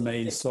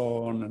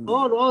 ex-Mason. And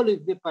all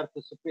if they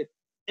participate.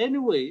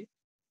 Anyway,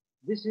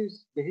 this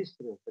is the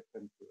history of the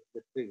country,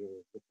 the figure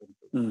of the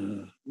country.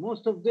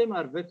 Most of them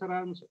are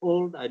veterans,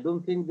 old. I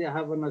don't think they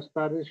have an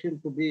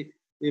aspiration to be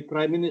a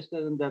prime minister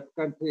in that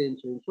country and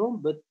so on.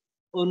 But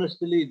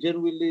honestly,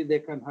 genuinely, they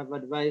can have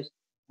advice.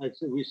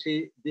 We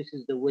see this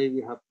is the way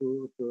we have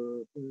to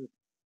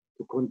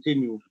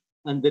continue.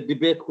 And the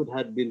debate could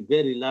have been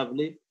very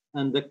lovely.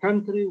 And the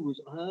country with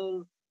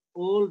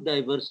all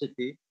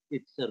diversity,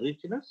 it's a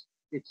richness.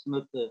 It's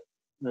not a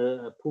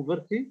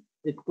poverty.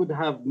 It could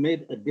have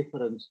made a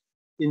difference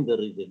in the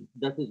region.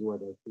 That is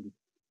what I think.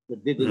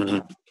 That didn't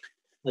happen.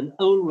 And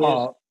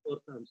always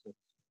short answers.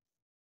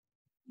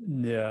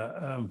 Yeah,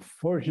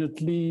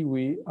 unfortunately,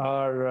 we've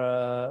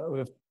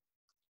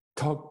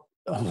talked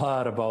a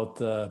lot about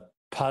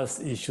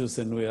past issues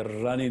and we are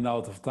running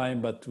out of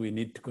time, but we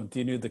need to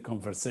continue the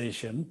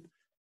conversation.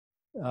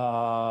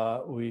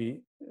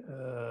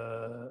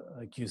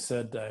 Like you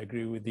said, I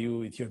agree with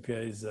you, Ethiopia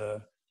is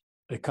a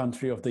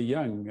country of the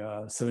young.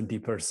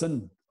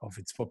 70% of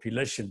its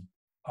population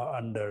are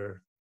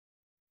under,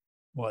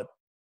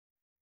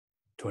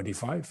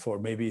 25 or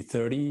maybe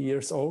 30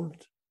 years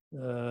old.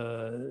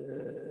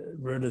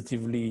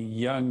 Relatively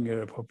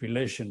young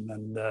population,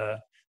 and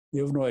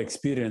you have no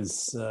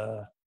experience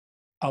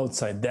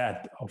outside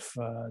that of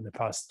the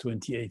past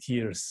 28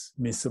 years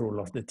misrule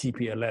of the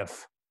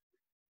TPLF.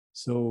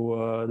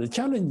 So the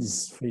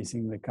challenges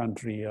facing the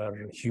country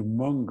are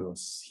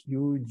humongous,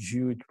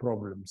 huge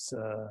problems.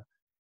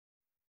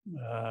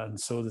 And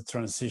so the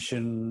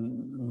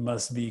transition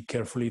must be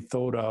carefully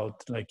thought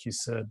out, like you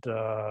said,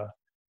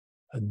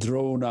 a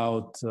drawn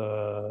out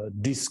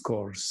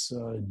discourse,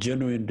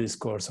 genuine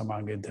discourse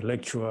among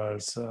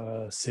intellectuals,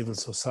 civil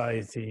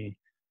society,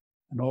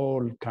 and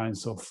all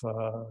kinds of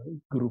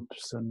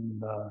groups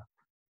and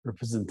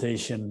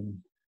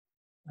representation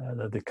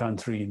that the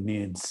country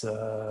needs.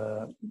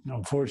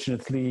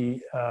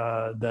 Unfortunately,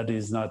 that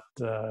is not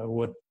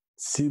what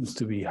seems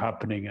to be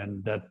happening,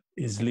 and that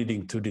is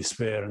leading to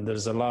despair. And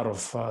there's a lot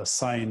of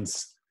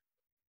signs.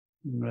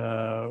 We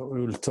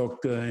will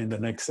talk in the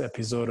next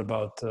episode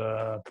about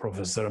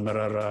Professor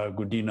Merara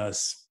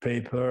Gudina's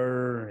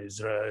paper,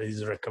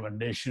 his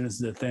recommendations,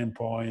 the 10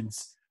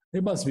 points.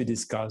 They must be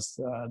discussed.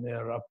 They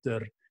are up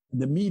there.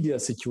 The media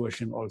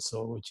situation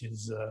also, which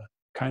is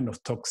kind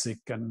of toxic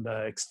and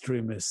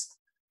extremist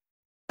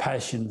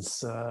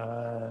passions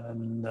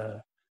and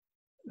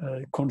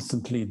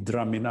constantly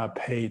drumming up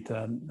hate.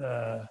 And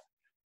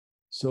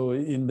so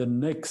in the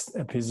next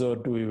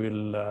episode, we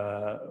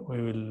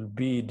will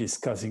be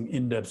discussing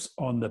in depth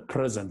on the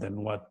present and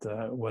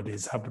what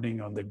is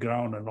happening on the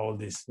ground and all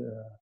these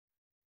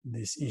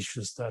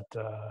issues that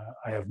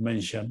I have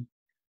mentioned.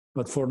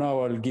 But for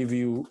now, I'll give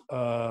you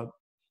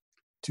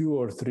 2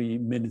 or 3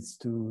 minutes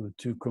to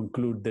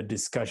conclude the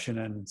discussion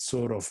and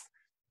sort of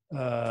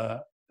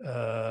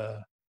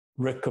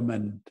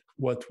recommend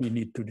what we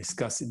need to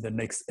discuss in the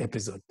next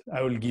episode.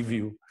 I will give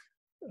you,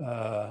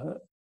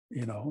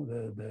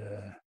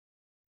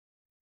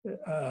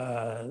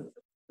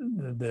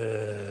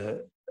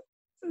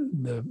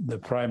 the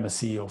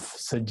primacy of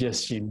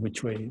suggestion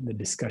which way the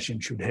discussion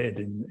should head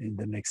in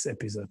the next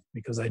episode,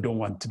 because I don't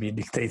want to be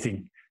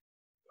dictating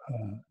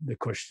the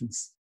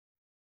questions.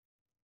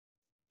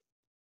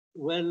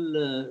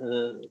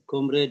 Well,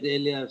 Comrade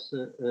Elias,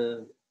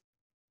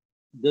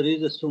 there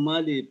is a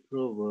Somali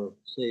proverb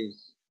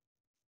says,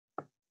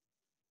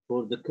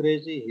 for the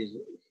crazy,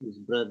 his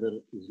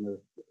brother is not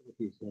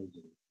his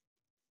husband.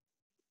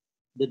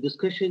 The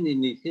discussion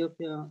in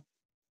Ethiopia,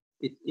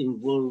 it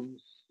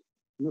involves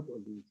not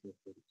only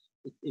Ethiopians,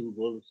 it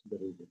involves the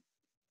region.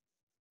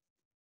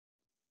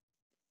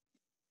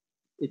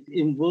 It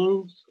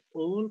involves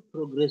all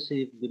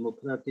progressive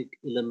democratic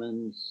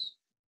elements,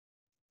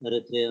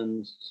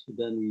 Eritreans,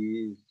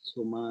 Sudanese,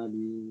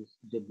 Somalis,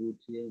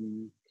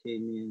 Djiboutians,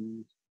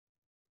 Kenyans.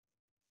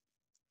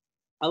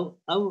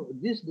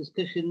 This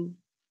discussion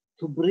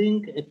to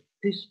bring a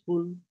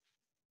peaceful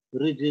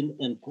region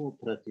and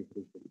cooperative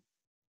region.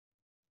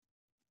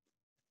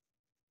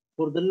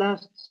 For the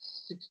last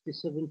 60,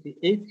 70,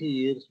 80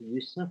 years,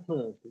 we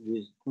suffered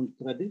with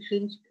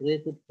contradictions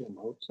created from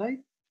outside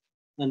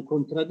and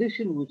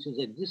contradiction which has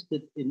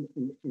existed in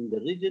the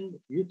region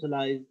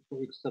utilized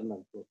for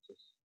external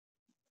forces.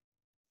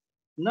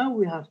 Now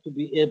we have to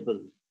be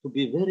able to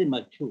be very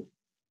mature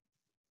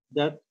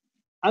that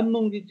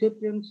among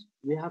Ethiopians,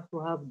 we have to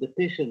have the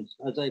patience,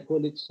 as I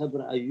call it,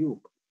 sabr ayub,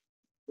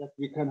 that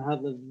we can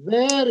have a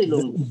very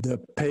long... The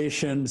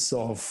patience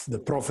of the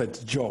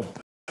Prophet Job.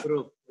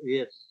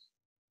 Yes.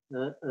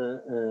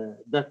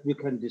 That we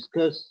can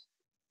discuss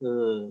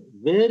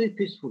very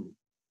peacefully,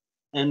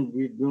 and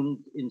we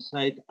don't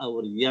incite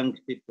our young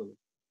people,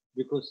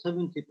 because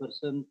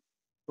 70%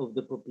 of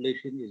the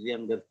population is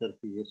younger 30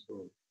 years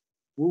old.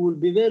 We will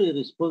be very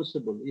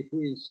responsible if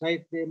we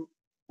incite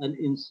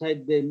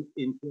them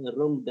into a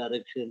wrong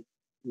direction.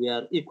 We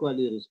are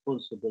equally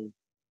responsible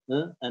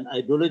and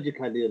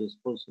ideologically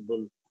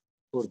responsible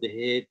for the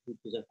hate which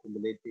is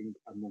accumulating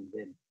among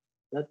them.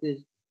 That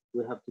is,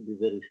 we have to be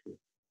very sure.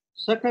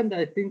 Second,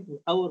 I think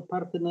our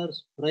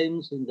partners,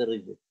 friends in the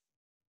region,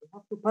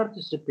 have to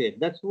participate.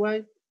 That's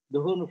why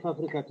the Horn of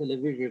Africa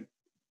television,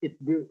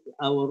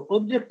 our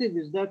objective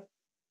is that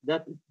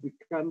it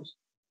becomes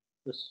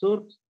a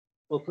sort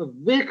of a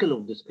vehicle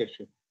of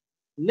discussion.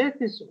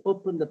 Let us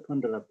open the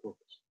Pandora box.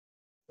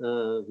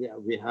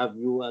 We have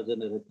you as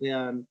an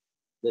Eritrean,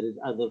 there is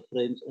other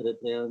friends,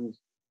 Eritreans,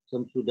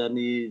 some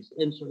Sudanese,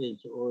 and so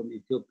on,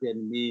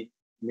 Ethiopian, me,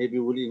 maybe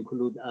we'll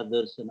include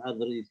others and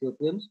other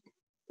Ethiopians,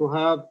 to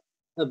have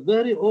a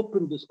very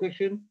open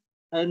discussion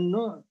and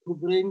not to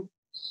bring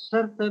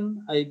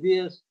certain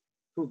ideas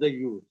to the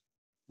youth,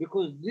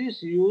 because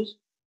this youth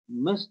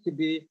must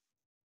be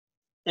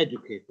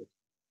educated,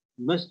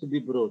 must be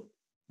brought.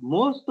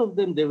 Most of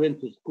them, they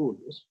went to school.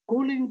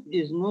 Schooling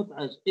is not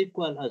as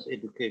equal as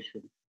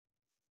education.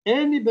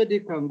 Anybody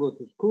can go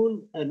to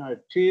school and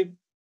achieve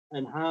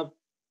and have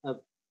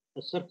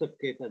a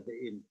certificate at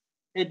the end.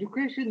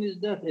 Education is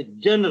that a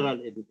general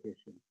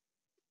education.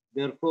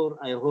 Therefore,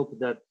 I hope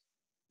that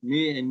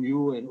me and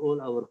you and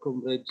all our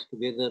comrades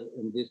together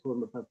in this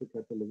Horn of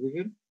Africa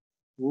television,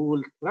 we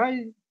will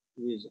try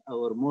with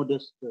our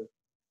modest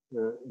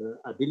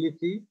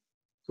ability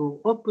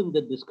to open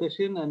the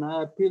discussion, and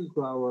I appeal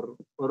to our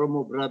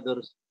Oromo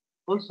brothers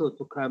also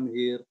to come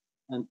here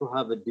and to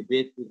have a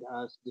debate with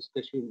us,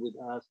 discussion with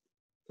us,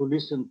 to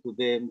listen to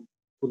them,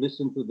 to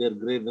listen to their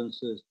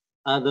grievances,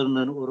 other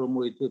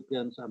non-Oromo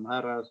Ethiopians,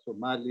 Amharas,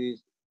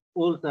 Somalis,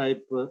 all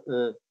type,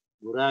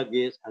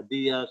 Gurages,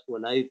 Hadiyas,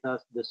 Walaitas,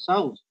 the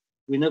South.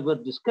 We never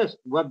discussed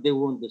what they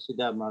want, the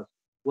Sidamas,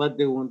 what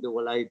they want, the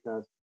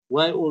Walaitas,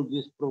 why all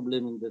this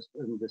problem in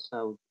the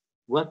South,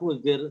 what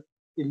was their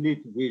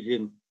elite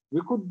vision.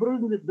 We could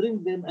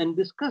bring them and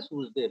discuss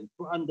with them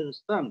to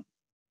understand.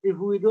 If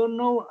we don't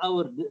know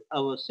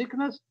our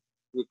sickness,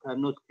 we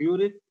cannot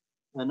cure it.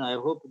 And I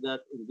hope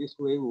that in this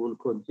way we will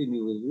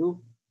continue with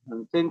you.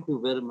 And thank you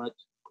very much,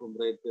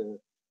 Comrade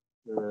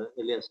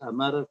Elias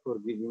Amare, for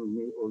giving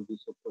me all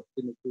this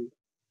opportunity,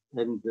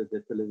 and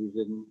the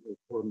television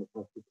Horn of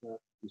Africa,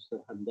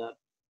 Mr. Hamdan.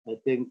 I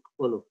thank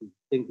all of you.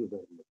 Thank you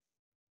very much.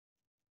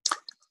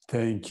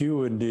 Thank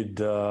you indeed,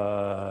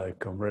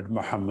 Comrade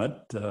Mohamed.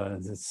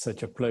 It's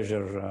such a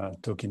pleasure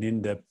talking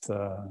in depth,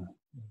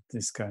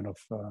 this kind of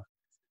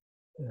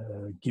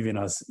giving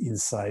us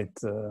insight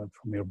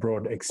from your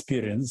broad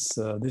experience.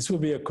 This will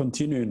be a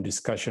continuing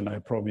discussion. I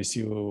promise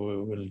you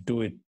we'll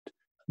do it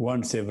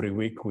once every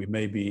week. We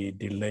may be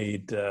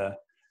delayed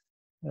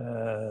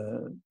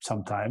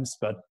sometimes,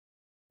 but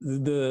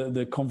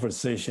the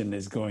conversation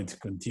is going to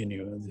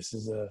continue. This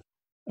is a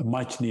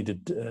much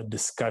needed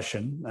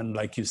discussion. And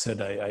like you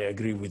said, I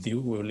agree with you.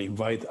 We'll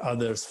invite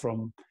others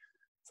from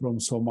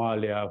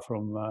Somalia,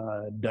 from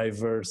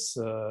diverse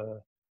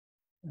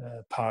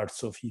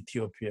parts of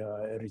Ethiopia,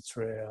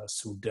 Eritrea,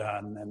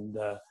 Sudan, and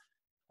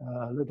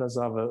let us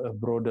have a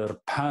broader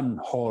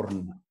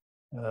pan-Horn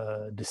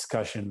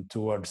discussion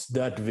towards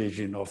that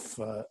vision of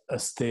a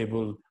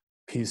stable,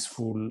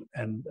 peaceful,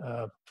 and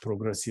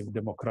progressive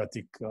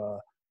democratic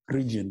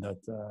region that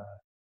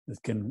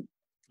can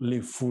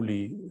live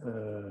fully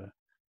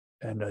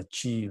and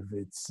achieve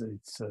its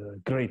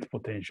great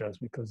potentials,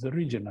 because the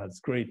region has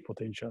great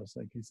potentials,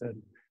 like you said,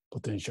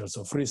 potentials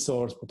of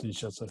resource,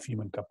 potentials of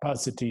human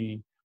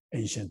capacity,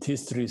 ancient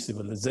history,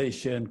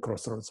 civilization,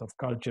 crossroads of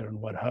culture, and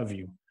what have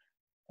you.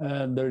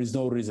 And there is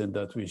no reason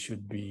that we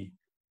should be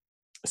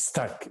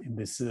stuck in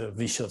this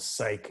vicious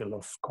cycle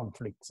of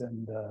conflicts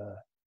and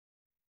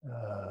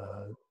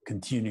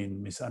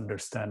continuing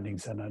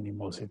misunderstandings and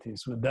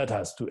animosities. That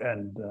has to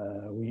end.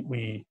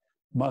 We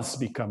must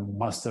become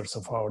masters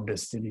of our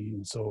destiny.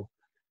 And so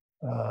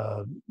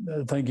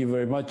thank you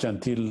very much.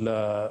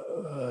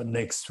 Until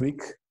next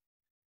week,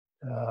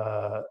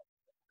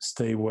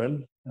 stay well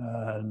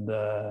and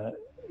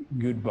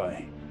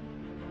goodbye.